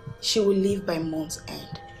 She will leave by month's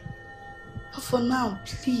end. But for now,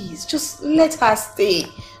 please, just let her stay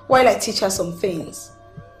while I teach her some things.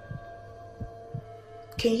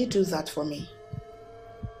 Can you do that for me?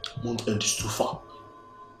 Month end is too far.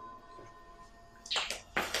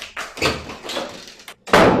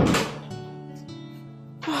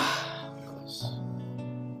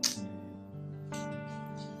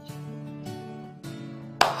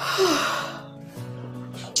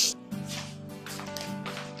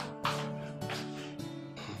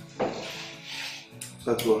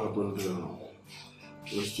 That's what happened.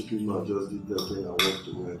 When stupid man just did that thing and walked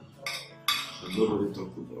away. And nobody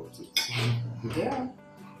talked about it. Yeah.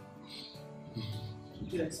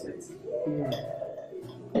 You expect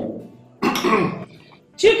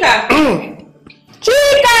Chika!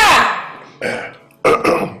 Chika!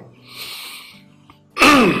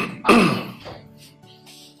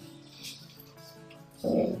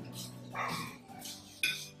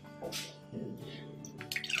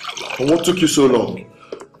 And what took you so long?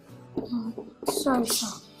 Sorry, sir.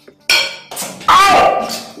 Ow!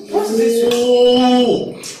 What's this?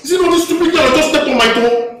 Oh! Is it not this stupid girl that just stepped on my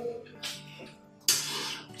toe?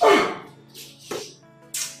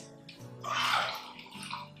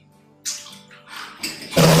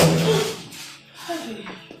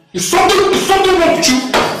 Is something wrong with you?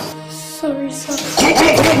 Sorry, sir. Come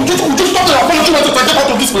on. Just stop the apology letter and get out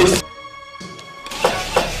of this place.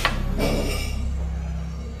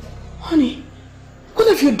 Honey, what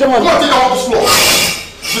have you done? Come on, take her off the floor.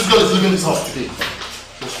 This girl is leaving this house today.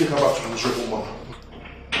 Let's take her back to her miserable mother.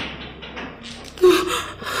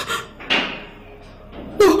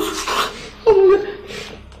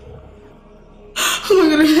 Oh my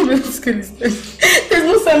God, this girl is dead. There's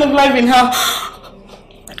no sign of life in her.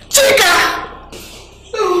 Chica!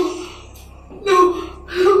 No.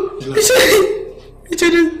 It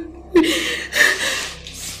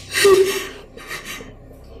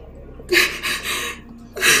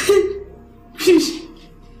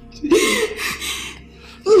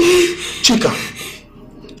shouldn't.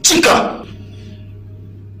 Chica!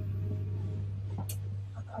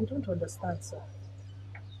 I don't understand, sir.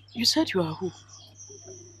 You said you are who?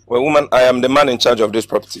 Well, woman, I am the man in charge of this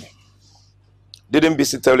property. Didn't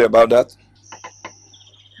BC tell you about that?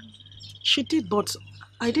 She did, but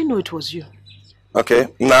I didn't know it was you. Okay,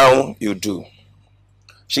 now you do.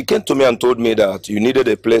 She came to me and told me that you needed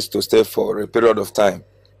a place to stay for a period of time.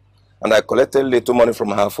 And I collected little money from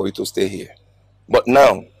her for you to stay here. But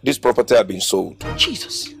now, this property has been sold.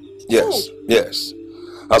 Jesus. Yes, yes.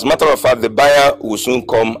 As a matter of fact, the buyer will soon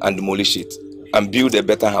come and demolish it and build a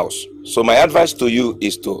better house. So my advice to you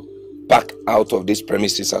is to pack out of these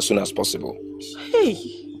premises as soon as possible. Hey,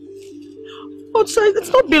 but sir, it's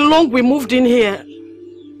not been long we moved in here.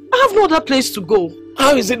 I have no other place to go.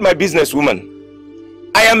 How is it my business, woman?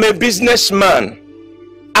 I am a businessman,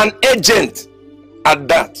 an agent at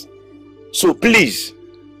that. So please,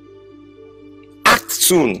 act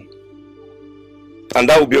soon, and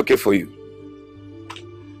that will be okay for you.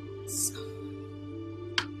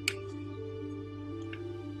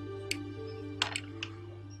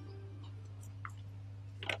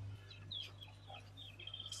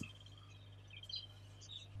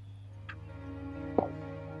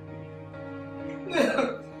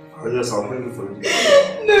 Oh yes, I'll bring it for you.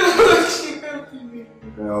 No, she can't believe.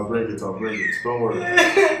 Yeah, I'll bring it. Don't worry.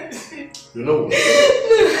 You know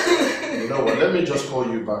what? Let me just call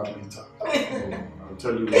you back later. I'll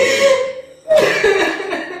tell you what.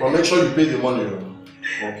 But make sure you pay the money.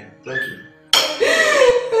 Okay, thank you.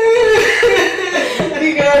 He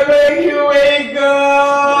can make you wake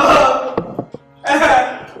up.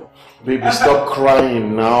 Baby, stop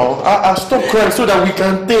crying now. Stop crying so that we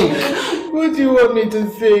can think. What do you want me to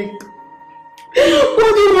think?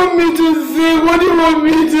 What do you want me to think? What do you want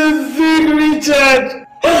me to think, Richard?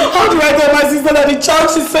 How do I tell my sister that the child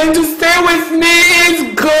she's saying to stay with me is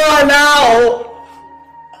gone now?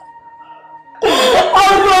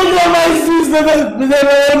 How do I tell my sister that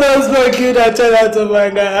my husband killed her child out of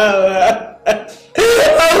anger?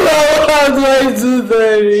 How do I do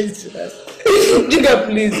that, Richard? Jigga,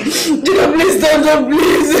 please. Jigga, please don't,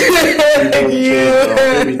 please. Thank you.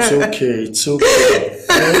 Baby, it's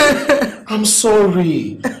okay. I'm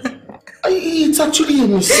sorry. It's actually a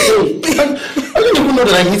mistake. I didn't even know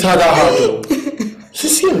that I hit her that hard though.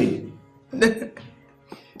 Sincerely. Do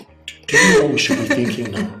you know what we should be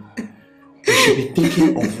thinking now? We should be thinking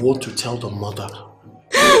of what to tell the mother.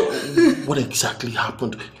 What exactly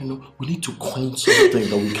happened. You know, we need to coin something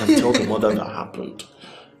that we can tell the mother that happened.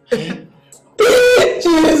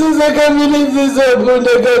 Jesus, I can't believe this happened.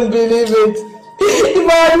 I can't believe it. If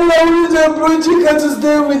I had known to approach Chica to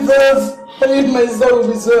stay with us, I think my son would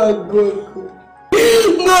be so heartbroken.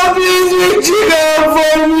 God, please make Chica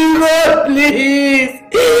for me. God, please.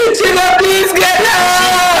 Chica, please get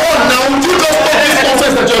out. Now, would you just stop this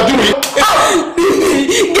nonsense that you're doing?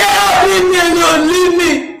 Get out, leave me alone, leave me.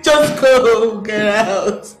 Just go, get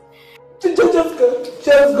out. Just go, just go.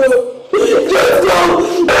 Just go.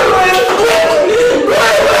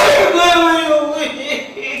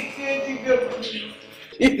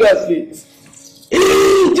 Chica, please.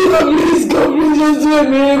 Chica, please, come, please, just do a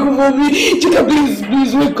miracle for me. Chica, please,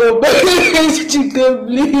 wake up. Chica,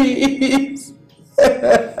 please.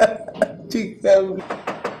 Chica, please.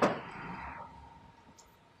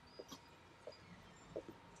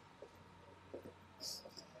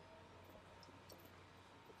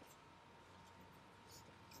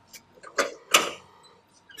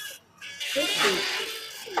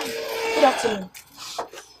 Good afternoon.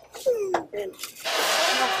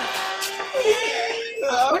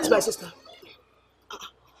 Where's my sister?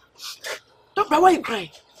 Doctor, why are you crying?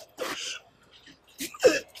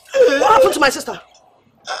 What happened to my sister?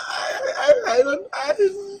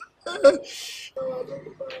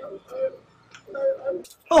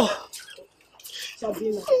 Oh,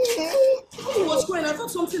 Sabina. You was crying. I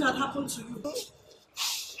thought something had happened to you.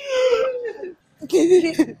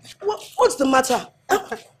 What's the matter?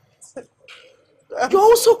 You're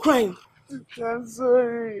also crying. I'm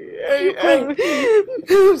sorry. I'm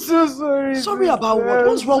so sorry. Sorry about what?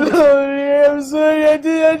 What's wrong with you? I'm sorry. I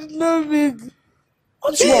didn't love it.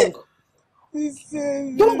 What's wrong?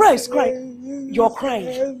 Your brother is crying. You're crying.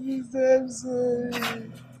 I'm sorry.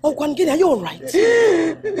 Oh, Kwangini, are you alright?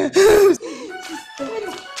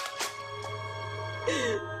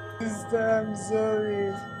 I'm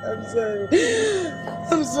sorry. I'm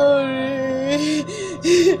sorry.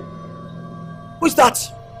 Who's that?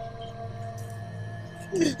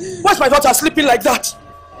 Why's my daughter sleeping like that?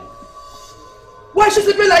 Why is she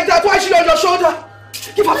sleeping like that? Why is she on your shoulder?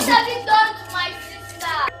 Give her What have you done to my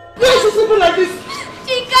sister? Why is she sleeping like this?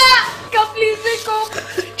 Chika, please wake up.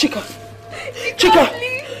 Chika,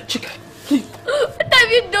 please. Please. What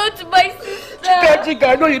have you done to my sister? Chika,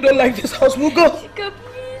 I know you don't like this house. We'll go. Chika,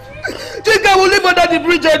 please. Chika, we'll live under the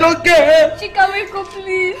bridge. I don't care. Chika, wake up,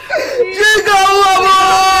 please. Chika,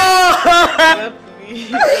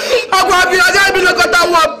 I'm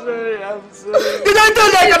sorry. You don't tell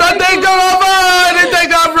me I cannot take her over. You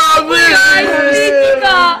take her from me.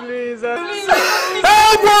 Please,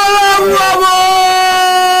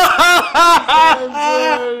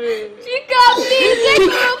 Chika, please,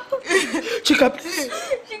 wake up. Chika, please.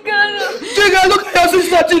 Chika, no. Chika, look at your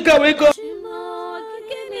sister. Chika, wake up.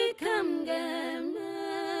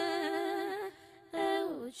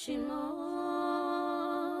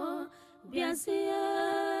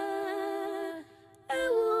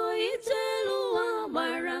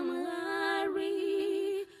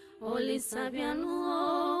 Sabiano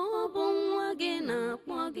Bongwagena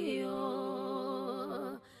Pogio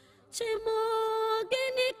Chimo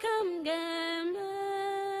Geni Kamgame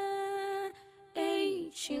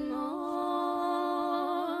Ei Chimo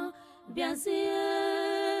Biazie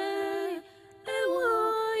Ewo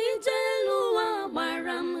Ijelua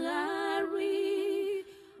Baramgari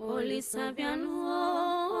Oli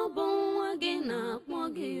Sabiano Bongwagena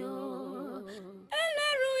Pogio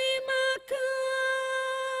Elerui Maka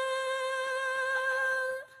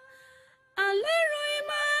Alerui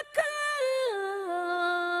maka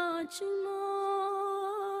chimo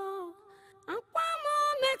akwamo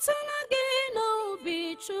metana geno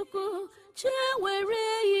bichuku chewere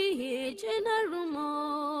ihe jenarumo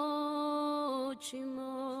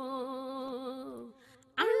chimo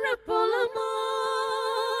arapolamo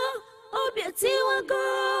obietiwago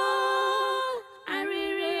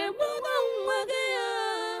arire bugo mwage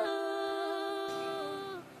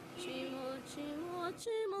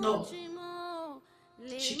chimo No.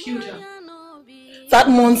 She killed her. That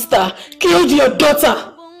monster killed your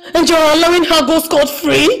daughter, and you're allowing her go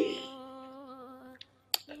scot-free?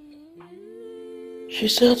 She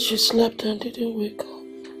said she slept and didn't wake up.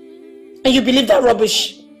 And you believe that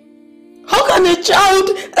rubbish? How can a child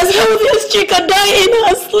as healthy as Chika die in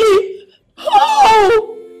her sleep?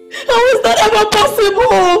 How is that ever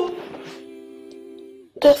possible?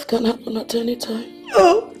 Death can happen at any time.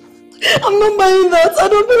 No, I'm not buying that. I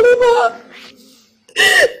don't believe her.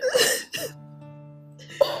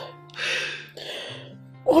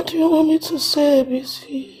 What do you want me to say, BC?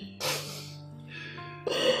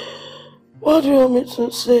 What do you want me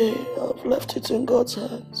to say? I've left it in God's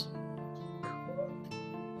hands.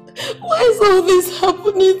 Why is all this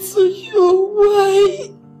happening to you?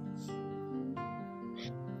 Why?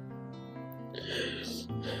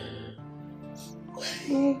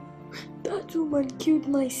 That woman killed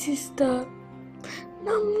my sister.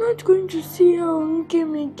 Now I'm not going to see her on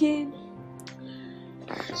game again.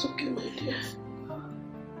 It's okay, my dear.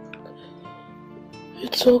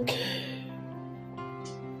 It's okay.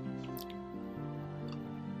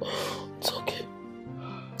 It's okay.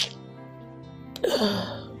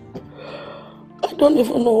 I don't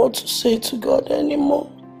even know what to say to God anymore.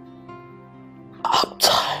 I'm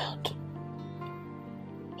tired.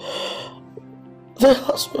 The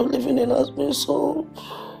house we're living in has been sold.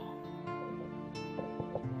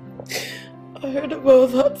 I heard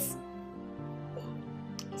about that.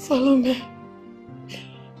 Follow me.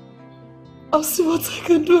 I'll see what I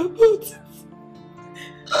can do about it.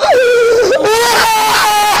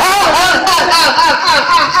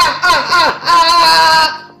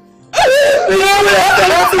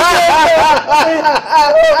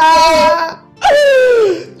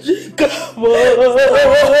 Come on.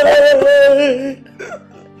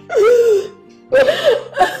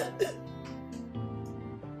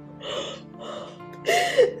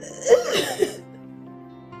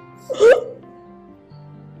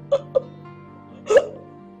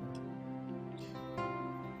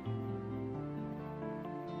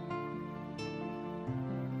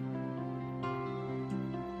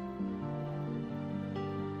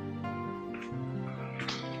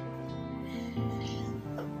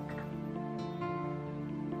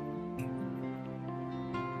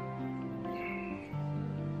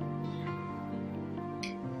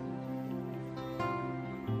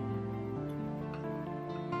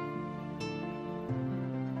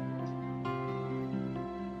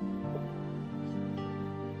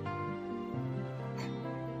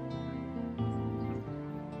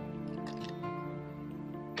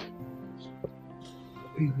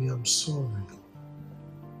 Baby, I'm sorry.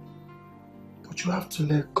 But you have to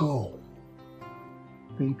let go.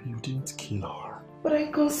 Baby, you didn't kill her. But I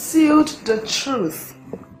concealed the truth.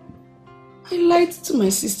 I lied to my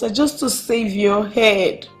sister just to save your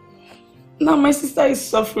head. Now my sister is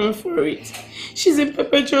suffering for it. She's in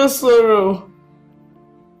perpetual sorrow.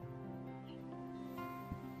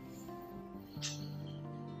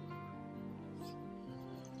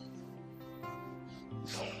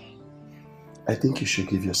 I think you should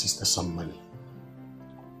give your sister some money.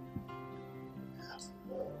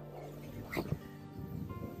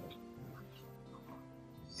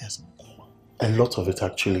 Yes. A lot of it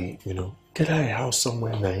actually, you know. Get her a house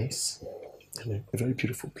somewhere nice. A very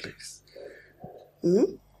beautiful place.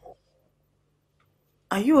 Hmm?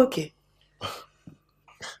 Are you okay?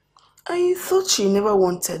 I thought she never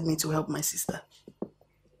wanted me to help my sister.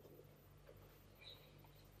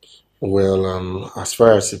 Well, as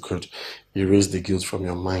far as you could erase the guilt from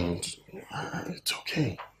your mind, it's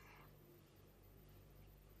okay.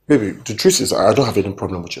 Baby, the truth is I don't have any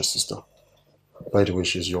problem with your sister. By the way,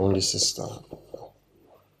 she's your only sister.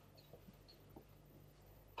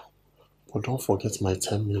 But don't forget my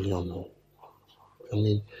 10 million. No. I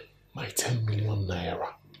mean, my 10 million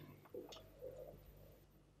naira.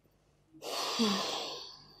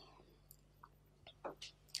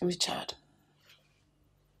 Richard,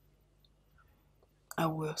 I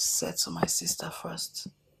will settle my sister first.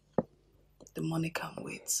 The money can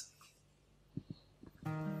wait.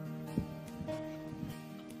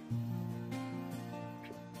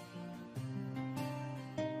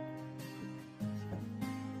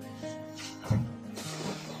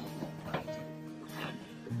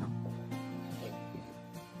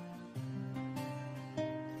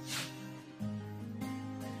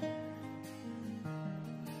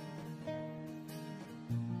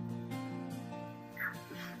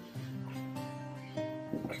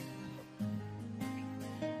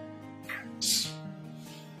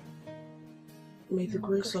 May the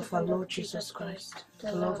grace of our Lord Jesus Christ,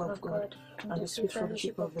 the love of God, and the sweet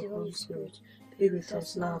fellowship of the Holy Spirit be with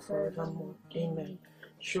us now and forevermore. Amen.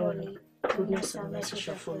 Surely, goodness and mercy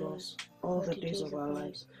shall follow us all the days of our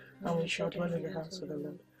lives, and we shall dwell in the house of the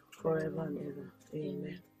Lord forever and ever.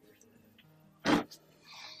 Amen.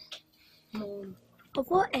 Of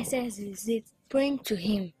what essence is it praying to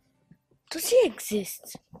him? Does he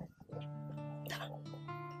exist?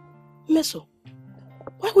 Meso,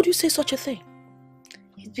 why would you say such a thing?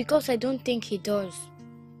 It's because I don't think he does.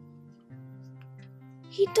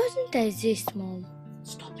 He doesn't exist, Mom.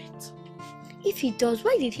 Stop it. If he does,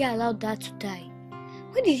 why did he allow Dad to die?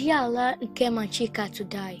 Why did he allow Nkem and Chika to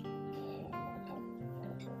die?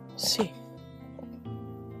 See,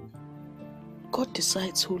 God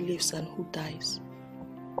decides who lives and who dies.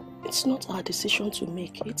 It's not our decision to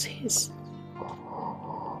make, it's his.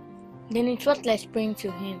 Then it's worthless praying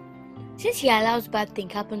to him, since he allows bad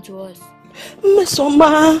things happen to us.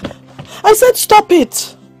 Mesoma, I said stop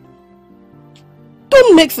it.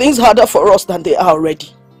 Don't make things harder for us than they are already.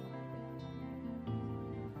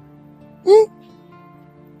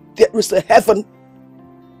 There is a heaven.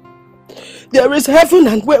 There is heaven,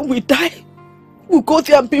 and when we die, we'll go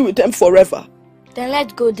there and be with them forever. Then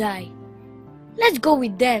let's go die. Let's go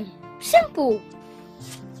with them. Simple.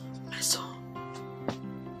 Meso.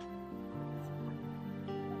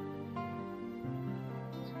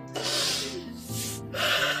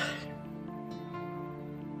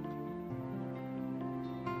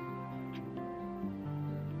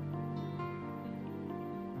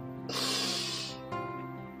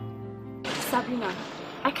 Sabrina,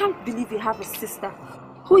 I can't believe you have a sister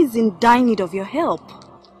who is in dire need of your help.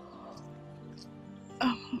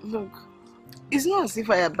 Look, it's not as if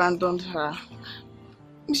I abandoned her.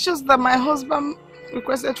 It's just that my husband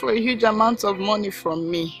requested for a huge amount of money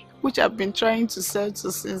from me, which I've been trying to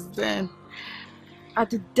settle since then. At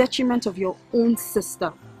the detriment of your own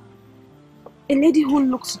sister. A lady who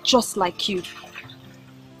looks just like you.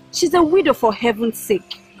 She's a widow, for heaven's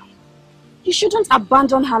sake. You shouldn't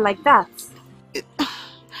abandon her like that.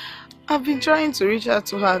 I've been trying to reach out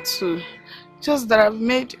to her too. Just that I've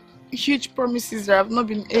made huge promises that I've not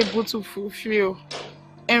been able to fulfill.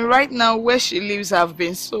 And right now, where she lives have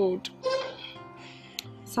been sold.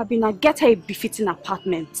 Sabina, get her a befitting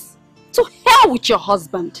apartment. To hell with your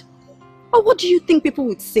husband. Or what do you think people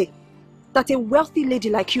would say? That a wealthy lady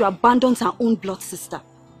like you abandons her own blood sister?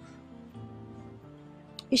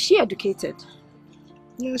 Is she educated?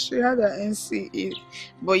 Yes, she had her NCE,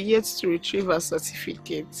 but yet to retrieve her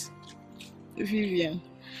certificate. Vivian,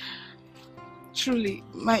 truly,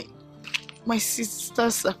 my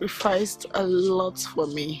sister sacrificed a lot for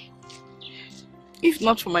me. If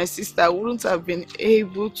not for my sister, I wouldn't have been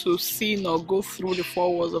able to see nor go through the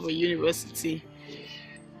 4 walls of a university.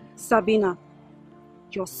 Sabina,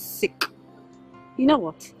 you're sick. You know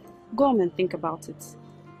what? Go home and think about it.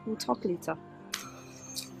 We'll talk later.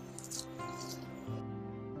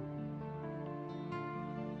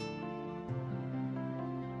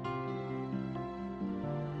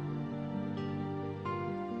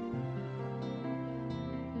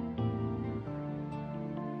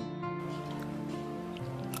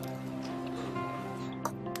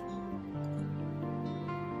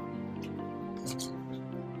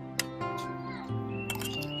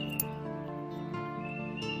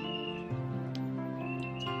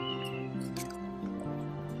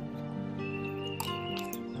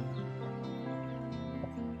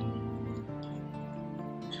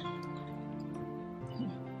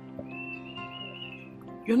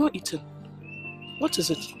 You're not eating. What is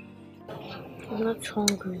it? I'm not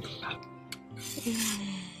hungry.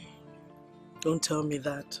 Don't tell me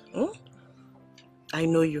that. Hmm? I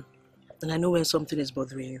know you. And I know when something is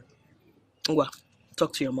bothering you. Ngwa,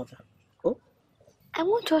 talk to your mother. Oh? I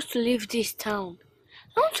want us to leave this town.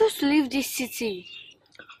 I want us to leave this city.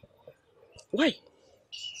 Why?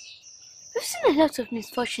 We've seen a lot of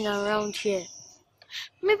misfortune around here.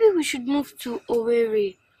 Maybe we should move to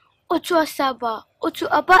Owerri, or to Asaba, or to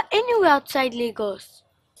Aba, anywhere outside Lagos.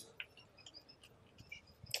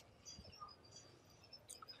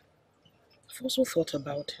 I've also thought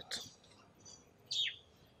about it.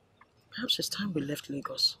 Perhaps it's time we left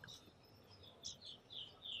Lagos.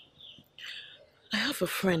 I have a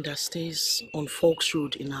friend that stays on Folks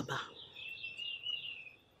Road in Aba.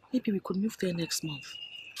 Maybe we could move there next month.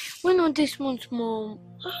 Why not this month, Mom?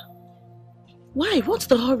 Why? What's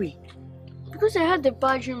the hurry? Because I had a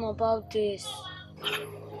bad dream about this.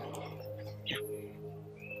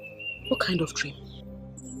 What kind of dream?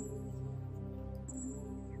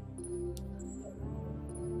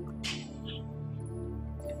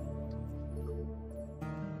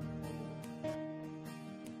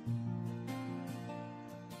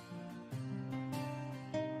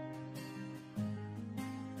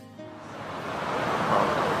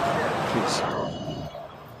 Please.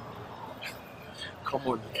 Come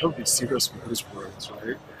on, you can't be serious with these words,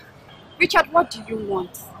 right? Richard, what do you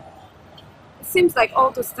want? It seems like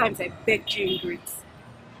all those times I begged you in grades.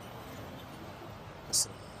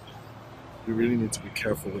 Listen, you really need to be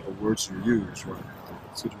careful with the words you use, right?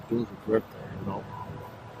 So you don't regret them,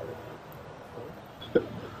 you know?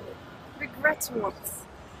 Regret what?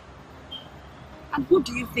 And who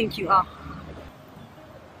do you think you are?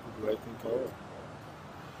 Who do I think I am?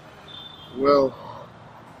 Well,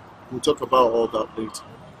 we'll talk about all that later.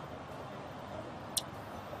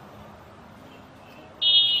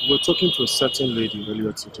 We were talking to a certain lady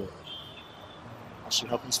earlier today. And she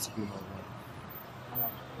happens to be my wife.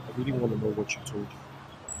 I really want to know what you told her.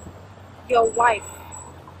 Your wife.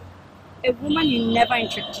 A woman you never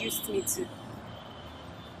introduced me to.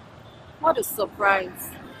 What a surprise.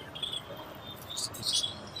 This is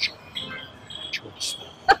not a joke. Choice.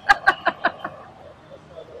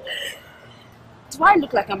 Do I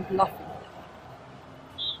look like I'm bluffing?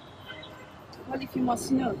 Well, if you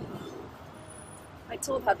must know, I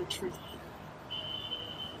told her the truth.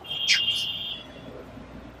 What truth?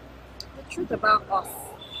 The truth about us,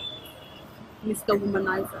 Mr.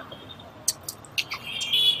 Womanizer.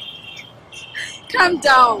 Calm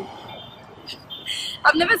down.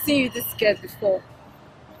 I've never seen you this scared before.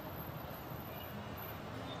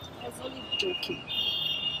 I was only joking.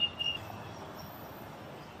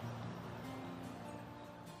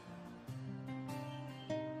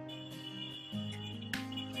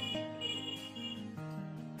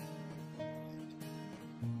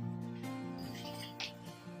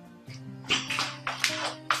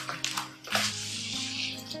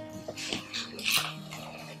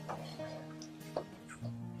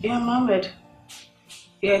 Yeah, Mohammed.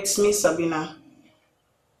 Yeah, it's me, Sabina.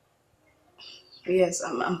 Yes,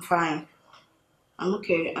 I'm fine. I'm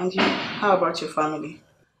okay. And you? How about your family?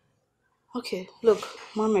 Okay, look,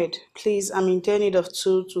 Mohammed, please, I'm in need of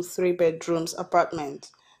 2 to 3 bedrooms apartment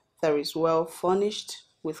that is well furnished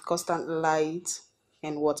with constant light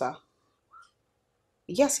and water.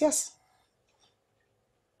 Yes, yes.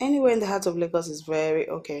 Anywhere in the heart of Lagos is very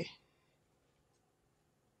okay.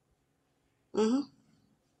 Mm-hmm.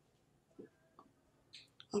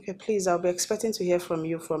 Okay, please, I'll be expecting to hear from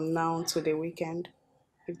you from now to the weekend,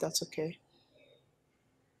 if that's okay.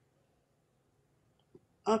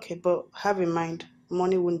 Okay, but have in mind,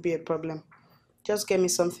 money wouldn't be a problem. Just get me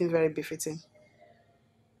something very befitting.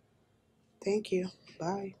 Thank you.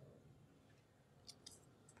 Bye.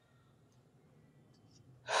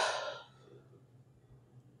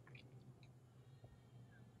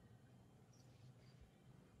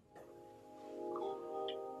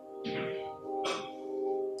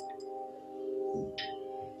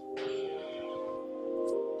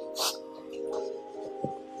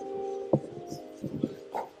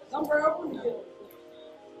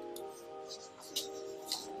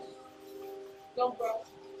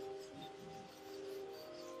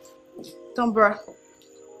 Tombra,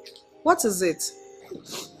 what is it?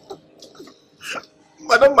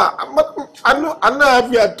 Madam, I'm not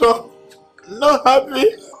happy at all. Not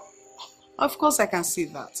happy. Of course I can see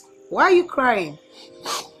that. Why are you crying?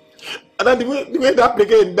 And then the way that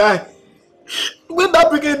begin die. When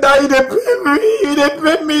that begin die, they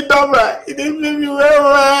pay me Tombra. They pay me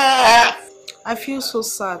well. I feel so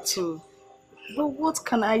sad too. But what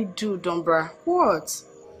can I do, Tombra? What?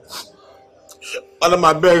 Madam,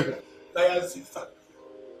 I beg. Tired sister.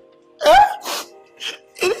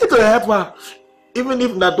 You need to help her. Even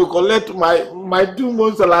if not to collect my 2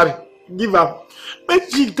 months salary, give her.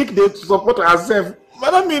 Make she take the support herself.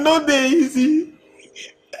 Madam, you know they easy.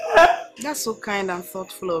 That's so kind and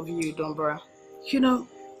thoughtful of you, Tombra. You know,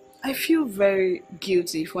 I feel very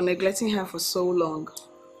guilty for neglecting her for so long.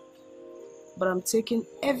 But I'm taking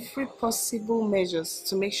every possible measures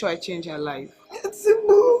to make sure I change her life. It's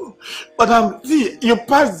simple. Madam, see, you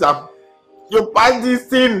pass them. You pass this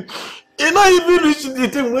thing. You not even reach the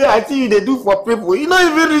thing where I see you they do for people. You not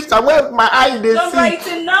even reach the where my eye they see. It's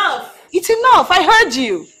enough. It's enough. I heard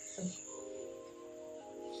you.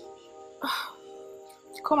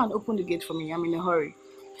 Come and open the gate for me. I'm in a hurry.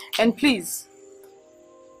 And please,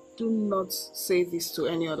 do not say this to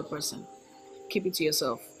any other person. Keep it to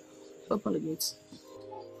yourself. Open the gate.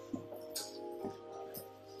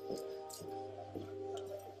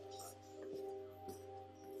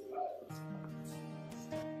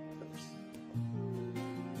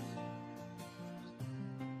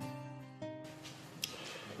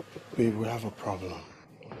 Babe, we have a problem.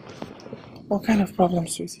 What kind of problem,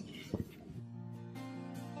 sweetie?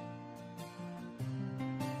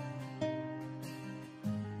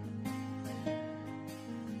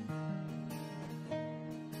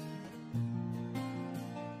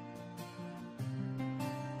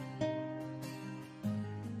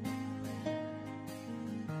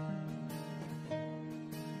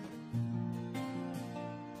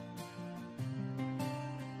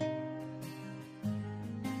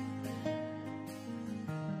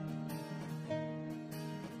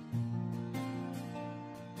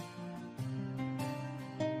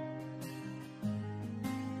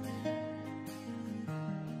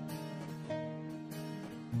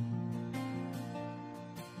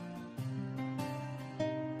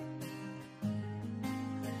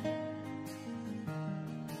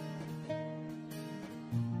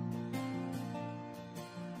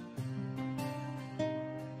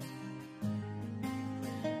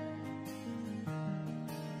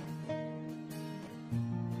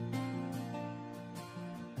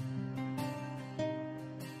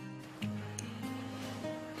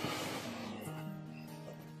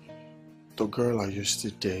 The girl I used to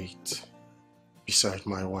date beside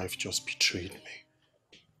my wife just betrayed me.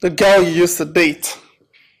 The girl you used to date?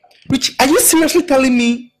 Rich, are you seriously telling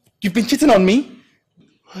me you've been cheating on me?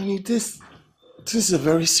 Honey, this is a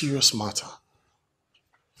very serious matter.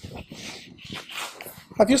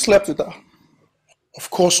 Have you slept with her? Of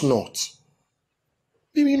course not.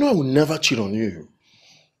 Baby, you know I would never cheat on you.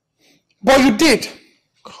 But you did.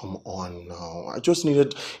 Come on now. I just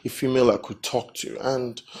needed a female I could talk to,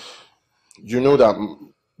 and you know that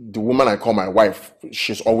the woman I call my wife,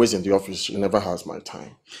 she's always in the office. She never has my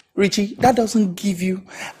time. Richie, that doesn't give you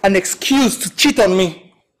an excuse to cheat on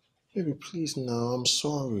me. Baby, please now, I'm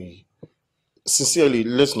sorry. Sincerely,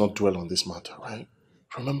 let's not dwell on this matter, right?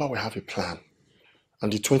 Remember, we have a plan.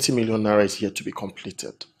 And the 20 million naira is yet to be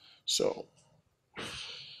completed. So, I'm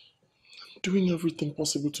doing everything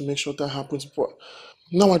possible to make sure that happens. But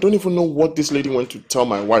now I don't even know what this lady went to tell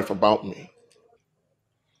my wife about me.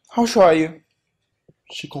 How sure are you?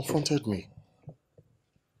 She confronted me.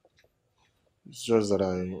 It's just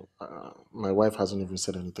that my wife hasn't even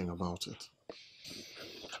said anything about it.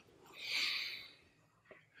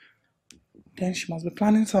 Then she must be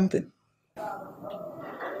planning something.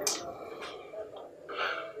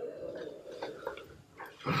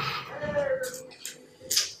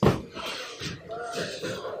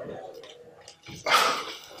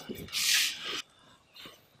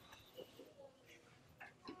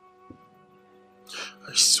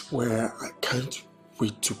 I swear I can't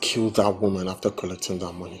wait to kill that woman after collecting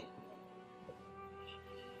that money.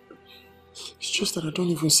 It's just that I don't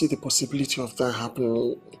even see the possibility of that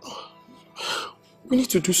happening. We need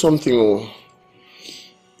to do something. Oh.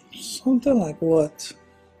 Something like what?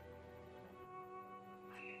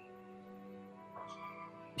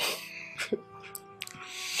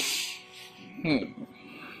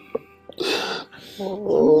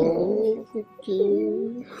 Oh,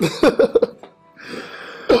 okay.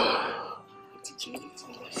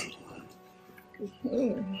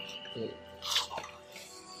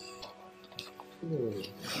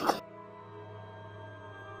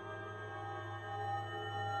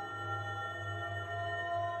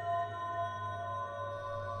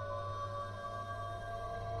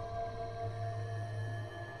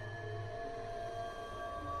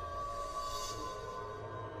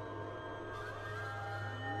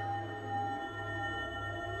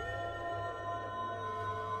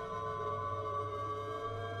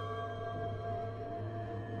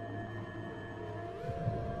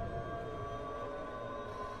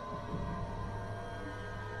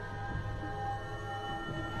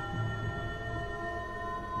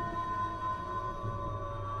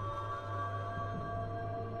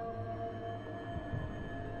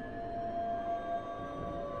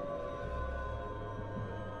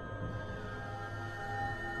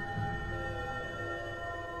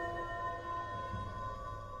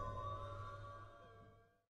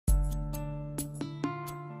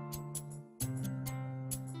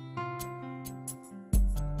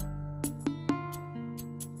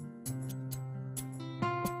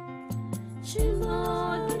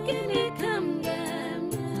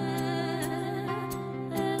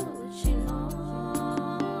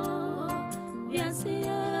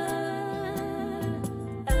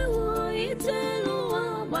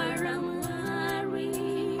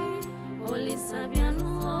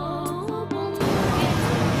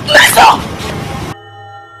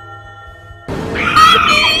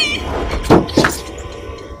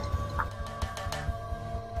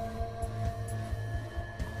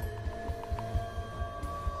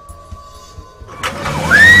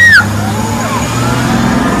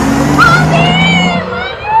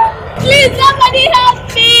 Please, somebody help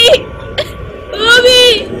me! Bobby!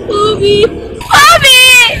 Bobby! Bobby!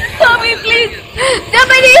 Bobby, please!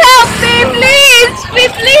 Somebody help me, please!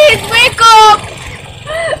 Please, wake up!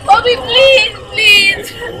 Bobby, please, please!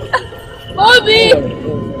 Bobby!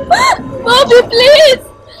 Bobby, please!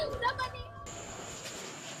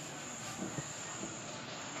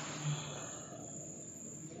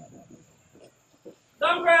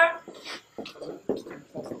 Dombra!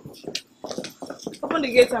 Open the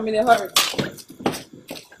gate, I'm in a hurry.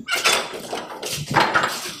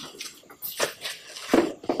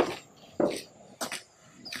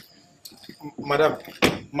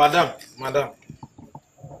 Madam.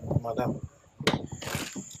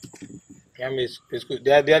 It's good.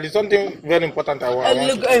 There is something very important I want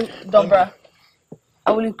Look, to... Dombra,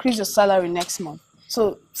 I will increase your salary next month.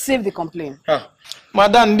 So save the complaint.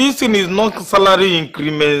 Madam, this thing is not salary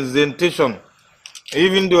incrementation.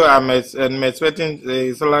 Even though I'm expecting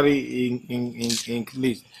a salary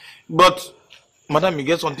increase. But, madam, you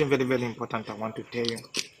get something very, very important I want to tell you.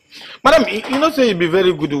 Madam, you know, say you be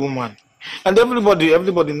very good woman. And everybody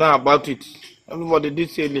know about it. Everybody did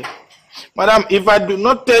say it. Madam, if I do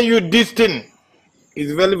not tell you this thing,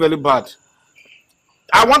 it's very, very bad.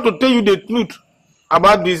 I want to tell you the truth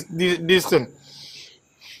about this thing.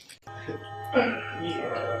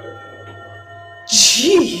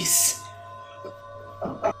 Jeez.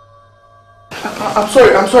 I'm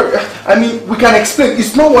sorry. I mean, we can explain.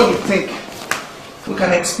 It's not what you think. We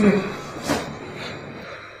can explain.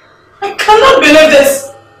 I cannot believe this.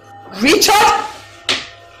 Richard?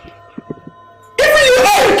 Even you,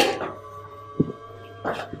 Eric?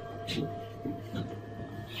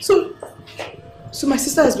 So my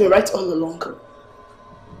sister has been right all along.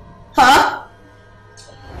 Huh?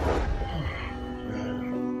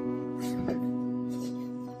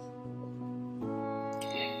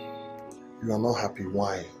 You are not happy.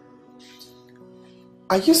 Why?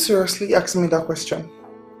 Are you seriously asking me that question?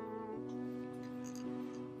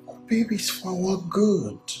 Oh, baby, it's for our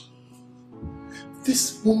good.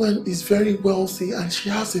 This woman is very wealthy and she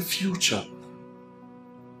has a future.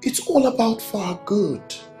 It's all about for our good.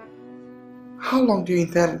 How long do you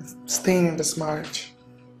intend staying in this marriage?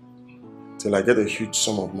 Till I get a huge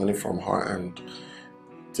sum of money from her and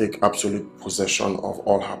take absolute possession of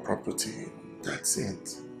all her property. That's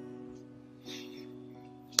it.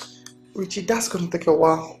 Richie, that's going to take a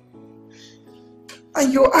while.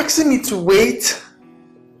 And you're asking me to wait?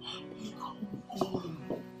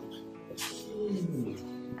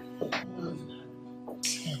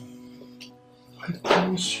 I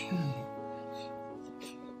promise you,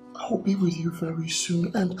 I will be with you very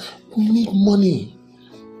soon, and we need money.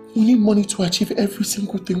 We need money to achieve every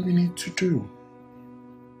single thing we need to do.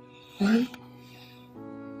 Right?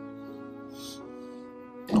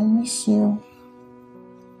 I'll miss you.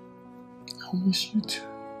 I'll miss you too.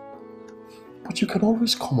 you can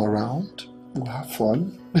always come around. We'll have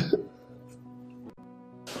fun.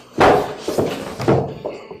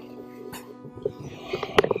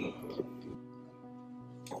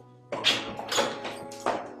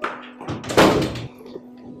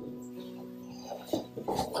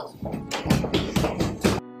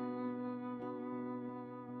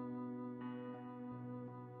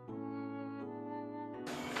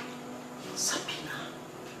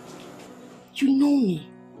 You know me.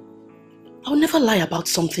 I'll never lie about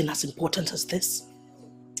something as important as this.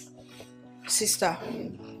 Sister,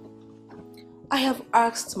 I have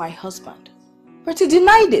asked my husband, but he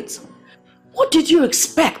denied it. What did you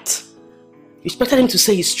expect? You expected him to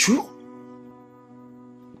say it's true?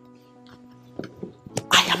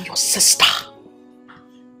 I am your sister.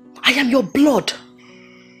 I am your blood.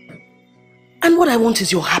 And what I want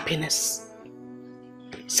is your happiness.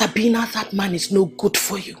 Sabina, that man is no good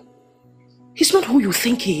for you. He's not who you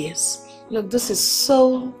think he is. Look, this is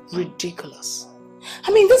so ridiculous.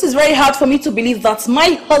 I mean, this is very hard for me to believe that my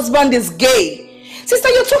husband is gay. Sister,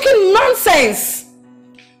 you're talking nonsense.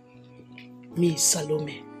 Me,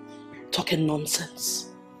 Salome, talking nonsense.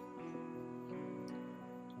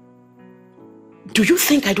 Do you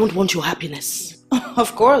think I don't want your happiness?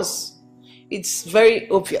 Of course. It's very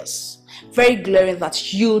obvious, very glaring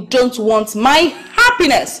that you don't want my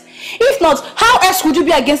happiness. If not, how else would you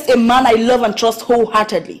be against a man I love and trust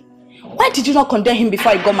wholeheartedly? Why did you not condemn him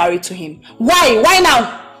before I got married to him? Why? Why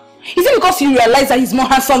now? Is it because you realize that he's more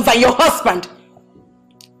handsome than your husband?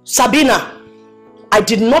 Sabina, I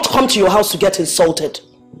did not come to your house to get insulted.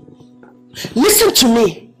 Listen to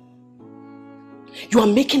me. You are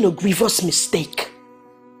making a grievous mistake.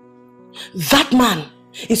 That man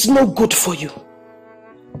is no good for you.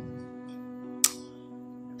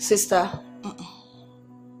 Sister,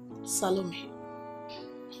 Salome,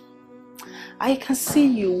 I can see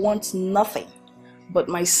you want nothing but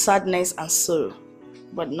my sadness and sorrow.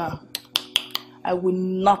 But no, I will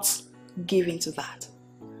not give in to that.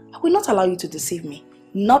 I will not allow you to deceive me.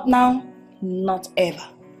 Not now, not ever.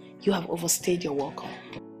 You have overstayed your welcome.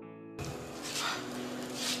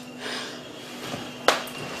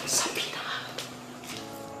 Sabina,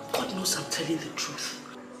 God knows I'm telling the truth.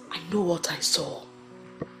 I know what I saw.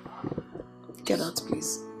 Get out,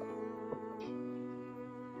 please.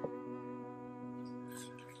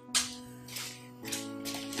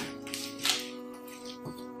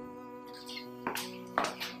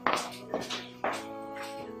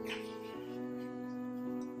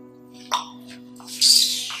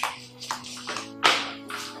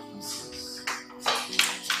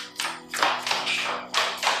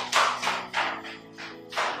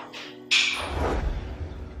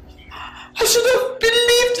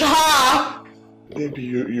 Maybe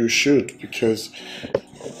you should, because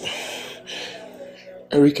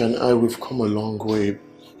Eric and I, we've come a long way.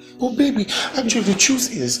 But baby, actually the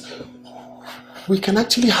truth is, we can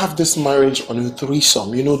actually have this marriage on a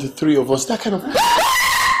threesome, you know, the three of us, that kind of...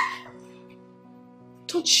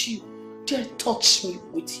 Don't you dare touch me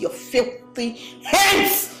with your filthy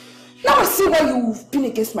hands! Now I see why you've been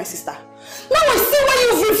against my sister. Now I see why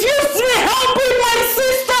you've refused me helping my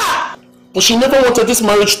sister! But she never wanted this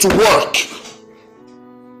marriage to work.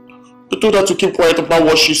 I told her to keep quiet about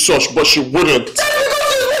what she saw, but she wouldn't. That's because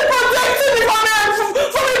she's been protecting me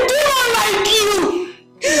from a demon like you!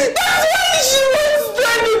 That's why she wants to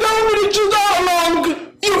drag me down with the children along!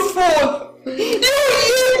 You fool! You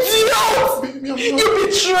idiot! You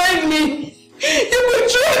betrayed me! You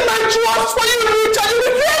betrayed my trust for you, Richard! You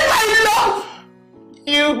betrayed my love!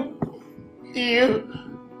 You...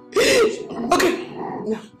 Okay,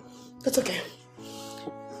 no, that's okay.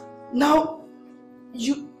 Now,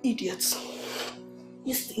 you idiots,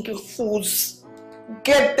 you stinking fools,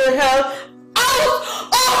 get the hell out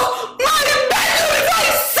of my bedroom before I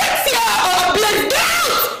sexy or blessed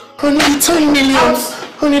out! Honey, the 10 million.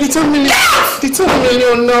 Honey, the 10 million. The 10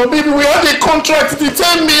 million now. Baby, we have a contract. The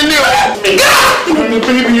 10 million. Honey,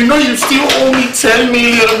 baby, you know you still owe me 10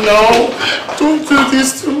 million now. Don't do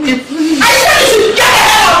this to me, please. I said you should get the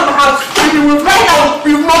hell out of the house. Baby, we've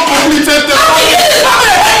not completed the money.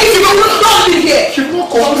 You've not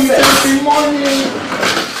completed the money.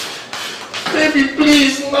 Baby,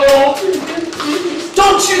 please, no.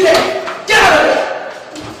 Don't you dare. Get out of here.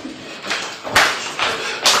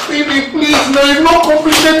 Baby, please, no, you've not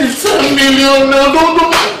completed the 10 million now.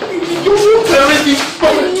 Don't carry this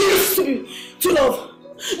money. To love.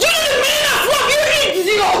 Do you know the meaning of love, you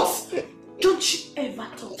idiot? Don't you ever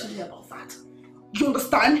talk to me about that. You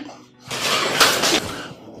understand?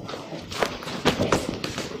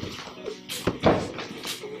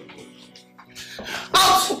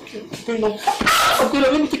 Out! Okay, now. Okay, now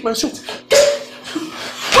let me take my shirt.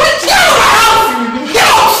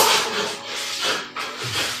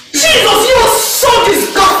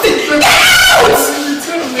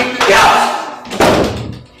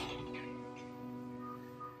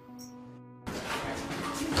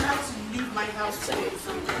 You have to leave my house today.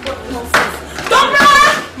 What nonsense. Doctor!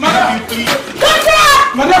 Madam! Doctor!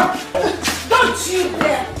 Madam! Don't you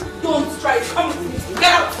dare! Don't try to come with me.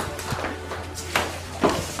 Get out!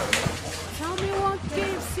 Tell me what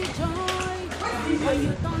gives you joy when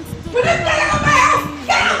you don't do Will you get out of my house?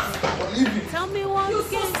 Get out! Tell me what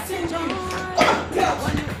gives you joy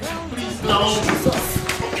when you feel Please, now. Jesus!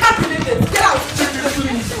 I can't believe this! Get out!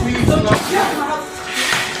 Please, please, Don't now. get out of my house!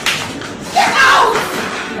 Get out!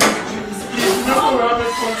 Please, no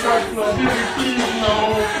private contract now. Baby, please, now.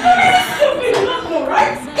 Stupid! Not more,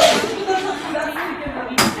 right?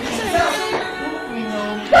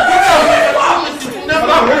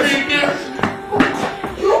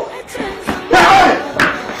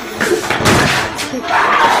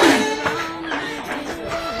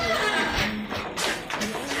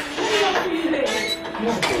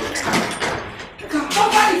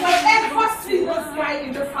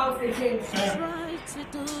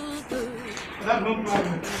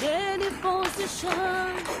 Any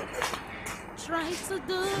position, try to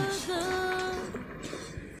do good.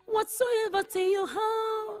 Whatsoever thing you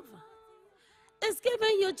have is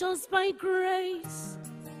given you just by grace.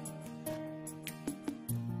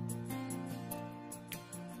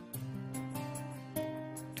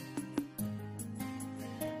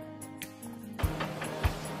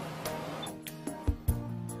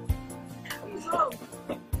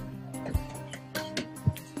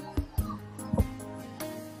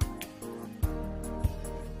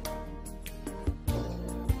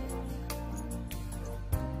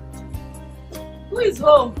 Who is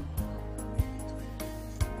home?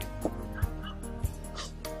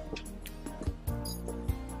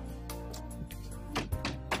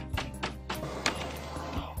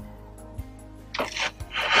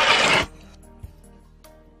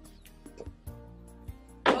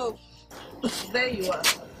 Oh, there you are.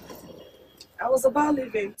 I was about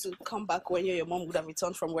leaving to come back when your mom would have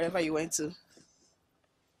returned from wherever you went to.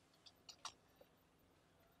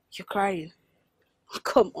 You're crying.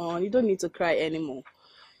 Come on, you don't need to cry anymore.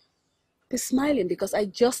 Be smiling because I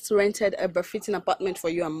just rented a befitting apartment for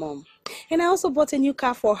you and mom. And I also bought a new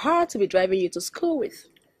car for her to be driving you to school with.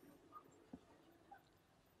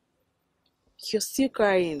 You're still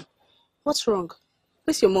crying. What's wrong?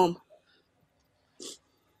 Where's your mom?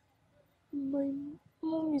 My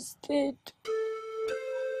mom is dead.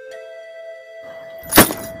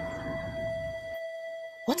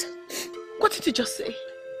 What? What did you just say?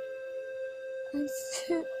 I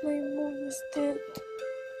said my mom is dead.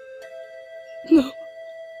 No.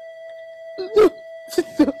 No.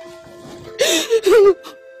 No.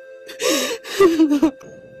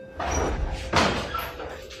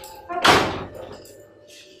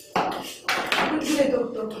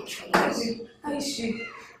 How is she?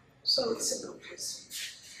 Sorry, sit down, please.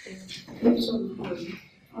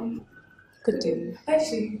 Good day. How is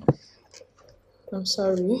she? I'm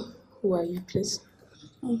sorry. Who are you, please?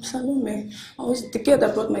 Salome. I was the girl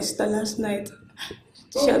that brought my sister last night.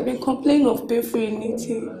 She had been complaining of painful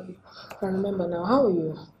eating. I remember now. How are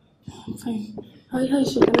you? I'm fine. How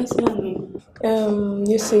is she? Can I see her name?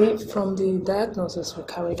 You see, from the diagnosis we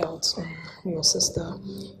carried out on your sister,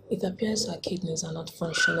 it appears her kidneys are not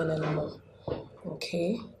functioning anymore.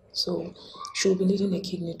 Okay? So, she'll be needing a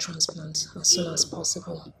kidney transplant as soon as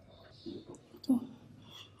possible.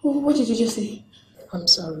 Oh, what did you just say? I'm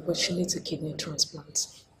sorry, but she needs a kidney transplant.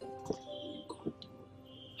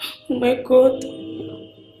 Oh my God.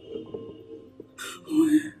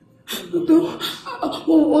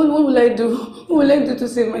 What will I do? What will I do to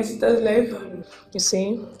save my sister's life? You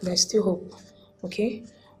see, there's still hope. Okay?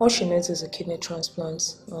 All she needs is a kidney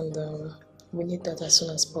transplant, and we need that as soon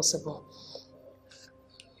as possible.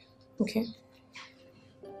 Okay?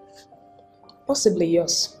 Possibly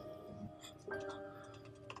yours.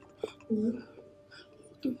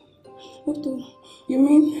 What do you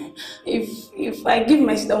mean? If I give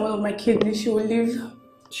my sister one of my kidneys, she will live?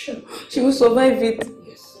 Sure. She will survive it?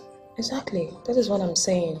 Yes. Exactly. That is what I'm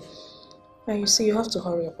saying. And you see, you have to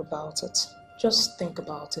hurry up about it. Just think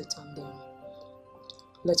about it and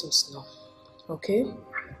let us know. Okay?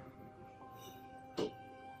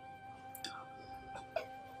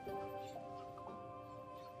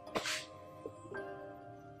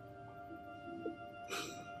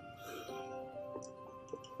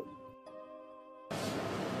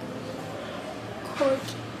 God,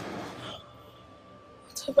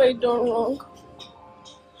 what have I done wrong?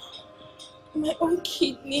 My own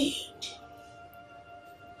kidney.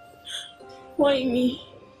 Why me?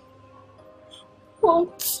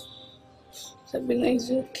 What? Sabina,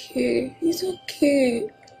 it's okay. It's okay.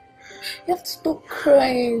 You have to stop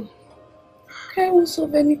crying. Cry won't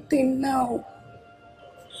solve anything now.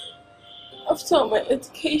 after my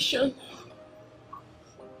education.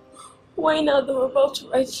 Why now that I'm about to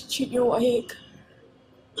write junior WAEC?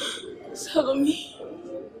 Salome,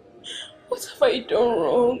 what have I done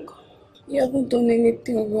wrong? You haven't done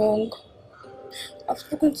anything wrong. I've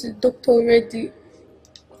spoken to the doctor already.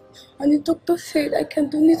 And the doctor said I can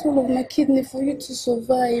donate one of my kidney for you to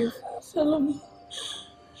survive. Salome,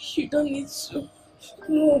 you don't need to.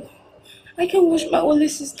 No, I can watch my only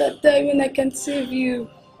sister die when I can save you.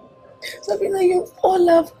 Sabina, you all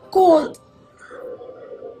have God.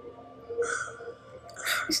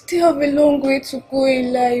 You still have a long way to go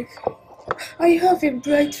in life. And you have a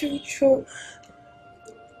bright future.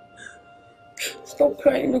 Stop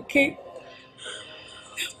crying, okay?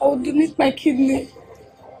 I will donate my kidney.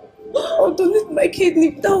 I'll donate my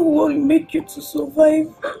kidney. That will make you to survive.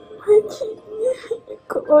 My kidney.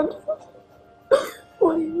 God.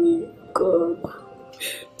 Why me? God.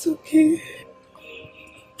 It's okay.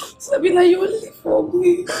 Sabina, you will live for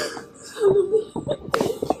me.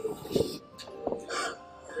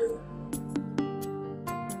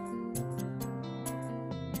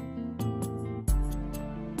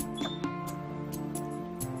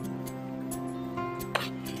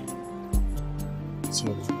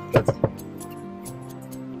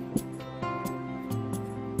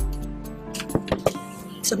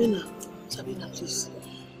 Sabina, please.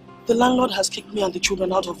 The landlord has kicked me and the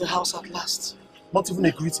children out of the house at last. Not even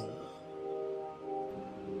a greeting.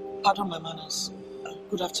 Pardon my manners.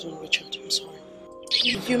 Good afternoon, Richard. I'm sorry.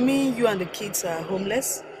 You mean you and the kids are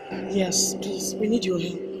homeless? Yes, please. We need your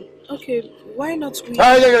help. Okay, why not we...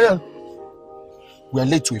 Yeah. We are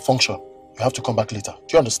late to a function. You have to come back later.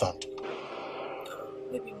 Do you understand?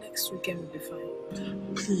 Maybe next weekend will be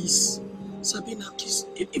fine. Please. Sabina, please.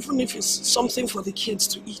 Even if it's something for the kids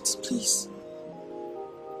to eat, please.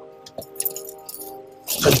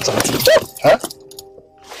 Huh?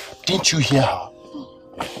 Didn't you hear her?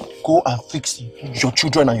 Go and fix your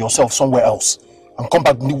children and yourself somewhere else. And come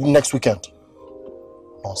back next weekend.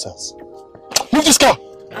 Nonsense. Move this car!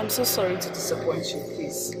 I'm so sorry to disappoint you,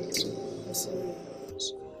 please. I'm sorry.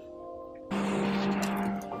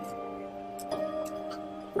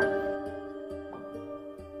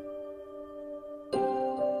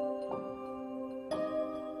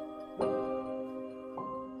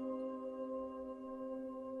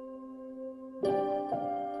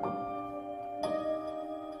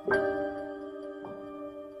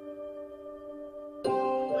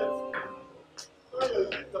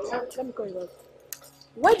 Let me call you back.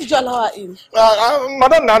 Why did you allow her in?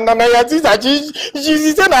 Madam, she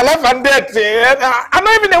said her life and death. I'm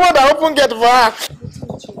not even the one that opened gate for her.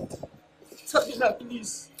 Sabina,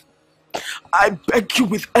 please. I beg you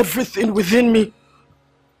with everything within me.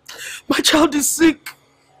 My child is sick.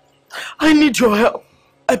 I need your help.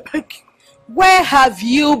 I beg you. Where have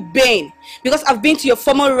you been? Because I've been to your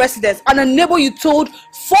former residence and a neighbor you told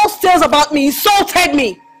false tales about me insulted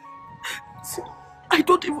me. I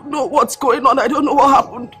don't even know what's going on. I don't know what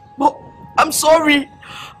happened. But I'm sorry.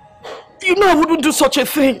 You know I wouldn't do such a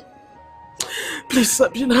thing. Please,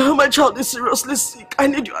 Sabina, my child is seriously sick. I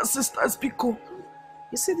need your assistance, Pico.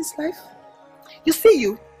 You see this life? You see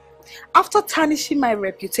you? After tarnishing my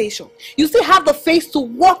reputation, you still have the face to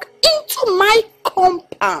walk into my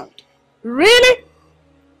compound. Really?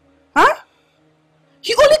 Huh?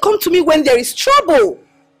 You only come to me when there is trouble.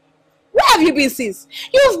 Where have you been since?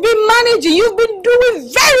 You've been managing. You've been doing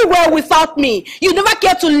very well without me. You never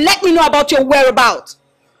cared to let me know about your whereabouts.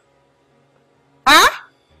 Huh?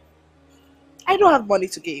 I don't have money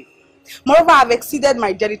to give. Moreover, I've exceeded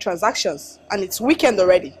my daily transactions and it's weekend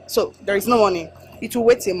already. So there is no money. It will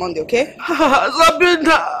wait till Monday, okay?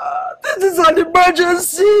 Sabina, this is an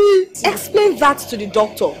emergency. Explain that to the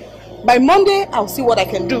doctor. By Monday, I'll see what I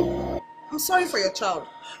can do. I'm sorry for your child.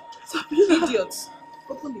 Sabina. Idiots.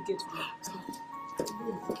 Open the gate for me.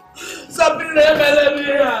 Sabina,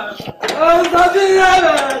 Sabina. Oh, Sabina.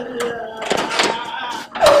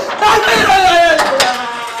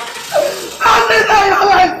 Sabina, you're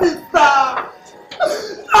my sister.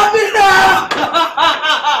 Sabina.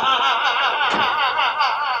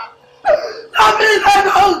 Sabina,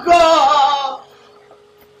 don't go.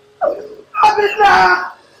 Sabina.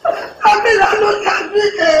 Sabina, look at me.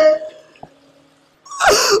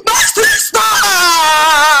 My sister!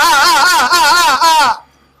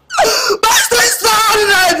 My sister, I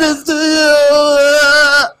this to you.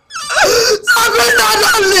 Sabina,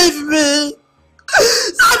 don't leave me.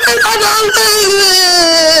 Sabina, don't leave me.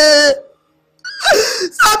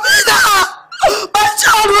 Sabina, my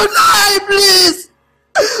child will die, please.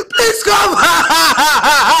 Please come.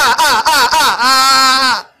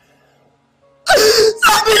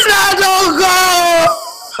 Sabina, don't go.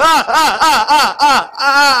 Oh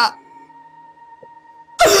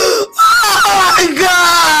my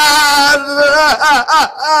God!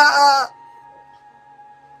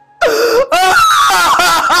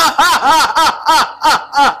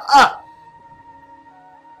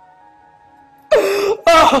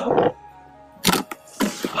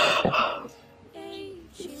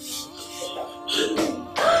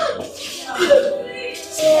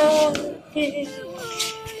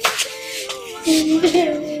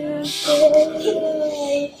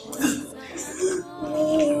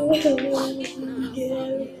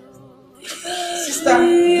 Sister,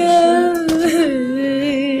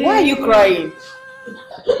 why are you crying?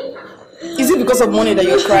 Is it because of money that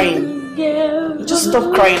you're crying? Just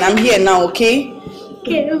stop crying. I'm here now, okay?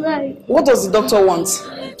 What does the doctor want?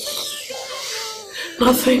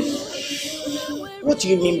 Nothing. What do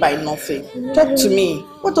you mean by nothing? Talk to me.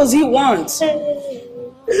 What does he want?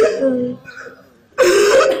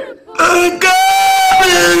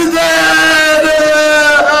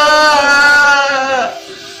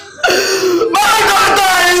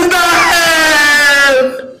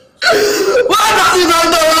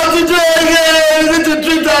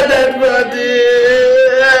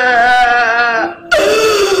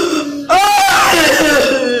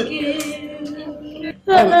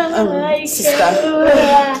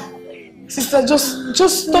 Sister,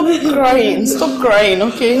 just stop crying. Stop crying,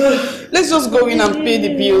 okay? Let's just go in and pay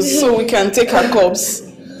the bills so we can take our cups.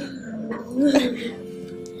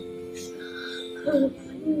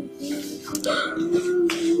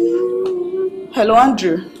 Hello,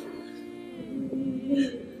 Andrew.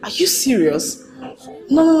 Are you serious?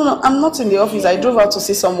 No, I'm not in the office. I drove out to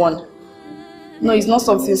see someone. No, it's not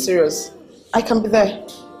something serious. I can be there.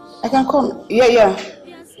 I can come. Yeah.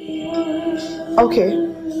 Okay,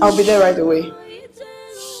 I'll be there right away.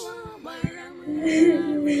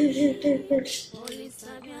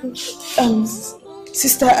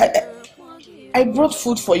 Sister, I brought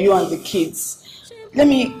food for you and the kids. Let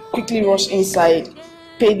me quickly rush inside,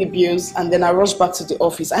 pay the bills, and then I'll rush back to the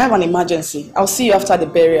office. I have an emergency. I'll see you after the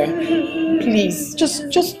burial. Please,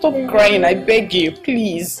 just stop crying. I beg you,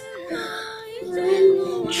 please.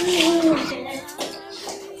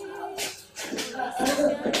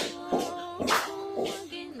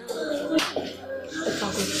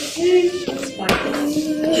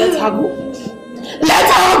 Let her go. Let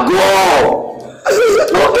her go!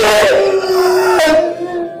 Okay!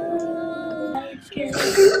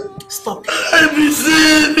 Stop. Be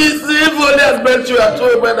safe, only has met you at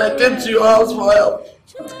home when I came to your house for help.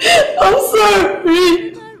 I'm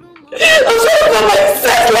sorry. I'm sorry for my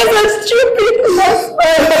senseless and stupid life.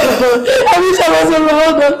 I wish I was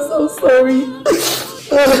around. I'm so sorry.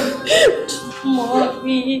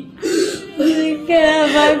 Mommy, you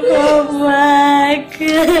can't come back.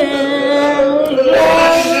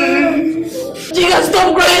 You can stop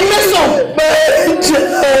crying, listen.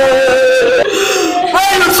 Why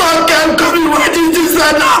the son can't come in? Why did you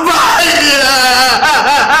say that?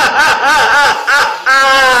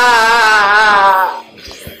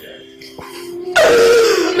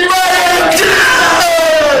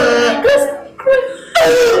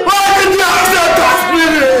 Why did you accept that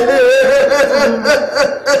spirit?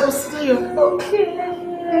 You're okay.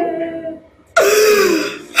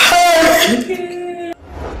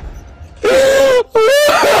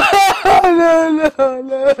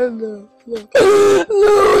 No.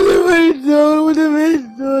 What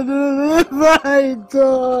have I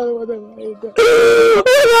done? What have I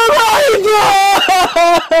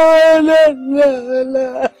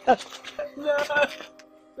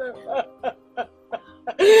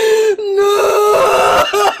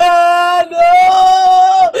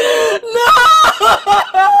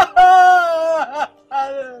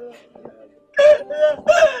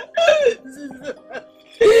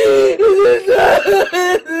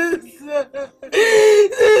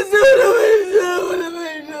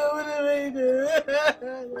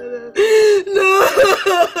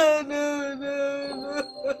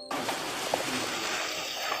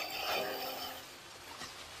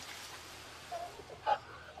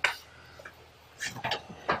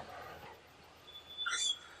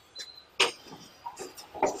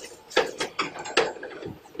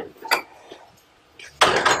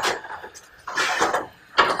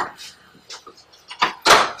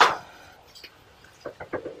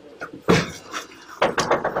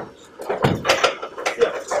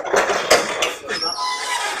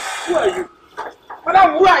Who are you?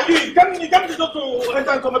 Madam, who are you? You can't to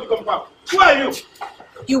enter and somebody come back. Who are you?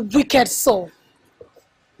 You wicked soul.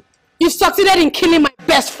 You've succeeded in killing my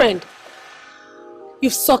best friend.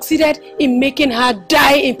 You've succeeded in making her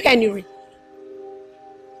die in penury.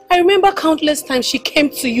 I remember countless times she came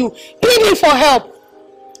to you, pleading for help.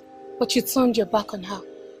 But you turned your back on her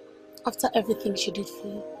after everything she did for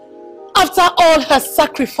you. After all her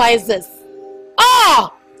sacrifices.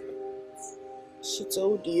 Ah! She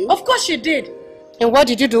told you? Of course she did. And what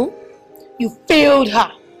did you do? You failed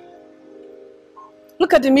her.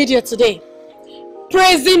 Look at the media today.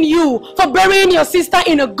 Praising you for burying your sister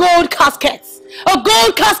in a gold casket. A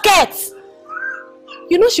gold casket!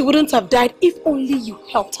 You know she wouldn't have died if only you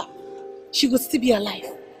helped her. She would still be alive.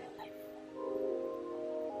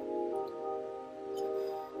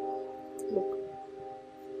 Look,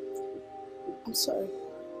 I'm sorry.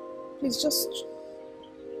 Please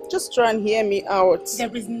just try and hear me out.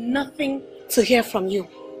 There is nothing to hear from you.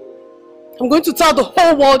 I'm going to tell the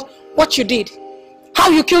whole world what you did. How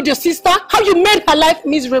you killed your sister, how you made her life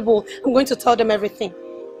miserable. I'm going to tell them everything.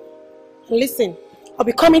 And listen, I'll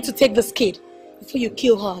be coming to take this kid before you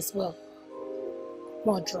kill her as well.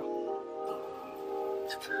 Mordra.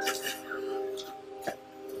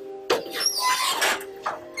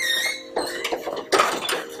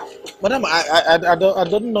 Madam, I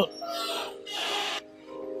don't know.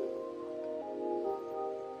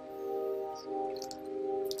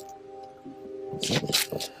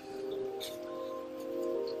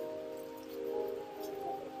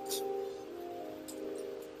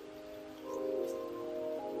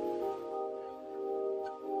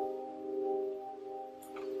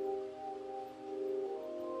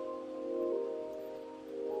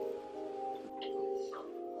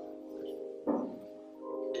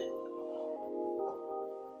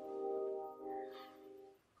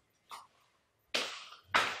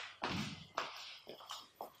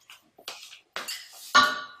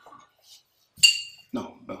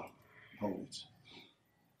 No, hold it.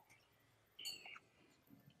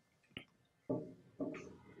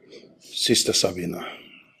 Sister Sabina.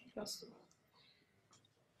 Yes.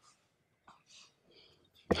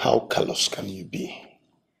 How callous can you be?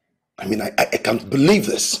 I mean, I can't believe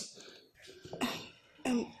this.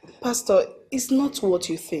 Pastor, it's not what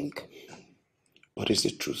you think. What is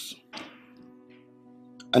the truth?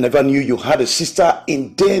 I never knew you had a sister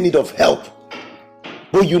in dire need of help,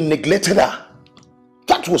 but you neglected her.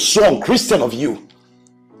 That was so unchristian of you.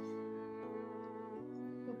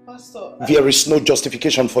 Pastor, There is no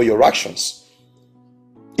justification for your actions.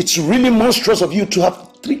 It's really monstrous of you to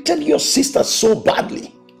have treated your sister so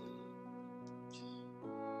badly.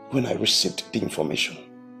 When I received the information,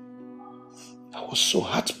 I was so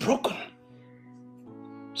heartbroken.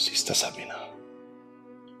 Sister Sabina,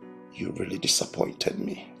 you really disappointed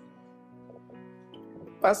me.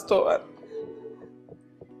 Pastor,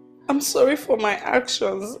 I'm sorry for my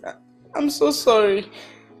actions. I'm so sorry.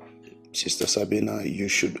 Sister Sabina, you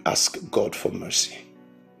should ask God for mercy.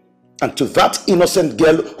 And to that innocent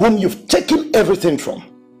girl whom you've taken everything from,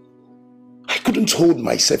 I couldn't hold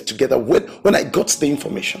myself together when I got the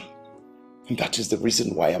information. And that is the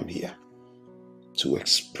reason why I'm here. To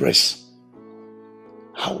express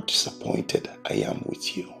how disappointed I am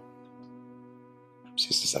with you.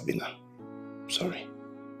 Sister Sabina, sorry.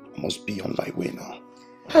 I must be on my way now.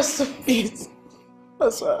 Pastor, please.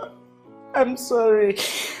 Pastor, I'm sorry.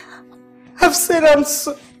 I've said I'm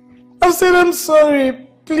sorry.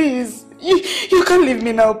 Please. You can't leave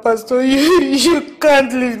me now, Pastor. You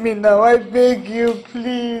can't leave me now. I beg you,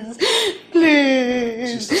 please.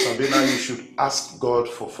 Please. Sister Sabina, you should ask God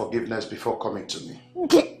for forgiveness before coming to me.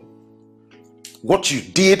 What you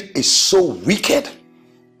did is so wicked.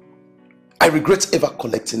 I regret ever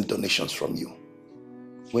collecting donations from you.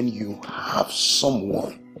 When you have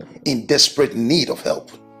someone in desperate need of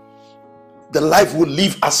help, the life we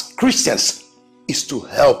live as Christians is to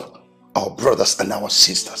help our brothers and our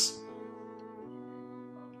sisters.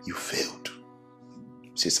 You failed.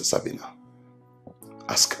 Sister Sabina,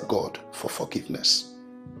 ask God for forgiveness.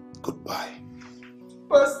 Goodbye.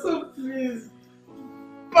 Pastor, please.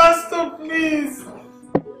 Pastor, please.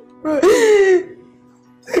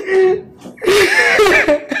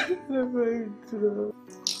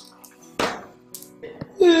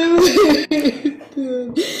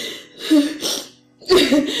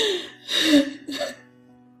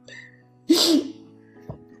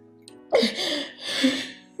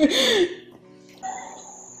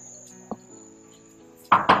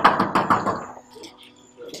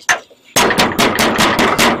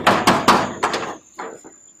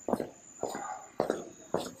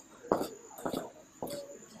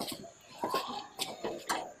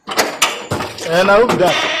 And I hope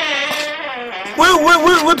that.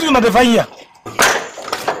 What do you not define here?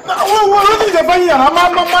 What is the fine here?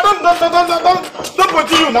 Don't put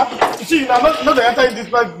you now. See, now, not the entire this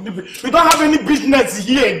place. We don't have any business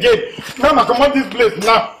here again. Now, I come out this place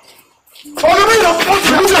now. Remove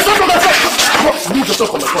yourself from my front! Remove yourself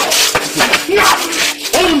from my front!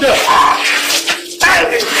 Hold him there!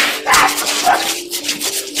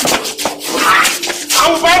 I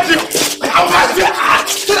will fight you! I will fight you!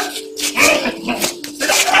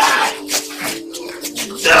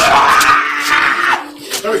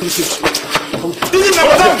 This is my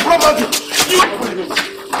mother's property!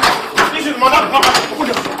 This is my mother's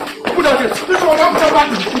property! Open the gate! This is my mother's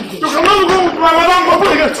property! You cannot go with my mother! Open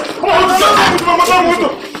the gate! Come on, you cannot go with my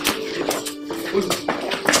mother!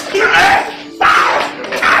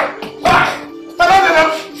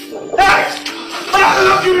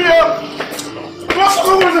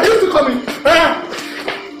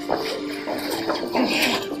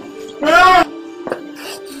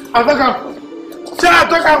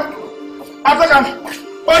 Attack him!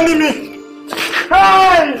 Only me!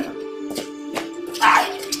 Hey!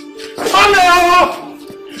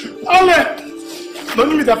 Only! Don't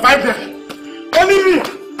need me to fight them! Only me!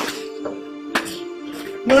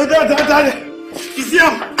 No, that. You see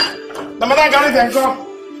him? The mother got it and come.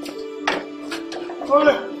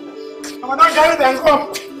 Only! The mother got it and come.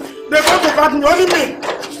 They want to fight me, only me!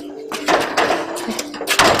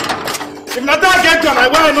 If Nata get them, I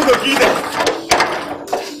want to kill them.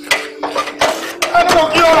 I'm going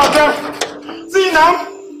to kill all of them. See now?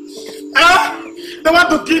 They want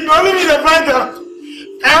to kill me. Only me they fight them.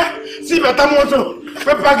 See better motor.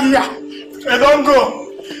 Peppa here. They don't go.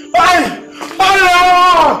 Hey!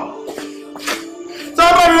 Hello!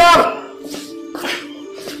 Somebody help!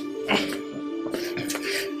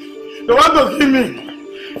 They want to kill me.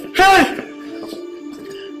 Hey!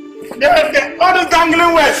 All the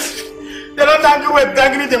dangling west. They don't dangle west,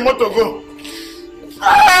 dangling the motor go.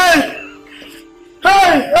 Hey!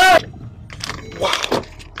 Hey! Wow.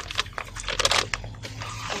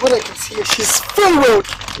 What I can see is she's full road.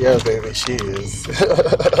 Yeah, baby, she is.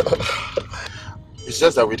 It's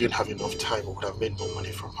just that we didn't have enough time. We would have made more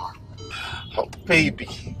money from her. Oh, baby.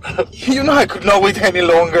 You know I could not wait any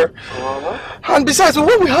longer. And besides,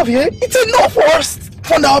 what we have here, it's enough for us to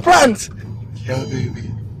fund our plans. Yeah, baby.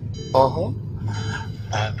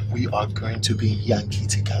 And we are going to be Yankee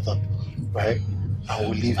together, right? And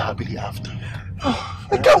we'll live happily after. Oh,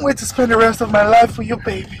 I can't wait to spend the rest of my life with you,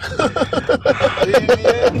 baby.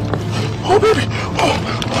 Oh, baby.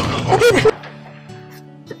 Oh, baby.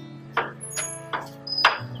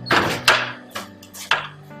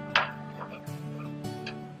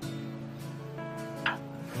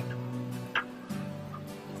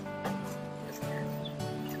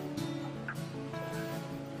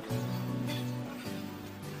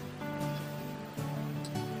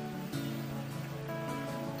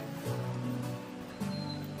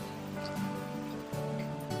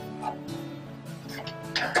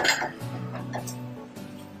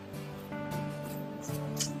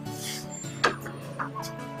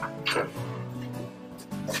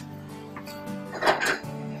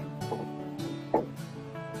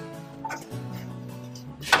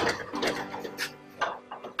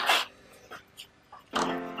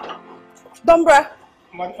 Dumbra.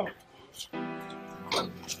 Madam.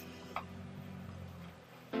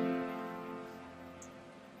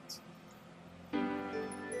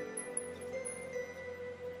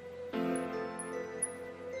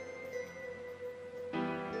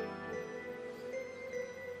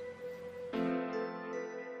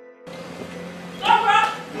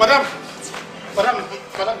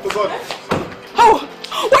 Madam, to God. How?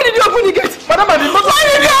 Why did you open the gate? Madam, I did not. Why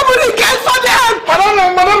did you open the gate for them? Madam,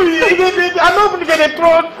 I know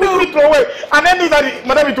they throw away. And then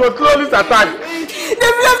madam, it was closed attack.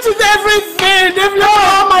 They've left with everything. They've left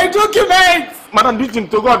all my documents. Madam, this is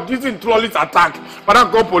to God. This is terrorist attack.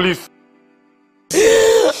 Madam, call police.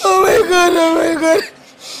 Oh my God.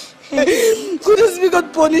 Couldn't be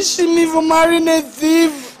God punishing me for marrying a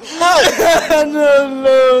thief? No.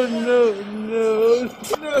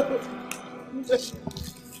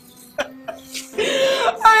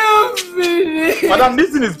 I am finished. Madam, this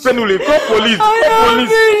thing is painful. Call police. I am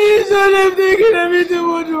finished. So they've taken everything.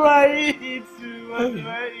 What do I eat?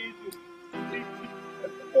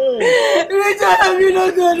 Richard, have you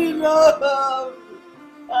not done enough?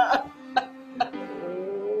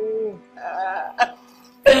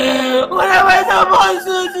 What am I supposed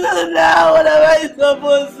to do now? What am I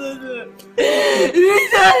supposed to do?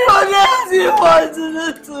 Richard, what else you want to do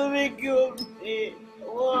to make you me?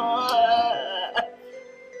 What?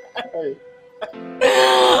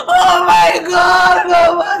 Oh my God,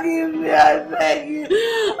 God, forgive me, I beg you.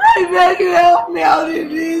 I beg you, help me out in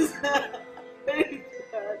this.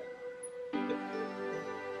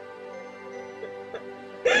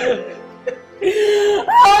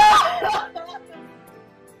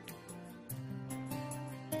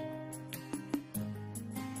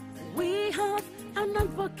 have an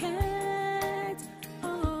advocate.